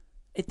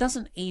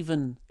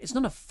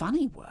not a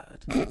funny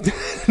word.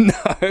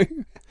 No.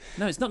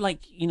 No, it's not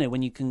like,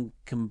 when you can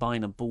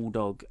combine a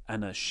bulldog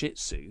and a shih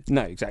tzu.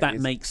 No, exactly. That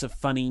makes a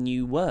funny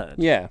new word.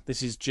 Yeah.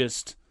 This is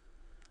just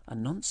a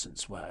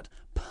nonsense word.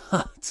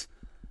 But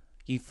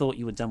you thought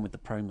you were done with the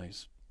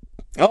promos.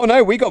 Oh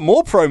no, we got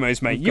more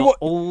promos, mate. You got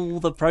all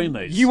the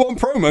promos. You want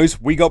promos?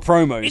 We got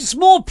promos. It's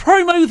more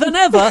promo than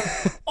ever.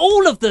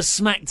 All of the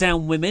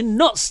SmackDown women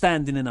not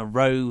standing in a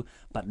row,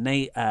 but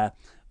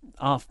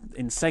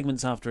in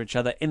segments after each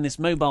other in this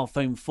mobile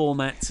phone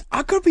format.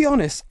 I gotta be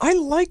honest, I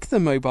like the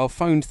mobile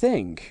phone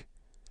thing.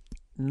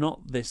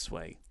 Not this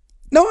way.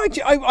 No,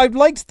 I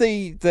liked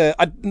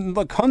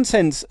the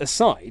content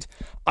aside.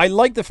 I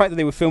liked the fact that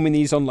they were filming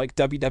these on like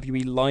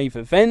WWE live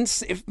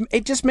events.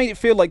 It just made it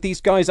feel like these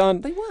guys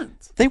aren't. They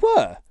weren't. They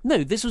were.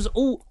 No, this was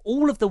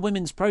all of the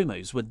women's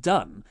promos were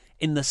done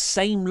in the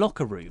same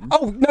locker room.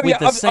 Oh no, yeah,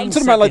 I'm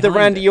talking about like the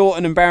Randy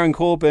Orton and Baron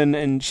Corbin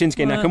and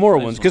Shinsuke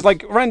Nakamura ones, because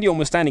like Randy Orton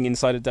was standing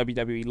inside a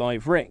WWE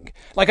live ring.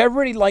 Like I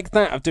really liked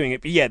that of doing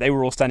it, but yeah, they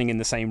were all standing in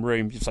the same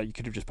room. Just like you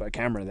could have just put a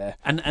camera there.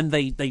 And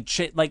they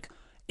like.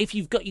 If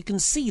you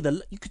could see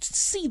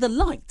the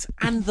light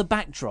and the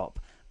backdrop,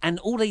 and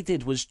all they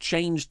did was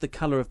change the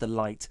colour of the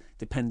light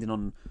depending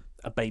on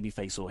a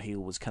babyface or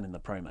heel was cutting the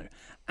promo.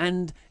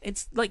 And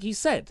it's like you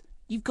said,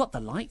 you've got the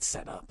light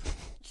set up,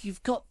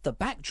 you've got the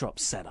backdrop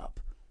set up.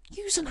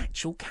 Use an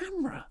actual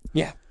camera.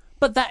 Yeah.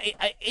 But that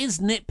is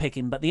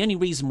nitpicking. But the only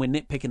reason we're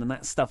nitpicking and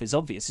that stuff is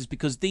obvious is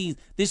because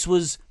this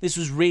was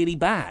really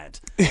bad.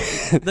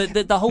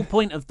 the whole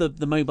point of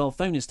the mobile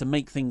phone is to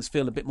make things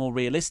feel a bit more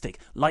realistic,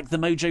 like the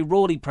Mojo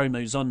Rawley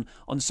promos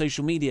on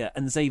social media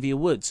and Xavier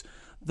Woods.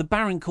 The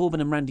Baron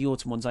Corbin and Randy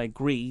Orton ones, I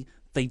agree,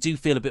 they do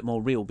feel a bit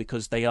more real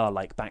because they are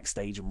like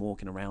backstage and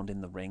walking around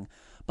in the ring.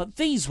 But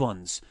these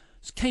ones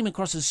came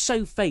across as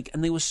so fake,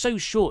 and they were so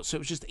short, so it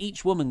was just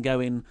each woman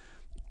going,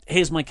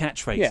 here's my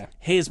catchphrase. Yeah.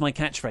 Here's my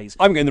catchphrase.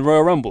 I'm going to the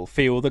Royal Rumble.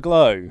 Feel the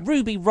glow.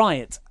 Ruby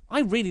Riott. I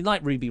really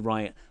like Ruby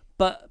Riott,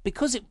 but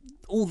because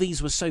all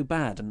these were so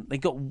bad, and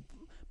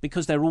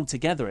because they're all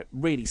together, it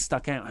really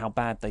stuck out how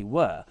bad they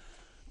were.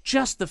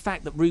 Just the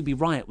fact that Ruby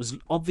Riott was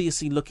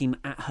obviously looking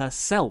at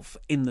herself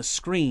in the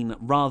screen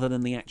rather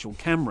than the actual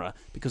camera,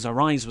 because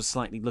her eyes were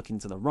slightly looking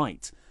to the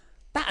right.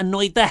 That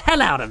annoyed the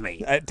hell out of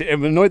me. It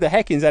annoyed the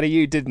heckings out of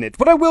you, didn't it?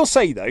 What I will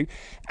say, though,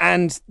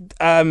 and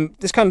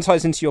this kind of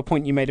ties into your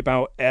point you made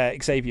about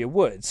Xavier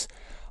Woods,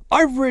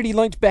 I really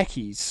liked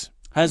Becky's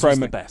Hers promo. was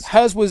the best.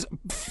 Hers was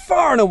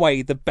far and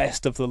away the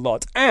best of the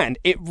lot, and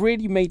it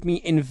really made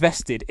me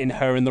invested in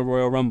her in the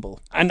Royal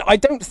Rumble. And I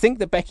don't think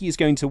that Becky is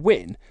going to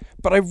win,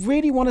 but I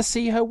really want to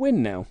see her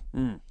win now.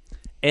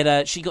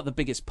 She got the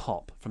biggest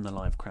pop from the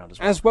live crowd as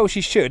well. As well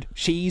she should.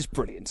 She's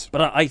brilliant.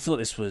 But I thought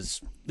this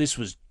was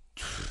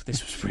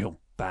real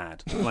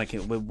bad. Like,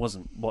 it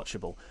wasn't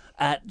watchable.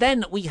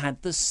 Then we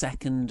had the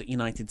second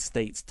United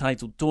States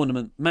title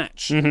tournament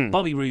match.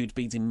 Bobby Roode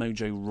beating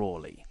Mojo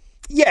Rawley.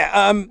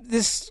 Yeah,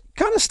 this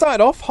kind of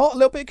started off hot a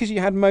little bit because you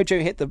had Mojo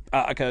hit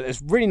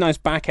this really nice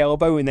back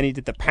elbow, and then he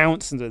did the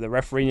pounce, and the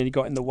referee nearly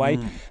got in the way.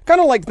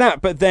 Kind of like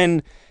that, but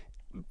then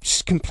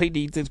just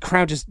completely, the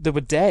crowd they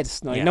were dead.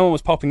 Like, no one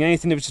was popping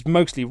anything. It was just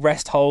mostly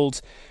rest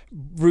holds.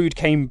 Roode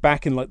came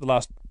back in like the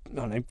last,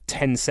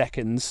 10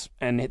 seconds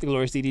and hit the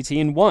Glorious DDT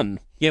and won.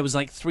 Yeah, it was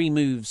like 3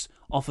 moves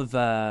off of,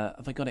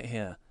 have I got it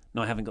here?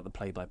 No, I haven't got the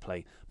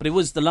play-by-play. But it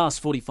was the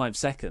last 45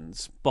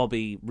 seconds.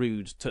 Bobby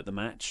Roode took the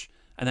match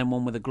and then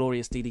won with a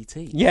Glorious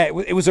DDT. Yeah,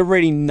 it was a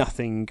really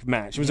nothing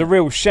match. It was a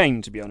real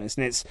shame, to be honest.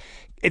 And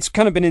it's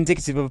kind of been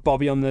indicative of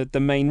Bobby on the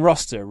main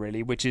roster,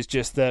 really, which is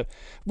just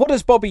what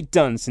has Bobby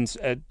done since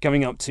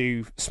coming up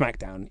to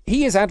SmackDown?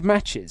 He has had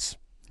matches.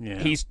 Yeah.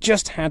 He's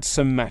just had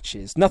some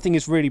matches. Nothing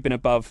has really been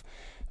above...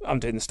 I'm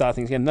doing the star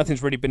things again.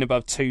 Nothing's really been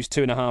above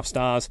 2.5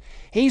 stars.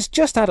 He's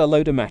just had a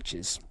load of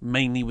matches.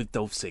 Mainly with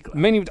Dolph Ziggler.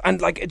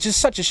 And it's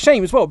just such a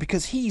shame as well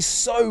because he's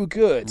so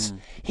good.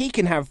 He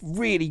can have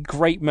really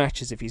great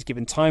matches if he's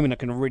given time and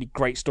a really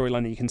great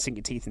storyline that you can sink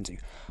your teeth into.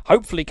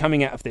 Hopefully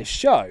coming out of this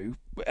show,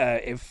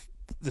 if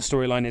the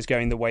storyline is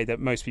going the way that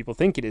most people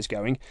think it is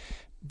going,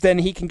 then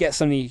he can get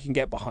something he can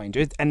get behind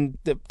it, and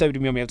the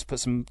WWE will be able to put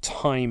some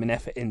time and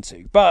effort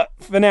into. But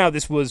for now,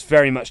 this was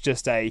very much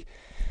just it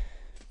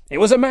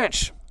was a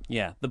match.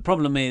 Yeah, the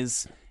problem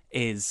is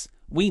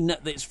we know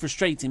that it's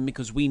frustrating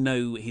because we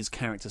know his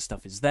character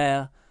stuff is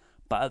there,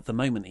 but at the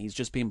moment he's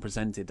just being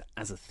presented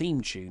as a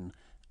theme tune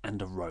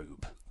and a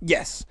robe.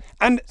 Yes,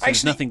 and so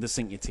there's nothing to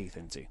sink your teeth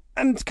into.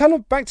 And kind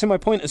of back to my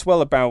point as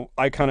well about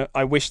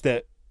I wish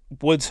that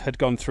Woods had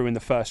gone through in the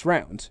first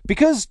round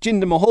because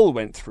Jinder Mahal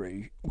went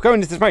through. Going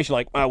into this match, you're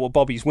like, oh well,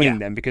 Bobby's winning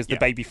then because the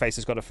babyface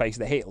has got to face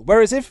the heel.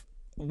 Whereas if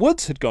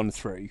Woods had gone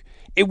through,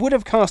 it would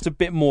have cast a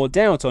bit more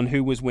doubt on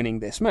who was winning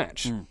this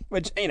match,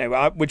 which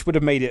would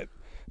have made it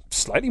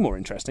slightly more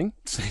interesting.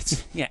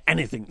 Yeah,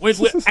 anything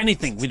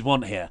we'd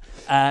want here.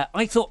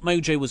 I thought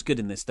Mojo was good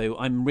in this, though.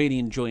 I'm really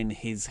enjoying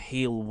his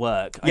heel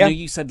work. I know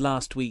you said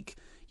last week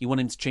you want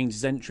him to change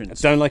his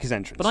entrance. I don't like his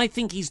entrance, but I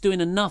think he's doing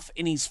enough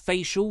in his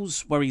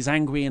facials where he's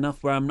angry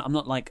enough where I'm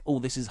not like, oh,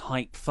 this is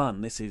hype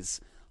fun. This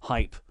is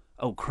hype.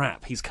 Oh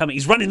crap, he's coming,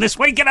 he's running this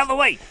way, get out of the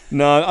way!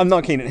 No, I'm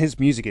not keen. His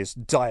music is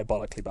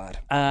diabolically bad.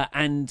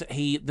 And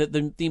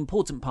the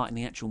important part in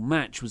the actual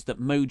match was that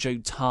Mojo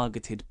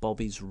targeted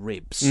Bobby's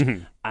ribs,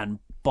 and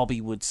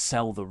Bobby would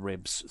sell the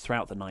ribs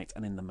throughout the night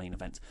and in the main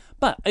event.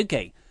 But,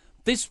 okay,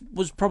 this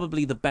was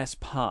probably the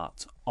best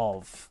part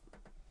of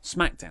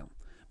SmackDown.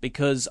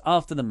 Because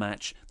after the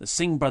match, the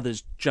Singh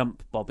brothers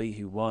jump Bobby,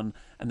 who won,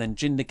 and then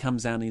Jinder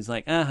comes down and he's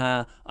like,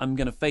 I'm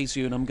going to face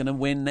you and I'm going to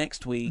win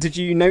next week. Did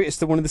you notice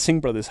that one of the Singh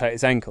brothers hurt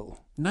his ankle?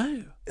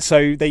 No.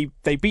 So they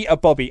beat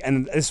up Bobby,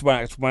 and this is when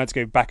I had to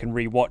go back and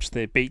re-watch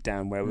the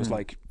beatdown, where it was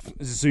like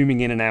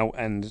zooming in and out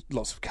and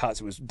lots of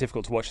cuts. It was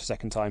difficult to watch a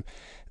second time.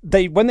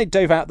 When they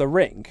dove out the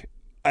ring,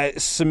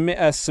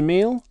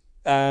 Samil...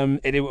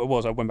 it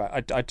was. I went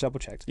back. I double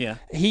checked. Yeah,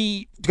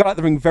 he got out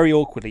the ring very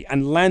awkwardly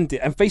and landed,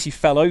 and basically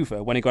fell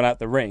over when he got out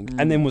the ring,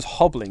 and then was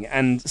hobbling.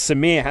 And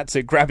Samir had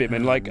to grab him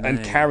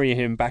and carry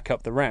him back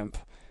up the ramp.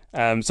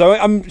 So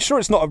I'm sure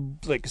it's not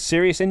a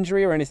serious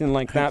injury or anything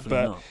like Hopefully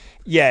that, but not.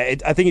 Yeah,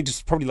 I think he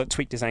just probably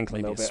tweaked his ankle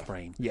Maybe a little bit.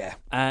 Sprain. Yeah.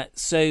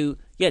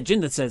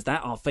 Jinder says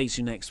that I'll face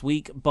you next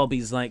week.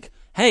 Bobby's like,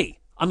 hey,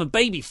 I'm a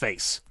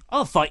babyface.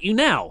 I'll fight you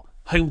now.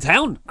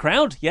 Hometown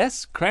crowd,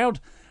 yes, crowd.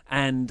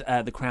 And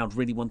the crowd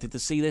really wanted to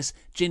see this.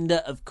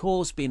 Jinder, of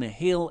course, being a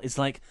heel, is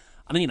like,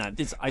 cartoon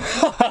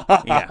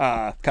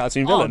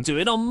villain. I'll do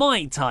it on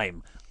my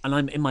time. And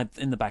I'm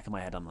in the back of my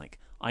head, I'm like,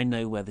 I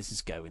know where this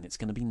is going. It's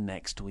going to be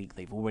next week.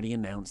 They've already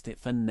announced it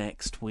for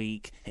next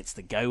week. It's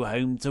the go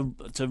home to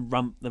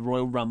the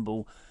Royal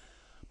Rumble.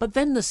 But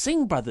then the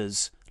Singh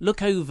brothers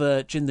look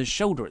over Jinder's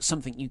shoulder at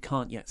something you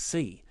can't yet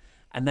see,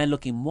 and they're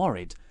looking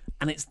worried.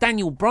 And it's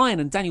Daniel Bryan,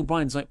 and Daniel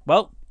Bryan's like,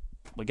 well,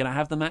 we're going to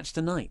have the match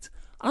tonight.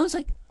 And I was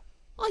like,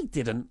 I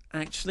didn't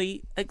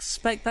actually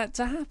expect that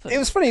to happen. It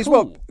was funny as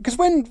well, because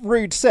when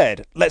Rude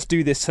said, let's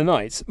do this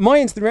tonight,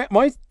 my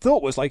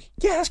thought was like,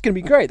 yeah, that's going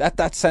to be great.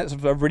 That sets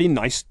up a really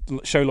nice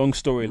show-long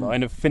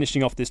storyline of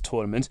finishing off this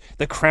tournament.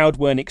 The crowd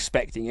weren't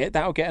expecting it.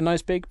 That'll get a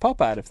nice big pop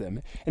out of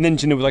them. And then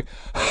Jinder was like,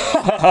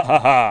 ha ha ha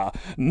ha,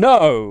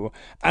 no.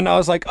 And I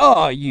was like,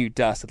 oh, you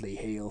dastardly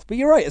heel. But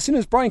you're right, as soon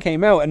as Bryan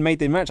came out and made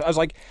the match, I was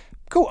like,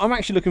 cool, I'm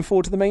actually looking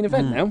forward to the main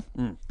event now.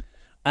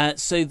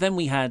 So then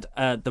we had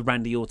the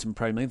Randy Orton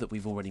promo that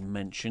we've already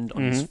mentioned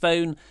on his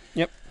phone.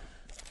 Yep.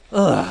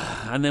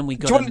 And then we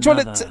got Do you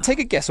want to take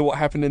a guess at what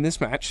happened in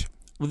this match?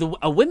 With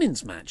a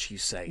women's match, you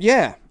say?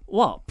 Yeah.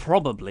 What?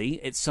 Probably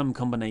it's some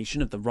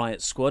combination of the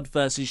Riot Squad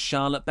versus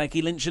Charlotte,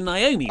 Becky Lynch and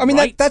Naomi, I mean,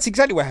 right? that's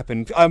exactly what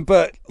happened.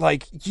 But,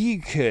 like, you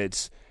could...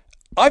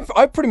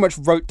 I pretty much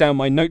wrote down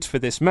my notes for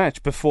this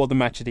match before the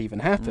match had even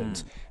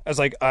happened. I was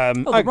like,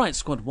 the Riot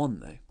Squad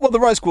won, though. Well, the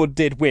Riot Squad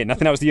did win. I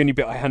think that was the only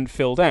bit I hadn't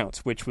filled out,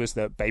 which was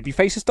that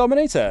babyfaces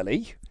dominate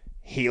early,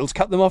 heels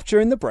cut them off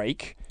during the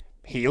break,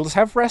 heels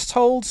have rest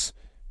holds,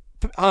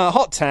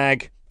 hot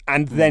tag,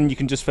 and then you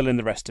can just fill in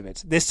the rest of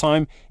it. This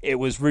time, it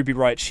was Ruby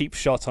Riot's sheep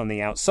shot on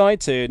the outside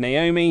to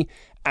Naomi,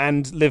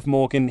 and Liv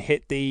Morgan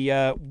hit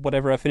the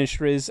whatever her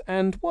finisher is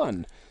and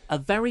won. A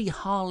very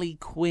Harley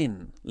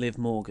Quinn, Liv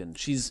Morgan.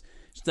 She's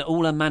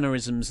all her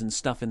mannerisms and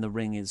stuff in the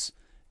ring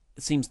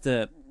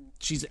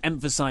she's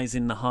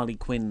emphasising the Harley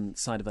Quinn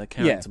side of her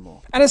character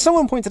more. And as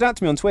someone pointed out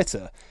to me on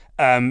Twitter,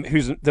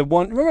 who's the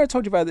one... Remember I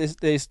told you about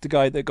this the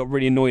guy that got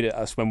really annoyed at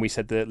us when we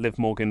said that Liv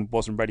Morgan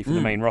wasn't ready for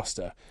the main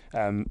roster,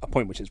 a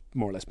point which has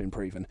more or less been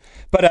proven.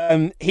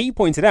 But he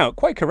pointed out,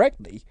 quite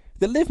correctly,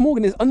 that Liv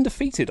Morgan is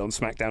undefeated on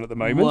SmackDown at the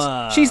moment.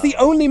 Whoa. She's the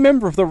only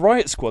member of the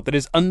Riot Squad that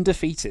is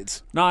undefeated.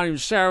 No,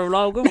 Sarah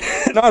Logan.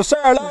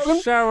 Sarah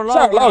Logan. Sarah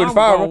Logan. I'm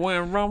gonna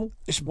win Rumble.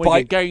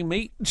 With gay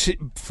meat.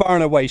 Far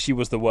and away, she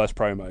was the worst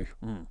promo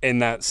in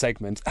that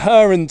segment.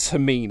 Her and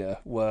Tamina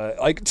were...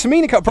 Like,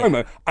 Tamina cut a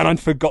promo, and I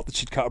forgot that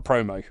she'd cut a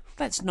promo.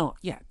 Let's not...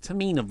 Yeah,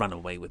 Tamina run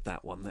away with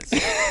that one.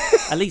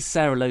 At least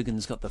Sarah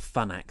Logan's got the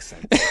fun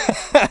accent.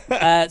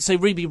 So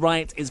Ruby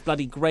Riott is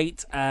bloody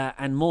great,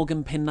 and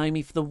Morgan pinned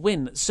Naomi for the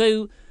win.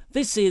 So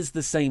this is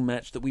the same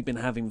match that we've been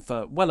having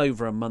for well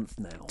over a month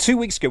now. 2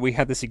 weeks ago, we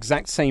had this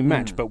exact same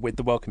match, but with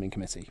the Welcoming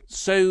Committee.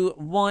 So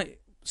why...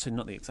 So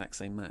not the exact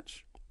same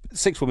match.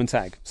 6-woman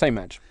tag, same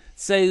match.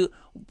 So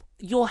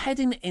you're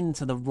heading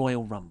into the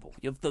Royal Rumble.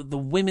 You have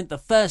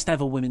the first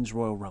ever women's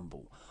Royal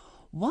Rumble.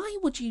 Why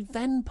would you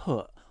then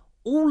put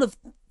all of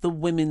the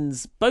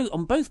women's,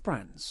 on both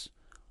brands,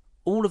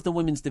 all of the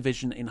women's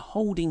division in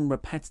holding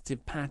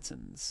repetitive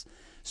patterns?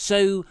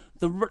 So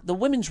the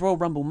women's Royal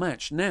Rumble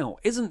match now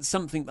isn't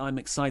something that I'm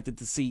excited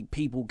to see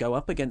people go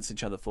up against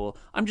each other for.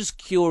 I'm just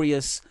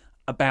curious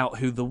about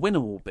who the winner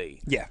will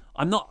be. Yeah.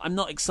 I'm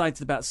not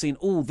excited about seeing,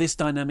 this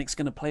dynamic's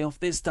going to play off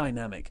this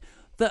dynamic.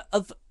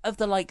 Of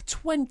the like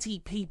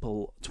 20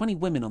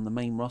 women on the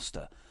main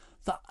roster,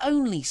 the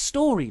only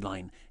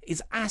storyline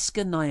is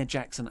Asuka, Nia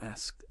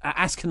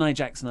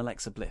Jackson,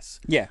 Alexa Bliss.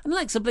 Yeah. And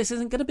Alexa Bliss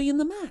isn't going to be in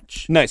the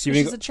match. No, so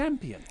she's a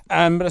champion.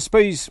 But I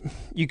suppose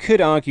you could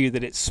argue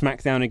that it's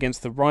SmackDown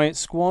against the Riot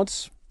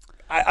Squads.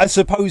 I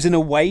suppose in a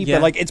way, Yeah.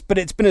 but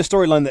it's been a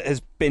storyline that has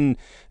been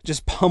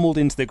just pummeled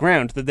into the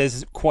ground. That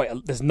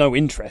there's no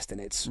interest in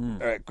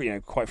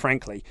it, quite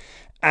frankly,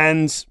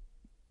 and.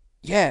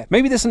 Yeah,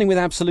 maybe there's something with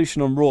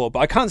Absolution on Raw, but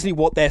I can't see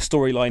what their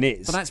storyline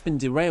is. But that's been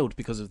derailed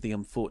because of the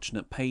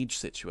unfortunate Paige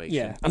situation.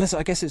 Yeah, unless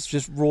I guess it's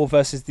just Raw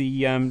versus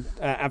the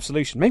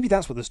Absolution. Maybe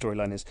that's what the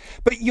storyline is.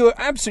 But you're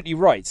absolutely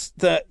right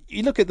that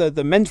you look at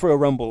the Men's Royal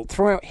Rumble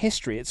throughout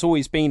history. It's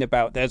always been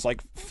about there's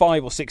like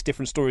 5 or 6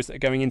 different stories that are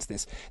going into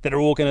this that are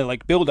all going to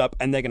like build up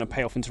and they're going to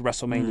pay off into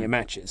WrestleMania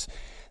matches.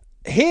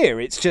 Here,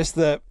 it's just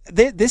that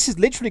this is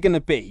literally going to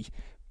be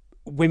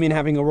women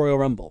having a Royal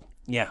Rumble.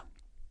 Yeah.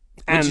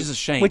 Which is a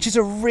shame. Which is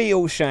a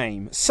real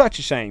shame. Such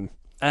a shame.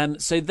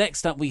 So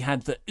next up we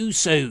had the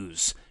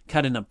Usos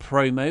cutting a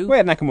promo. We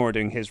had Nakamura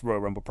doing his Royal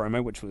Rumble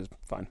promo, which was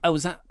fine. Oh,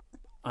 was that?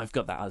 I've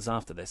got that as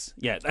after this.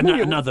 Yeah,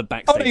 another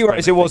backstage. Oh, no, you're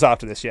right. So it was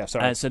after this, yeah,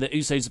 sorry. So the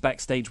Usos are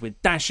backstage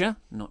with Dasha,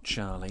 not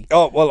Charlie.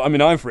 Oh, well, I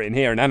mean, I've written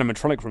here an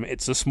animatronic from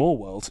It's a Small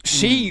World.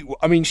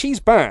 She's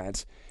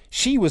bad.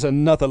 She was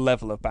another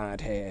level of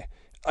bad here.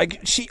 Oh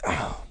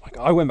my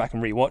God, I went back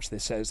and rewatched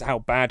this, says how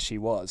bad she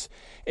was.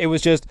 It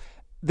was just...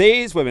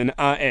 These women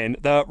are in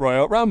the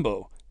Royal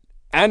Rumble.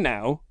 And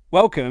now,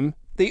 welcome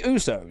the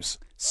Usos.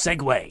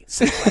 Segway.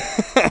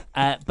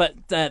 But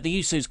the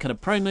Usos cut a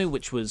promo,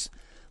 which was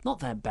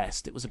not their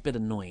best. It was a bit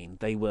annoying.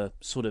 They were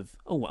sort of,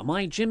 am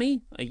I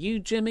Jimmy? Are you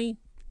Jimmy?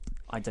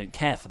 I don't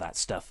care for that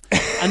stuff.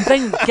 And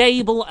then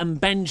Gable and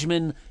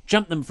Benjamin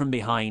jumped them from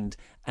behind,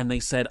 and they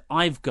said,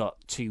 "I've got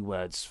 2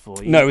 words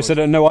for you." No, it said,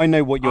 "No, I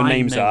know what your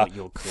names are. What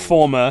you're called.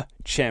 Former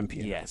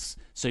champion." Yes.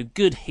 So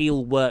good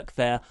heel work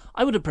there.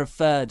 I would have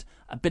preferred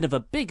a bit of a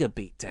bigger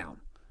beatdown,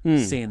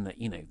 seeing that,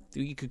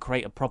 you could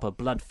create a proper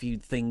blood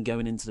feud thing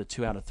going into the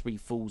 2 out of 3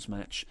 Falls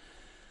match.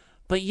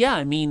 But yeah,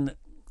 I mean,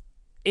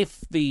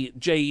 if the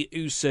Jey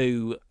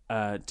Uso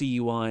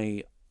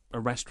DUI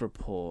arrest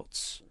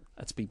reports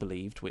are to be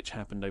believed, which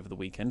happened over the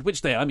weekend,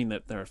 which they're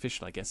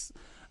official, I guess,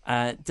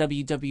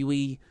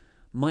 WWE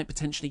might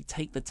potentially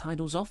take the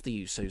titles off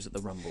the Usos at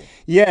the Rumble.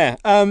 Yeah,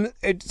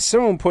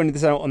 someone pointed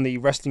this out on the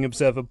Wrestling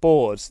Observer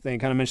board. They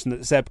kind of mentioned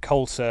that Zeb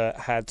Coulter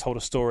had told a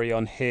story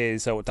on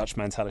his, or Dutch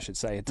Mantel, I should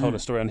say, had told a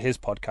story on his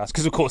podcast,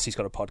 because of course he's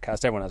got a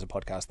podcast. Everyone has a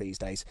podcast these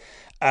days.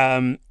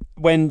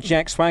 When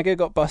Jack Swagger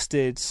got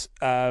busted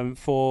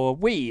for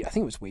weed, I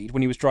think it was weed,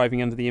 when he was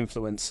driving under the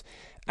influence.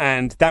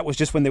 And that was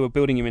just when they were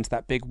building him into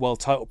that big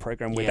world title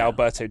program with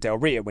Alberto Del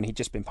Rio, when he'd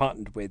just been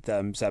partnered with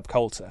Zeb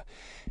Coulter.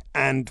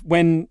 And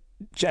when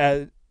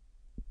Jack,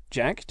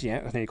 I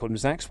think he called him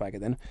Zack Swagger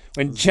then.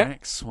 When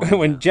Jack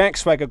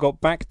Swagger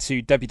got back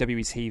to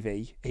WWE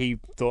TV, he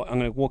thought, I'm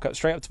going to walk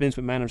straight up to Vince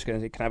McMahon. I'm just going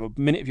to say, "Can I have a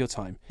minute of your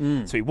time?"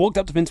 So he walked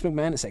up to Vince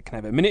McMahon and said, "Can I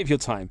have a minute of your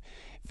time?"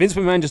 Vince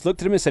McMahon just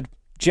looked at him and said,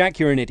 "Jack,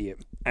 you're an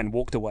idiot," and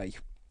walked away.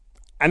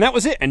 And that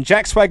was it. And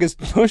Jack Swagger's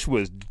push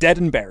was dead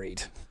and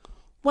buried.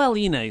 Well,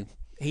 he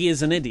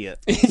is an idiot.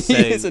 He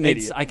is an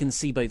idiot. I can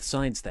see both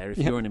sides there. If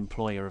you're an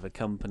employer of a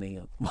company,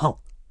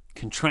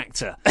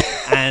 contractor,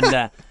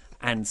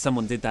 and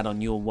someone did that on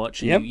your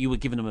watch, and you were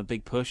giving them a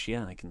big push,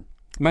 I can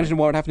imagine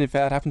what would happen if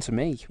that had happened to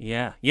me.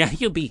 Yeah,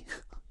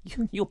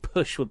 your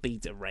push would be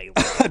derailed.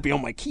 I'd be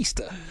on my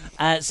keister.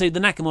 So the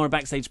Nakamura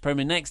backstage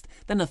promo next,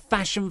 then a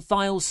Fashion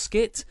Files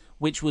skit,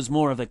 which was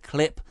more of a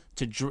clip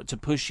to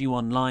push you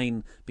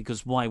online,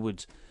 because why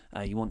would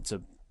you want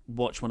to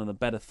watch one of the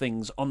better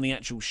things on the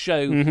actual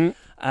show?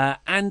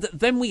 And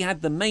then we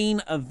had the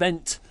main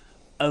event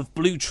of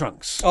Blue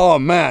Trunks. Oh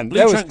man,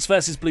 Blue Trunks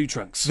versus Blue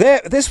Trunks.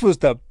 This was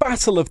the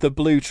battle of the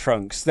Blue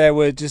Trunks.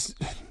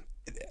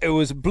 It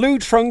was Blue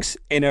Trunks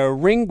in a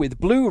ring with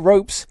blue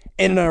ropes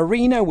in an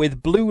arena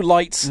with blue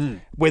lights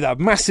with a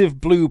massive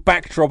blue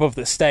backdrop of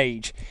the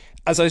stage.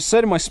 As I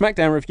said in my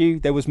SmackDown review,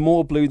 there was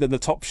more blue than the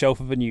top shelf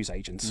of a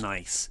newsagent.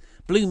 Nice.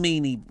 Blue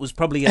Meanie was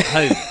probably at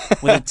home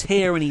with a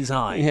tear in his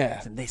eye.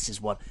 Yeah. And this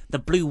is what the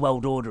Blue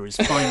World Order is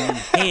finally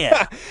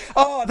here.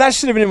 Oh, that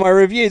should have been in my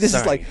review. This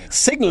is like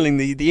signalling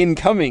the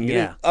incoming.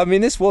 Yeah. I mean,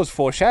 this was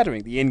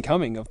foreshadowing the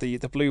incoming of the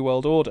Blue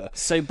World Order.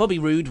 So Bobby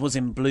Roode was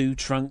in blue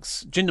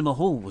trunks. Jinder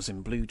Mahal was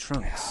in blue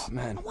trunks. Oh,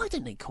 man. Why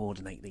don't they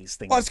coordinate these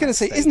things? Well, I was going to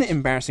say, isn't it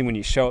embarrassing when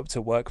you show up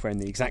to work wearing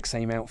the exact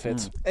same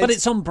outfit? But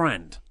it's on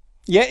brand.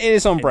 Yeah, it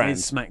is on brand. It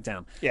is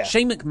SmackDown. Yeah.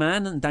 Shane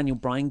McMahon and Daniel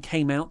Bryan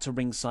came out to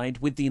ringside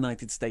with the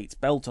United States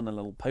belt on a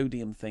little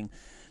podium thing.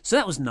 So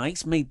that was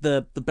nice, made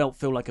the belt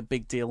feel like a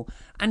big deal.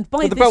 And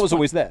the belt was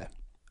always there.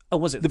 Oh,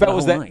 was it? The belt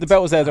was there. The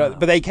belt was there,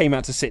 but they came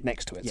out to sit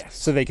next to it, yes,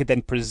 so they could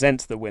then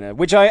present the winner,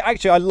 which I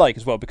like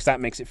as well, because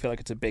that makes it feel like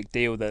it's a big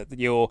deal that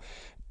your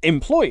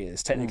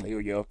employers, technically,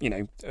 or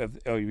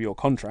your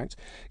contract,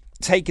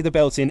 take the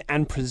belt in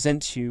and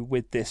present you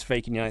with this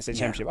vacant United States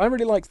Championship. I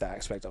really liked that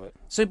aspect of it.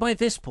 So by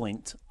this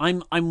point,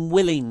 I'm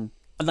willing.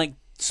 Like,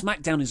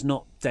 SmackDown is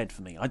not dead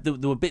for me.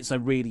 There were bits I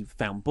really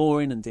found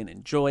boring and didn't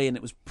enjoy, and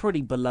it was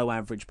pretty below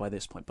average by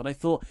this point. But I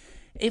thought,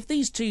 if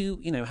these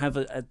two, have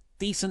a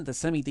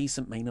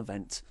semi-decent main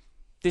event,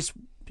 this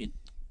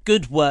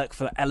good work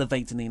for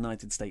elevating the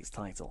United States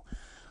title.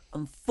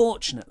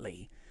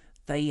 Unfortunately,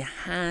 they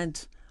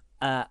had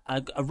a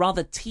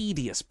rather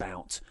tedious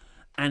bout.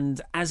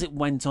 And as it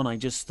went on, I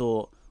just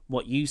thought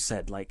what you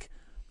said, like,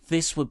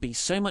 this would be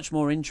so much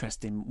more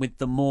interesting with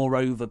the more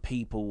over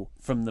people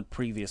from the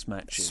previous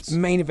matches. This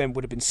main event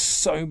would have been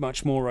so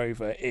much more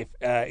over if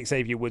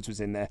Xavier Woods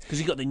was in there.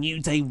 Because you got the New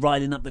Day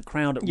riding up the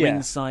crowd at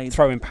ringside.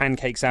 Throwing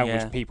pancakes out,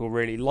 which people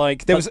really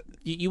like.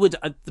 You would.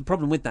 The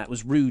problem with that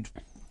was Rude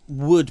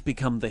would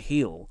become the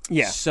heel.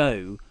 Yeah.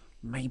 So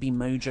maybe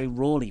Mojo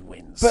Rawley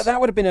wins. But that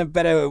would have been a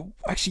better...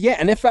 Actually, yeah,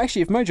 and if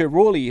Mojo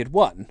Rawley had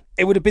won,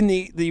 it would have been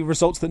the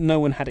results that no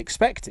one had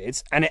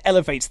expected, and it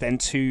elevates then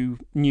to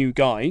new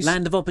guys.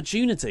 Land of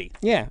opportunity.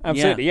 Yeah,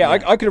 absolutely. Yeah.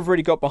 I could have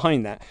really got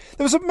behind that.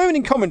 There was a moment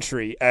in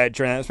commentary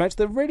during that match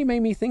that really made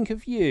me think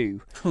of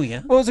you. Oh,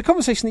 yeah? Well, it was a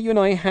conversation that you and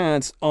I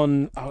had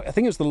on... I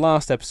think it was the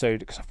last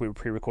episode, because we were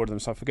pre-recording them,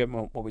 so I forget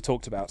what we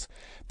talked about.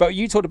 But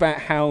you talked about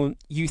how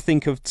you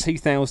think of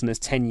 2000 as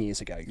 10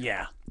 years ago.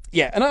 Yeah.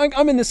 Yeah, and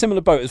I'm in the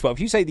similar boat as well. If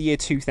you say the year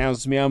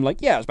 2000 to me, I'm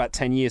like, yeah, it was about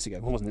 10 years ago.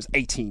 It wasn't, it was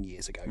 18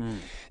 years ago.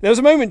 There was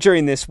a moment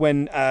during this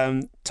when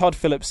Todd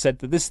Phillips said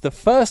that this is the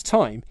first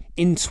time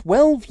in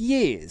 12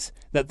 years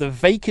that the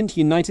vacant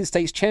United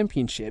States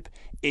Championship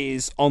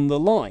is on the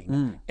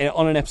line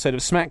on an episode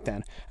of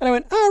SmackDown. And I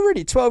went, oh,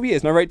 really, 12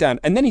 years? And I wrote down.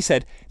 And then he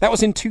said, that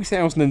was in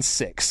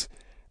 2006.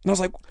 And I was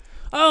like...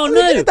 Oh,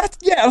 no!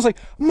 I was like,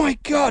 my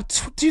God,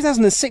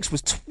 2006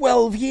 was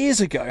 12 years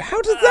ago.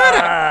 How did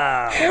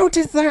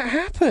that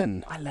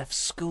happen? I left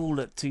school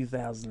at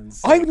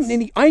 2006. I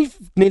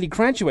nearly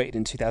graduated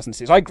in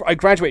 2006. I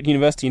graduated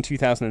university in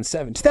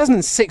 2007.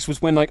 2006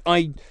 was when that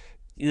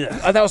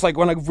was like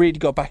when I really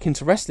got back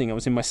into wrestling. I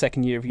was in my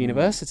second year of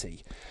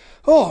university.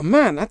 Oh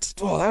man, it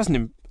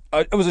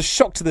was a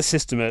shock to the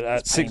system at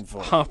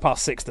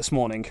 6:30 this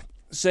morning.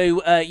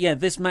 So,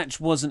 this match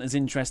wasn't as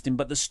interesting,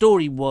 but the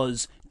story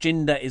was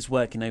Jinder is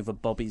working over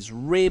Bobby's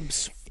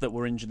ribs that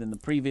were injured in the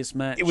previous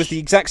match. It was the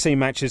exact same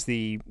match as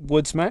the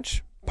Woods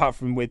match, apart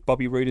from with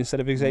Bobby Roode instead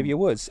of Xavier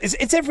Woods.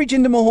 It's every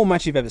Jinder Mahal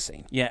match you've ever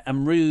seen. Yeah,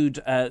 and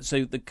Roode,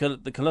 so the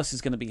Colossus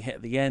is going to be hit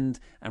at the end,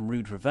 and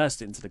Roode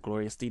reversed it into the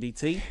glorious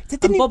DDT,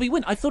 and Bobby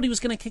win. I thought he was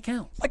going to kick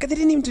out. Like, they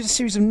didn't even do a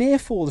series of near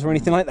falls or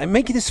anything like that,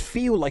 making this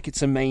feel like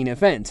it's a main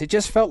event. It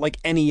just felt like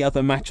any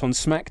other match on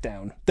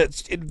SmackDown.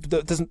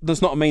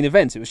 That's not a main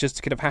event. It was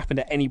just could have happened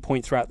at any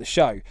point throughout the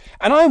show.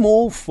 And I'm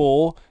all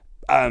for,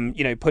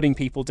 putting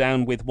people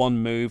down with one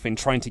move and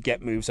trying to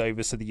get moves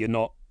over so that you're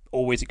not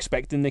always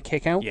expecting the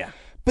kick out. Yeah.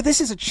 But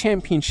this is a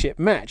championship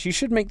match. You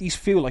should make these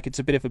feel like it's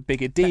a bit of a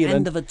bigger deal. The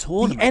end of a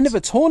tournament. The end of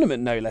a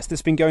tournament, no less,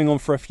 that's been going on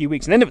for a few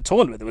weeks. An end of a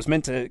tournament that was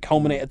meant to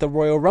culminate at the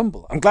Royal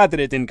Rumble. I'm glad that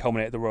it didn't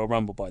culminate at the Royal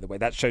Rumble, by the way.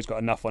 That show's got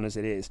enough on as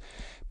it is.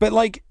 But,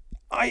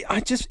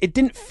 it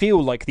didn't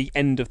feel like the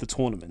end of the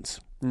tournament.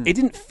 It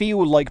didn't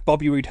feel like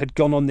Bobby Roode had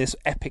gone on this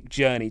epic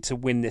journey to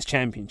win this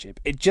championship.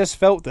 It just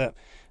felt that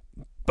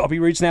Bobby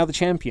Roode's now the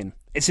champion.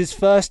 It's his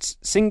first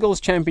singles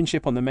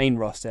championship on the main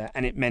roster,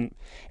 and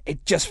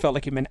it just felt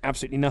like it meant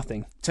absolutely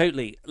nothing.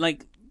 Totally.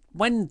 Like,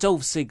 when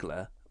Dolph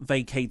Ziggler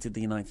vacated the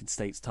United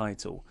States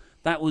title,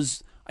 that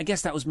was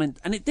meant,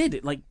 and it did,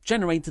 it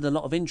generated a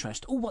lot of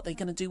interest. Oh, what are they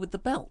going to do with the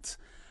belt?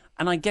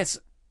 And I guess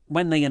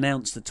when they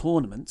announced the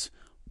tournament,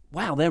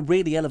 wow, they're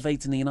really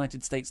elevating the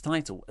United States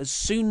title. As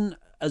soon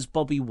as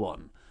Bobby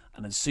won,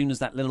 and as soon as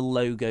that little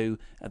logo,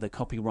 the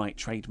copyright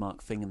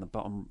trademark thing in the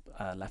bottom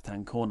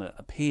left-hand corner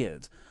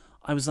appeared,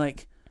 I was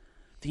like,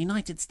 the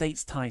United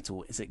States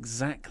title is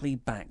exactly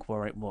back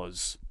where it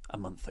was a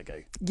month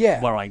ago.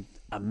 Yeah.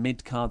 A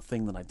mid-card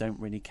thing that I don't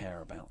really care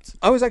about.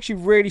 I was actually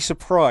really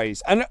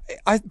surprised. And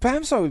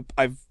perhaps I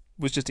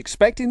was just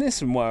expecting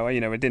this and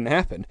it didn't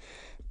happen.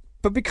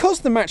 But because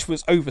the match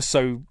was over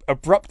so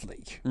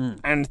abruptly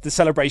and the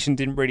celebration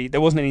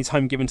there wasn't any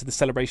time given to the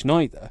celebration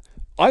either,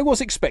 I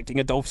was expecting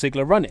a Dolph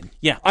Ziggler run-in.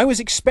 Yeah. I was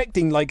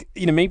expecting,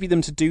 maybe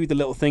them to do the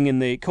little thing in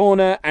the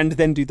corner and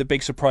then do the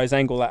big surprise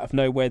angle out of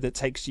nowhere that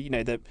takes you,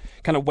 that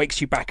kind of wakes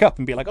you back up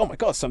and be like, oh my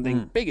God,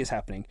 something big is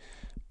happening.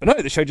 But no,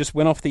 the show just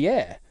went off the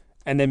air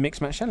and then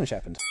Mixed Match Challenge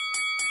happened.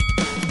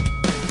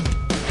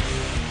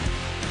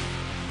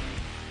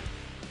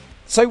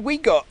 So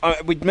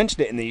we'd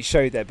mentioned it in the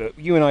show there, but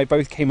you and I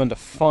both came under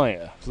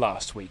fire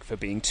last week for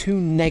being too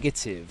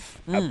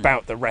negative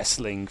about the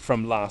wrestling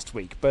from last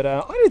week. But I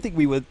don't think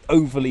we were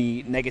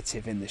overly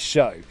negative in the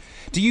show.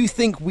 Do you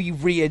think we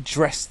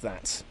readdressed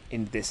that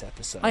in this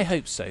episode? I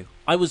hope so.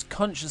 I was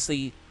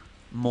consciously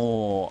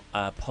more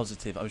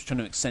positive. I was trying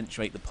to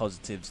accentuate the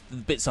positives, the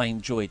bits I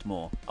enjoyed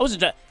more.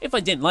 If I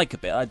didn't like a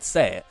bit, I'd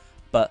say it.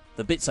 But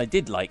the bits I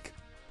did like,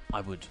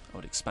 I would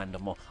expand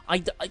on more.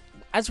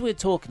 As we're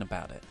talking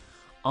about it,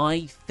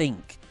 I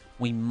think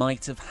we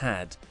might have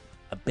had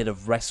a bit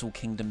of Wrestle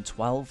Kingdom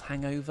 12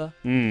 hangover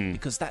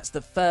because that's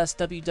the first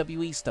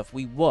WWE stuff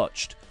we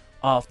watched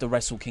after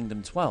Wrestle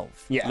Kingdom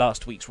 12,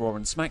 last week's Raw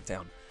and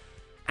SmackDown.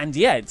 And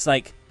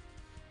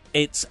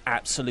it's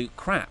absolute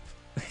crap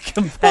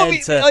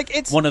compared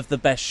to one of the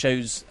best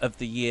shows of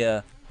the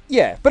year.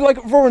 Yeah, but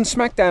Raw and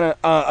SmackDown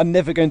are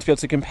never going to be able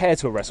to compare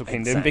to a Wrestle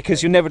Kingdom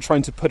because you're never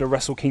trying to put a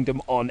Wrestle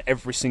Kingdom on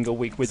every single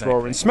week with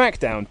Raw and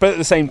SmackDown. But at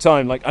the same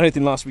time, I don't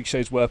think last week's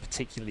shows were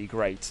particularly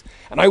great.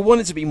 And I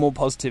wanted to be more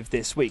positive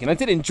this week. And I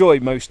did enjoy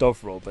most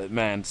of Raw, but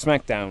man,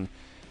 SmackDown,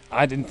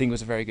 I didn't think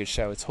was a very good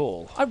show at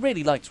all. I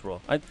really liked Raw.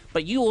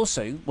 But you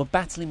also were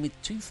battling with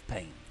tooth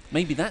pain.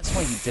 Maybe that's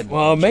why you didn't.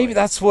 Well, maybe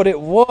that's what it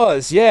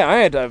was. Yeah, I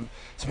had.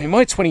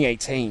 My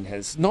 2018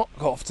 has not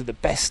got off to the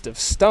best of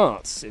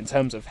starts in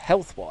terms of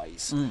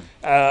health-wise.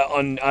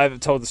 I've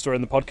told the story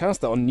on the podcast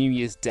that on New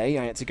Year's Day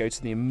I had to go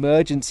to the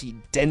emergency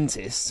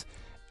dentist.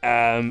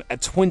 A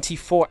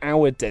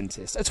 24-hour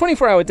dentist. A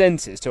 24-hour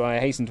dentist, who I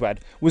hasten to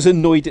add, was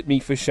annoyed at me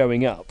for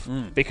showing up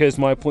because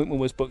my appointment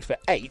was booked for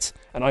 8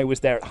 and I was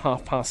there at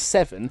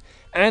 7:30,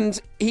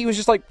 and he was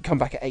just like, come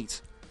back at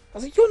 8. I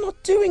was like, you're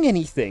not doing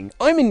anything.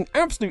 I'm in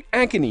absolute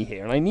agony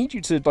here, and I need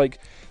you to,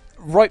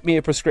 write me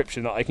a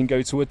prescription that I can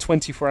go to a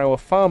 24-hour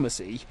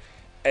pharmacy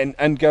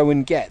and go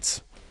and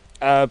get.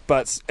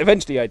 But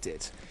eventually I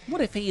did. What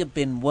if he had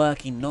been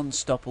working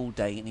non-stop all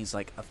day, and he's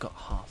like, I've got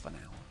half an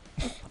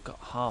hour. I've got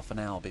half an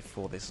hour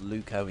before this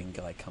Luke Owen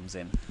guy comes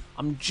in.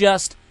 I'm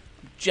just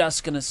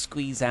going to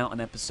squeeze out an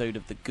episode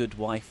of The Good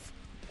Wife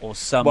or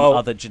some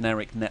other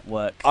generic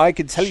network I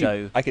could tell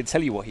show. I could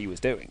tell you what he was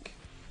doing.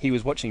 He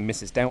was watching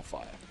Mrs.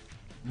 Doubtfire.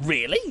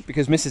 Really?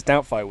 Because Mrs.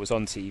 Doubtfire was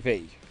on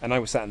TV, and I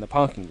was sat in the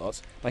parking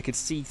lot. And I could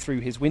see through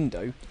his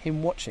window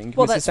him watching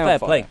Well, Mrs. that's Doubtfire. fair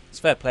play. It's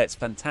fair play. It's a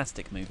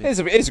fantastic movie. It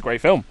is a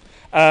great film.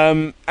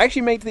 I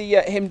actually made the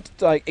him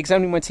like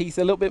examining my teeth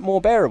a little bit more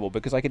bearable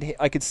because I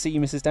could see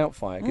Mrs.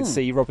 Doubtfire. I could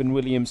see Robin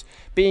Williams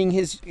being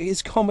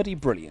his comedy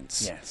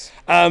brilliance. Yes.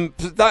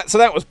 So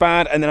that was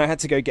bad, and then I had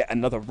to go get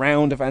another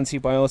round of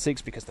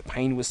antibiotics because the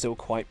pain was still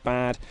quite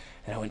bad.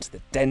 And I went to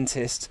the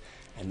dentist,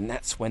 and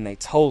that's when they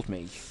told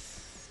me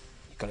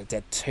you've got a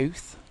dead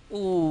tooth.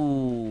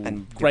 Ooh,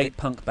 and great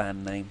punk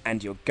band name.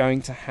 And you're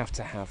going to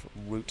have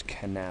root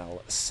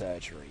canal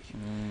surgery.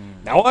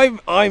 Now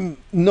I'm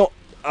not.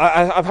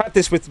 I've had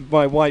this with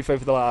my wife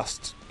over the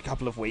last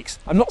couple of weeks.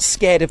 I'm not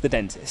scared of the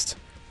dentist.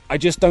 I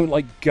just don't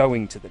like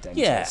going to the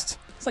dentist. Yeah,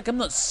 it's like I'm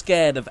not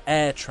scared of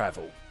air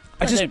travel.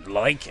 I just don't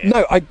like it.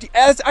 No,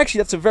 actually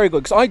that's a very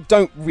good, because I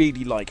don't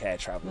really like air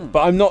travel.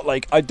 But I'm not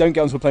like, I don't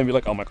get onto a plane and be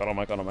like, oh my god, oh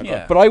my god, oh my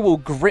god. But I will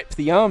grip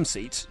the arm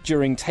seat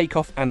during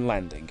takeoff and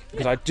landing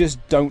because I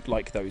just don't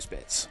like those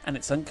bits. And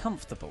it's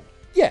uncomfortable.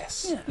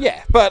 Yes.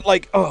 Yeah. But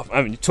like, you're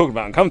talking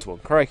about uncomfortable.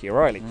 Crikey,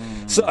 O'Reilly.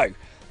 So, I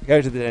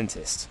go to the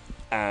dentist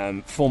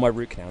for my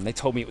root canal, and they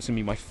told me it was going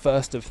to be my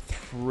first of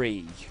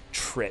 3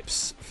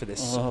 trips for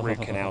this root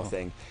canal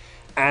thing.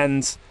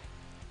 And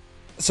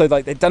so,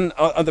 like, they'd done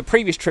on the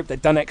previous trip,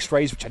 they'd done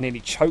X-rays, which I nearly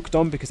choked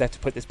on because they have to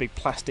put this big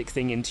plastic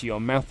thing into your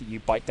mouth that you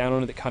bite down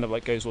on, that kind of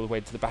like goes all the way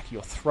to the back of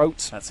your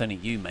throat. That's only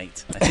you,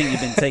 mate. I think you've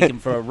been taken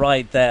for a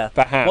ride there.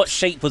 Perhaps. What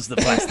shape was the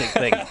plastic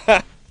thing?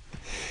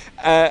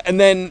 And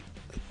then,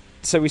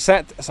 so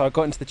I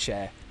got into the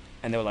chair,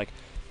 and they were like,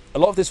 a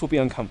lot of this will be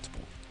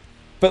uncomfortable.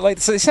 But like,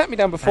 so they sat me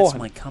down before. That's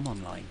my come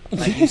on line.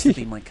 That used to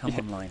be my come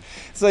on line.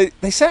 So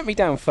they sat me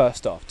down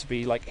first off to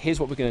be like, here's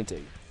what we're going to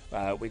do.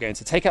 We're going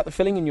to take out the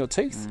filling in your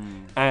tooth,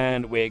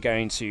 and we're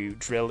going to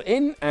drill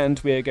in, and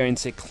we're going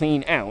to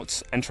clean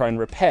out and try and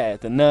repair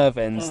the nerve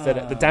ends,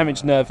 the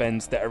damaged nerve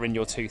ends that are in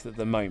your tooth at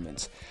the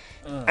moment.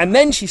 And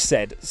then she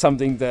said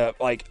something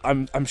that, like,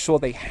 I'm sure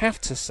they have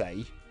to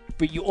say,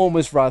 but you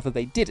almost rather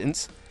they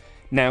didn't.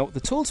 Now, the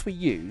tools we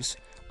use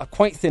are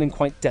quite thin and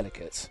quite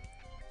delicate.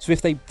 So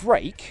if they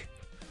break,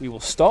 we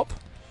will stop,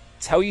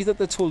 tell you that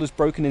the tool is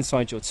broken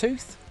inside your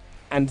tooth,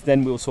 and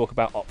then we'll talk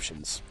about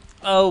options.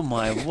 Oh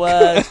my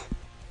word.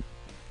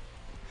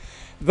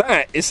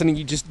 That is something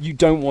you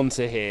don't want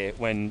to hear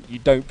when you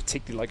don't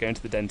particularly like going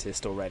to the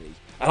dentist already.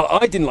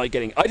 I didn't like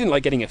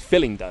getting a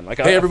filling done. Like,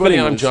 hey everybody,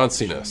 I'm John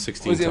Cena,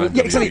 16-time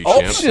WWE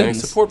champ, saying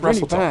support really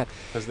WrestleTalk.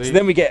 So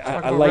then we get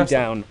a lay wrestling.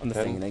 down on the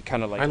thing, and they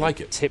kind of like, I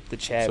like it. tip the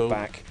chair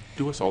back,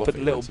 do us all put a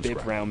a little favor and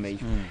bib round me,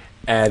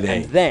 and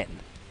then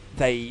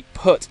they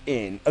put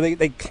in.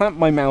 They clamp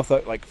my mouth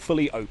like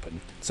fully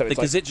open, so it's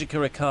the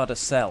Kazuchika Okada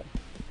cell.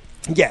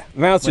 Yeah,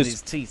 mouth when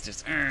just. his teeth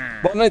just.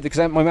 Well, no, because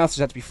my mouth just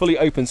had to be fully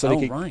open, so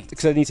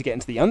because I need to get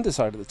into the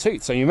underside of the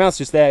tooth. So your mouth's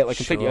just there, like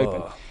completely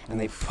open, and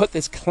they put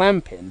this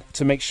clamp in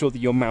to make sure that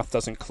your mouth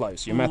doesn't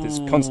close. Your mouth is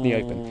constantly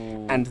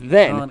open, and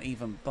then can't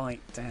even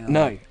bite down.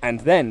 No,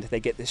 and then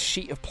they get this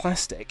sheet of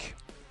plastic,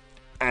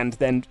 and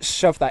then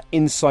shove that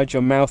inside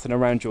your mouth and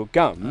around your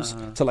gums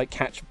to like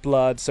catch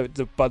blood, so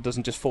the blood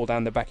doesn't just fall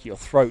down the back of your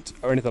throat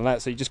or anything like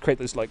that. So you just create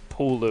this like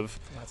pool of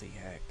bloody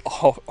heck.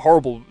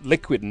 Horrible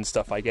liquid and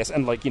stuff, I guess,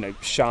 and like,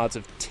 shards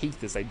of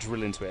teeth as they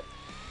drill into it.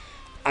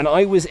 And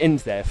I was in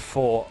there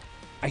for,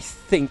 I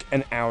think,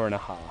 an hour and a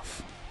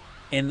half.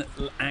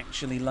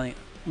 Actually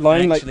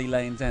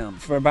laying down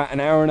for about an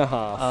hour and a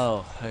half.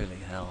 Oh, holy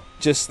hell!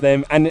 Just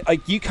them, and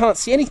you can't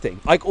see anything.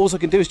 Like, all I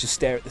can do is just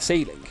stare at the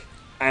ceiling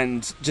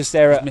and just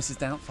stare at Mrs.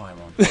 Doubtfire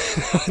on.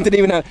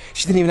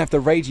 She didn't even have the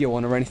radio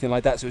on or anything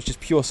like that, so it was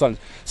just pure silence.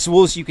 So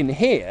all you can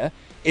hear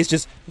is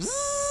just.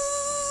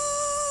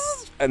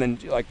 And then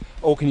like,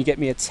 can you get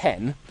me a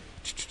 10?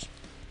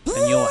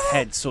 And your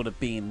head sort of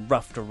being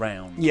roughed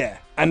around. Yeah,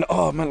 and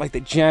man, like they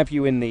jab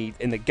you in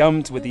the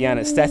gums with the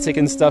anaesthetic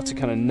and stuff to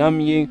kind of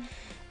numb you.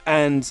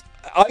 And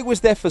I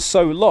was there for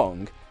so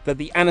long that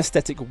the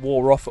anaesthetic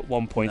wore off at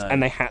one point,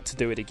 and they had to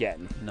do it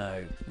again.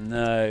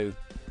 No.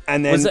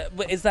 And then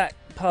is that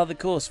part of the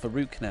course for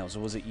root canals, or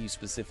was it you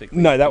specifically?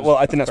 No,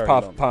 I think that's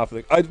part of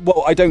the.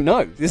 I don't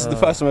know. This is the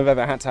first time I've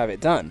ever had to have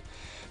it done,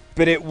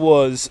 but it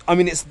was. I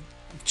mean, it's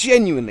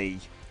genuinely.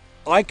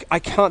 I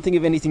can't think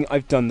of anything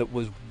I've done that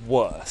was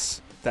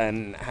worse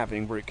than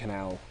having root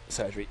canal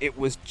surgery. It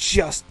was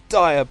just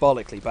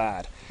diabolically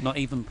bad. Not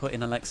even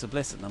putting Alexa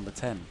Bliss at number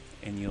 10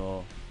 in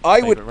your.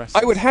 I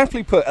would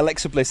happily put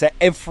Alexa Bliss at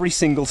every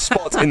single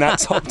spot in that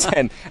top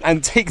 10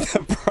 and take the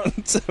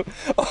brunt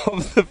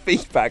of the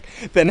feedback,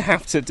 then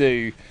have to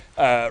do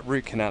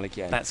root canal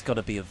again. That's got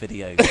to be a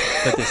video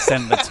for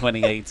December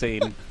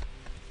 2018.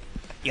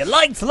 You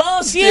liked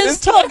last year's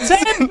top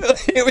 10?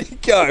 Here we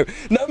go.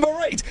 Number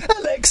 8,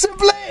 Alexa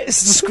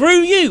Bliss.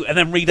 Screw you, and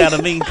then read out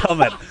a mean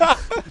comment.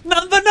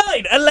 Number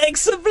 9,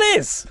 Alexa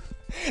Bliss.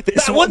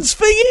 That one's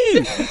for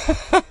you.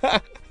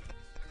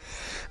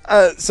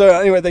 So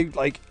anyway, they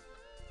like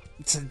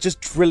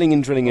just drilling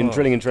and drilling.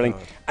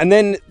 And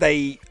then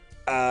they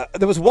there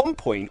was one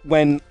point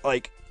when,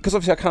 like, because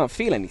obviously I can't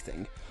feel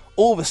anything,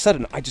 all of a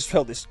sudden I just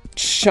felt this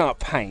sharp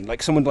pain,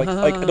 like someone like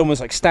had almost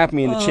like stabbed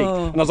me in the cheek,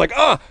 and I was like,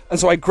 ah! And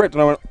so I gripped,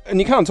 and I went, and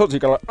you can't talk to you,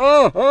 go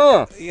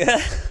like,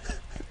 Yeah.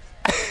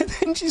 And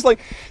then she's like,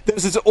 there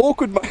was this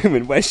awkward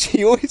moment where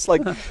she always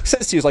like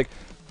says to you, like,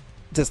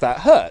 does that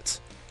hurt?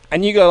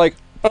 And you go like,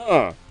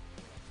 but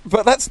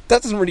that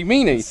doesn't really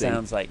mean anything.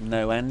 Sounds like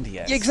no and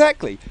yes. Yeah,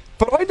 exactly.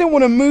 But I don't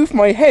want to move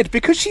my head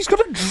because she's got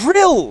a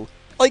drill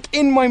like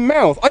in my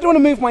mouth. I don't want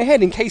to move my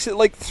head in case it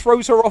like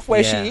throws her off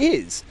where she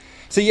is.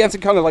 So you have to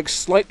kind of like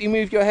slightly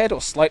move your head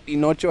or slightly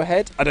nod your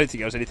head. I don't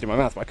think there was anything in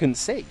my mouth, but I couldn't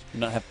see.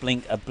 Not have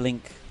a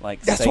blink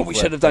like. That's what we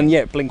should have done.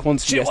 Yeah, blink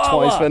once, yes,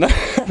 twice.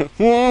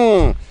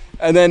 Chihuahua.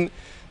 And then,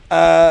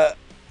 and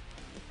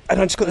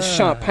I just got this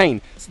sharp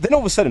pain. So then all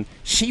of a sudden,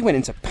 she went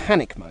into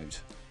panic mode.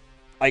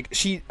 Like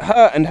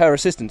her and her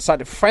assistant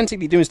started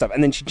frantically doing stuff,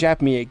 and then she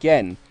jabbed me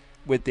again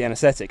with the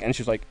anaesthetic, and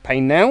she was like,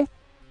 "Pain now?"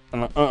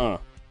 I'm like,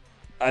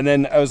 And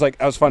then I was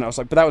fine. I was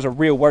like, but that was a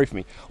real worry for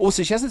me.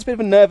 Also, she has this bit of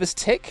a nervous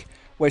tick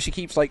where she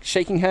keeps like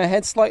shaking her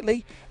head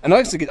slightly, and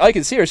I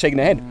can see her shaking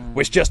her head,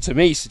 which just to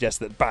me suggests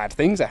that bad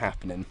things are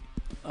happening.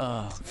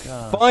 Oh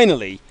God!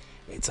 Finally,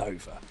 it's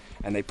over,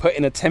 and they put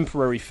in a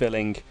temporary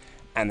filling,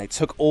 and they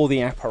took all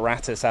the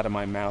apparatus out of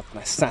my mouth, and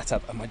I sat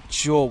up, and my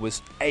jaw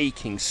was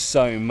aching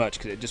so much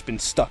because it had just been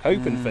stuck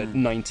open for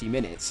 90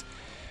 minutes,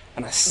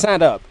 and I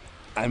sat up,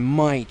 and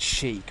my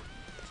cheek,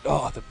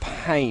 the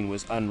pain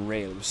was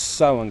unreal. It was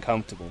so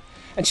uncomfortable.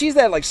 And she's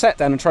there, like, sat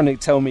down and trying to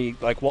tell me,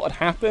 like, what had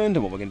happened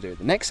and what we're going to do at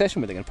the next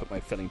session, where they're going to put my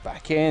filling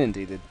back in and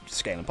do the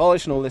scale and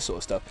polish and all this sort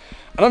of stuff.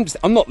 And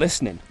I'm not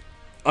listening.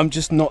 I'm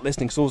just not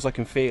listening because all I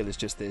can feel is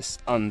just this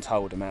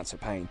untold amounts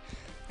of pain.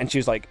 And she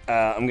was like,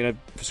 I'm going to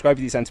prescribe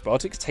you these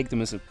antibiotics. Take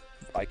them as a,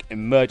 like,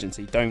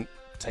 emergency. Don't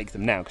take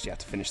them now because you have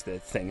to finish the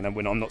thing. And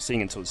I'm not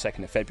seeing until the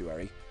 2nd of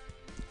February.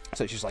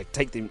 So she's like,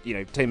 take them,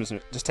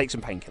 just take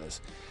some painkillers.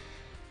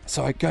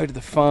 So I go to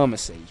the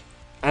pharmacy.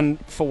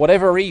 And for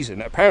whatever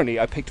reason, apparently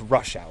I picked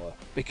rush hour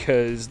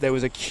because there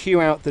was a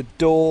queue out the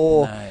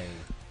door. No.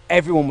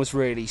 Everyone was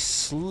really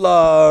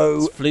slow.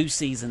 It's flu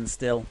season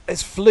still.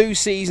 It's flu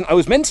season. I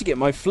was meant to get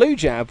my flu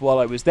jab while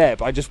I was there,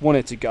 but I just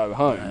wanted to go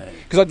home.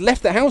 Because I'd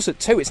left the house at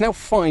 2. It's now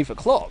 5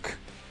 o'clock.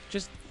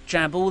 Just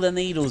jab all the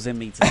needles in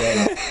me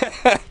today.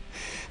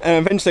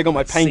 And eventually I got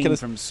my painkillers.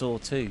 From Saw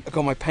 2. I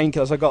got my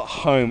painkillers. I got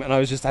home and I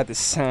had this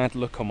sad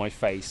look on my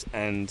face.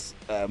 And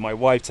my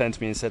wife turned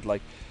to me and said,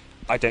 like,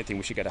 I don't think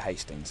we should go to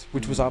Hastings,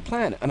 which was our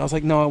plan. And I was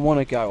like, no, I want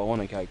to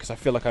go because I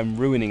feel like I'm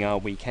ruining our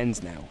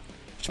weekends now,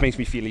 which makes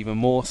me feel even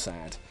more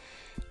sad.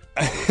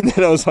 And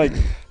then I was like,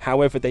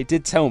 however, they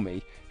did tell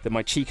me that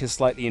my cheek is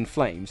slightly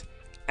inflamed,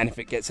 and if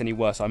it gets any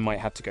worse, I might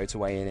have to go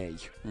to A&E.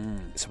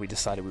 So we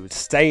decided we would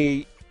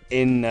stay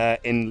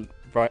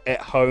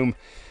at home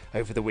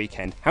over the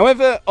weekend.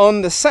 However,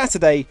 on the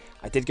Saturday,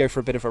 I did go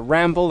for a bit of a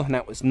ramble, and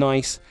that was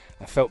nice.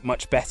 I felt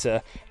much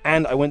better,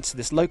 and I went to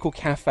this local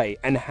cafe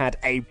and had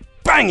a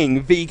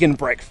banging vegan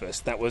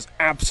breakfast that was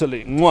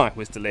it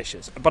was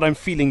delicious. But I'm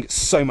feeling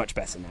so much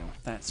better now.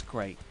 That's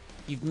great.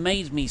 You've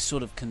made me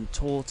sort of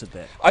contort a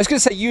bit. I was going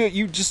to say,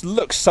 you just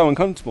look so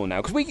uncomfortable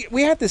now. Because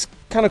we had this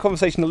kind of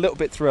conversation a little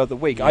bit throughout the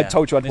week. Yeah, I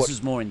told you I'd watched... This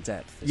was more in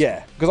depth.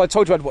 Yeah, because I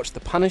told you I'd watched The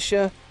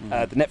Punisher,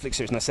 the Netflix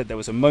series, and I said there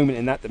was a moment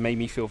in that made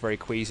me feel very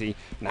queasy,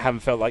 and I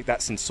haven't felt like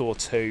that since Saw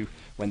 2,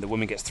 when the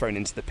woman gets thrown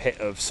into the pit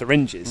of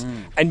syringes.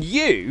 And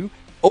you,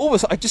 all of a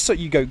sudden, I just saw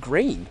you go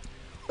green.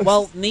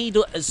 Well,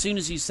 needle. As soon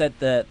as you said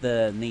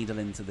the needle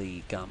into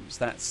the gums,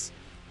 that's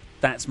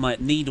my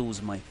needles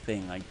are my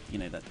thing.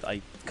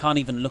 I can't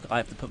even look. I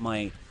have to put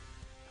my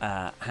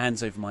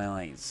hands over my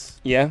eyes.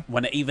 Yeah.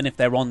 Even if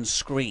they're on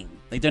screen,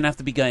 they don't have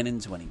to be going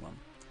into anyone.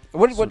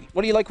 What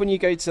do you like when you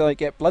go to like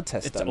get blood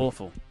tests done? It's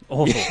awful.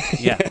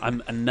 Yeah,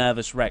 I'm a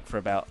nervous wreck for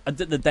about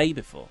the day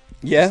before.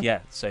 Yeah.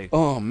 Yeah. So.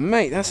 Oh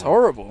mate, that's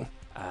horrible.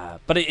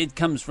 But it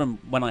comes from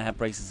when I had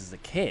braces as a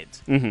kid.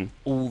 Mm-hmm.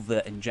 All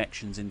the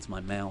injections into my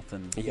mouth,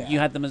 and Yeah. you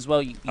had them as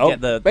well. You get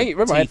the mate,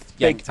 remember teeth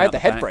yanked I had out the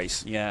head back.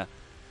 brace. Yeah.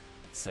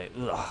 So,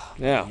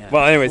 Yeah.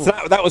 Well, anyway, so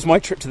that was my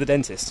trip to the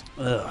dentist.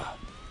 Ugh.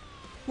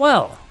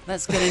 Well,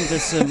 let's get into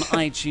some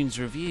iTunes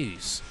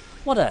reviews.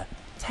 What a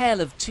tale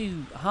of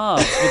two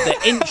halves with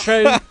the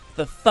intro,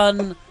 the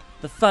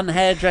fun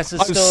hairdresser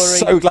story. I'm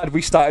so glad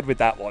we started with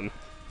that one.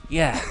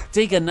 Yeah,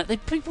 Digger.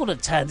 People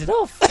have turned it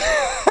off.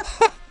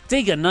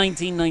 Digger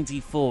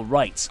 1994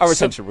 writes. Our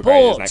attention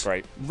brigade, isn't that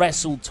great?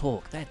 Wrestle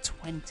Talk. They're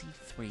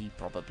 23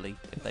 probably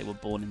if they were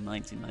born in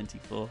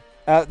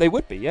 1994. They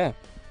would be, yeah.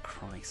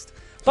 Christ.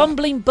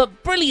 Bumbling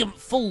but brilliant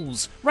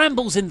fools.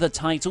 Rambles in the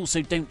title,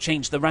 so don't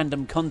change the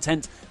random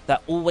content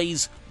that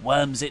always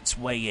worms its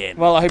way in.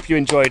 Well, I hope you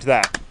enjoyed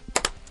that.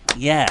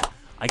 Yeah,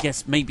 I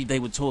guess maybe they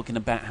were talking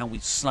about how we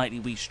slightly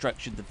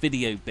restructured the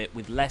video bit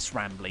with less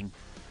rambling.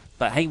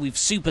 But hey, we've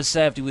super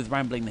served you with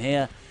rambling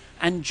here.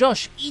 And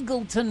Josh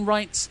Eagleton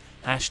writes,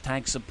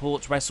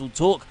 #support Wrestle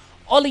Talk.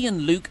 Ollie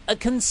and Luke are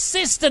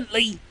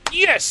consistently,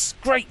 yes,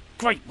 great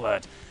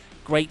word,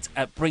 great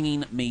at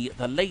bringing me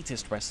the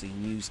latest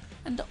wrestling news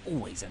and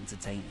always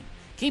entertaining.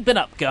 Keep it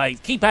up, guys.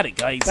 Keep at it,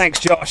 guys. Thanks,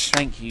 Josh.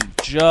 Thank you,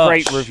 Josh.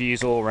 Great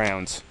reviews all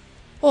round.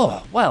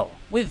 Oh, well,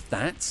 with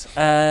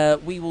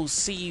that, we will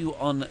see you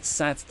on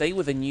Saturday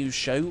with a new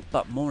show,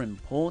 but more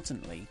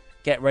importantly,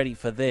 get ready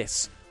for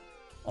this.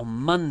 On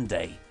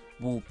Monday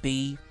will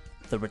be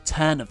the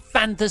return of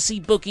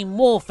Fantasy Booking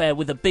Warfare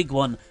with a big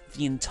one for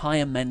the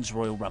entire Men's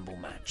Royal Rumble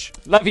match.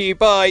 Love you,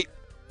 bye.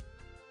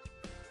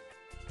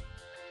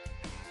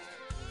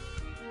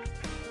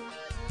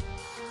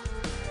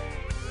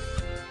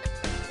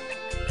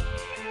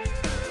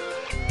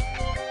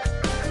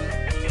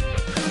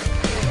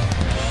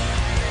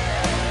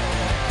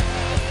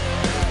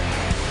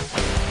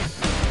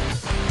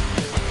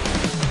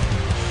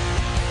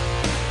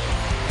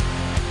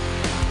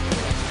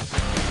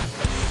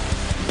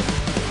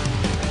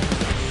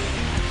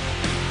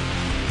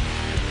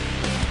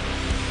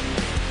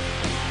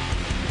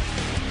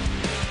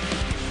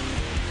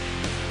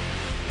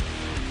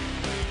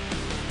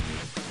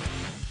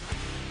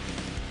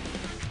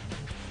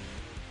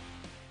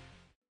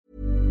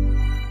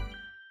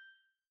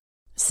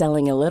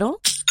 Selling a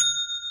little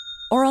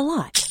or a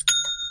lot?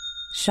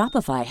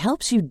 Shopify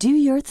helps you do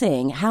your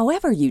thing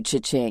however you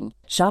cha-ching.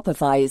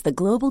 Shopify is the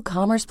global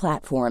commerce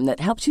platform that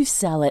helps you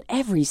sell at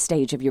every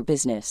stage of your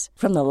business.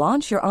 From the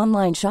launch your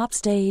online shop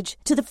stage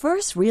to the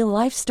first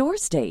real-life store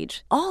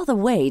stage, all the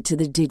way to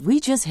the did we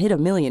just hit a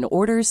million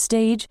orders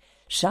stage.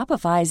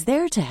 Shopify is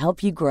there to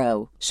help you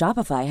grow.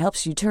 Shopify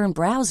helps you turn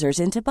browsers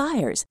into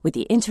buyers with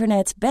the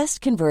internet's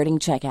best converting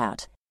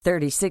checkout.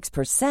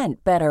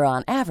 36% better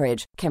on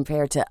average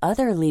compared to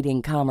other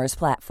leading commerce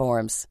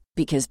platforms.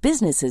 Because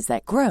businesses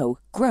that grow,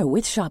 grow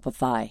with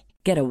Shopify.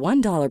 Get a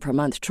 $1 per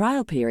month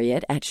trial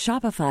period at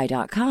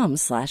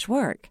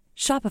shopify.com/work.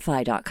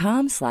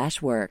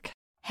 Shopify.com/work.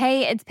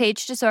 Hey, it's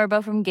Paige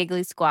DeSorbo from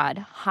Giggly Squad.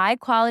 High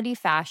quality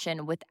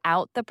fashion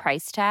without the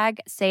price tag.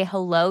 Say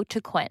hello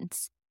to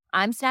Quince.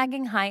 I'm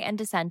snagging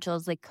high-end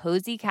essentials like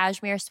cozy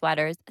cashmere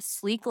sweaters,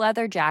 sleek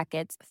leather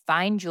jackets,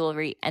 fine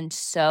jewelry, and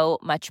so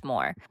much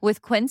more.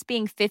 With Quince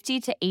being 50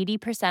 to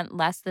 80%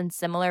 less than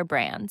similar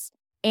brands.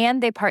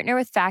 And they partner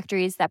with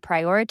factories that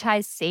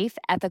prioritize safe,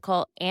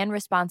 ethical, and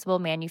responsible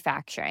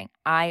manufacturing.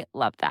 I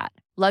love that.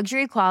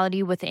 Luxury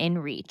quality within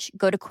reach.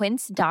 Go to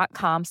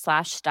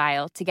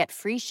quince.com/style to get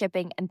free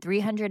shipping and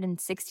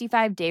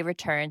 365-day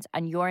returns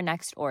on your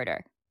next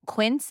order.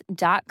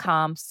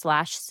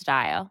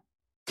 Quince.com/style.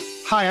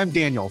 Hi, I'm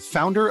Daniel,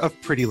 founder of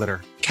Pretty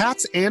Litter.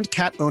 Cats and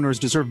cat owners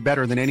deserve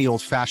better than any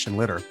old-fashioned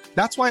litter.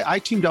 That's why I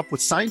teamed up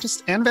with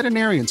scientists and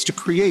veterinarians to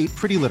create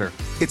Pretty Litter.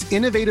 Its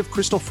innovative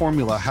crystal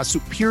formula has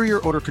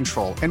superior odor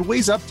control and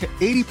weighs up to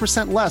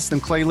 80% less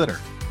than clay litter.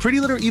 Pretty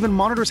Litter even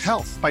monitors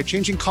health by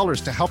changing colors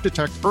to help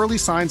detect early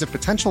signs of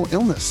potential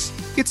illness.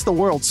 It's the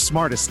world's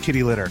smartest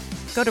kitty litter.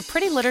 Go to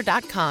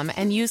prettylitter.com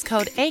and use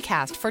code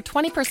ACAST for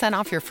 20%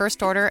 off your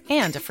first order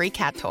and a free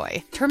cat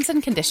toy. Terms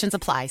and conditions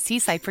apply. See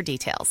site for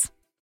details.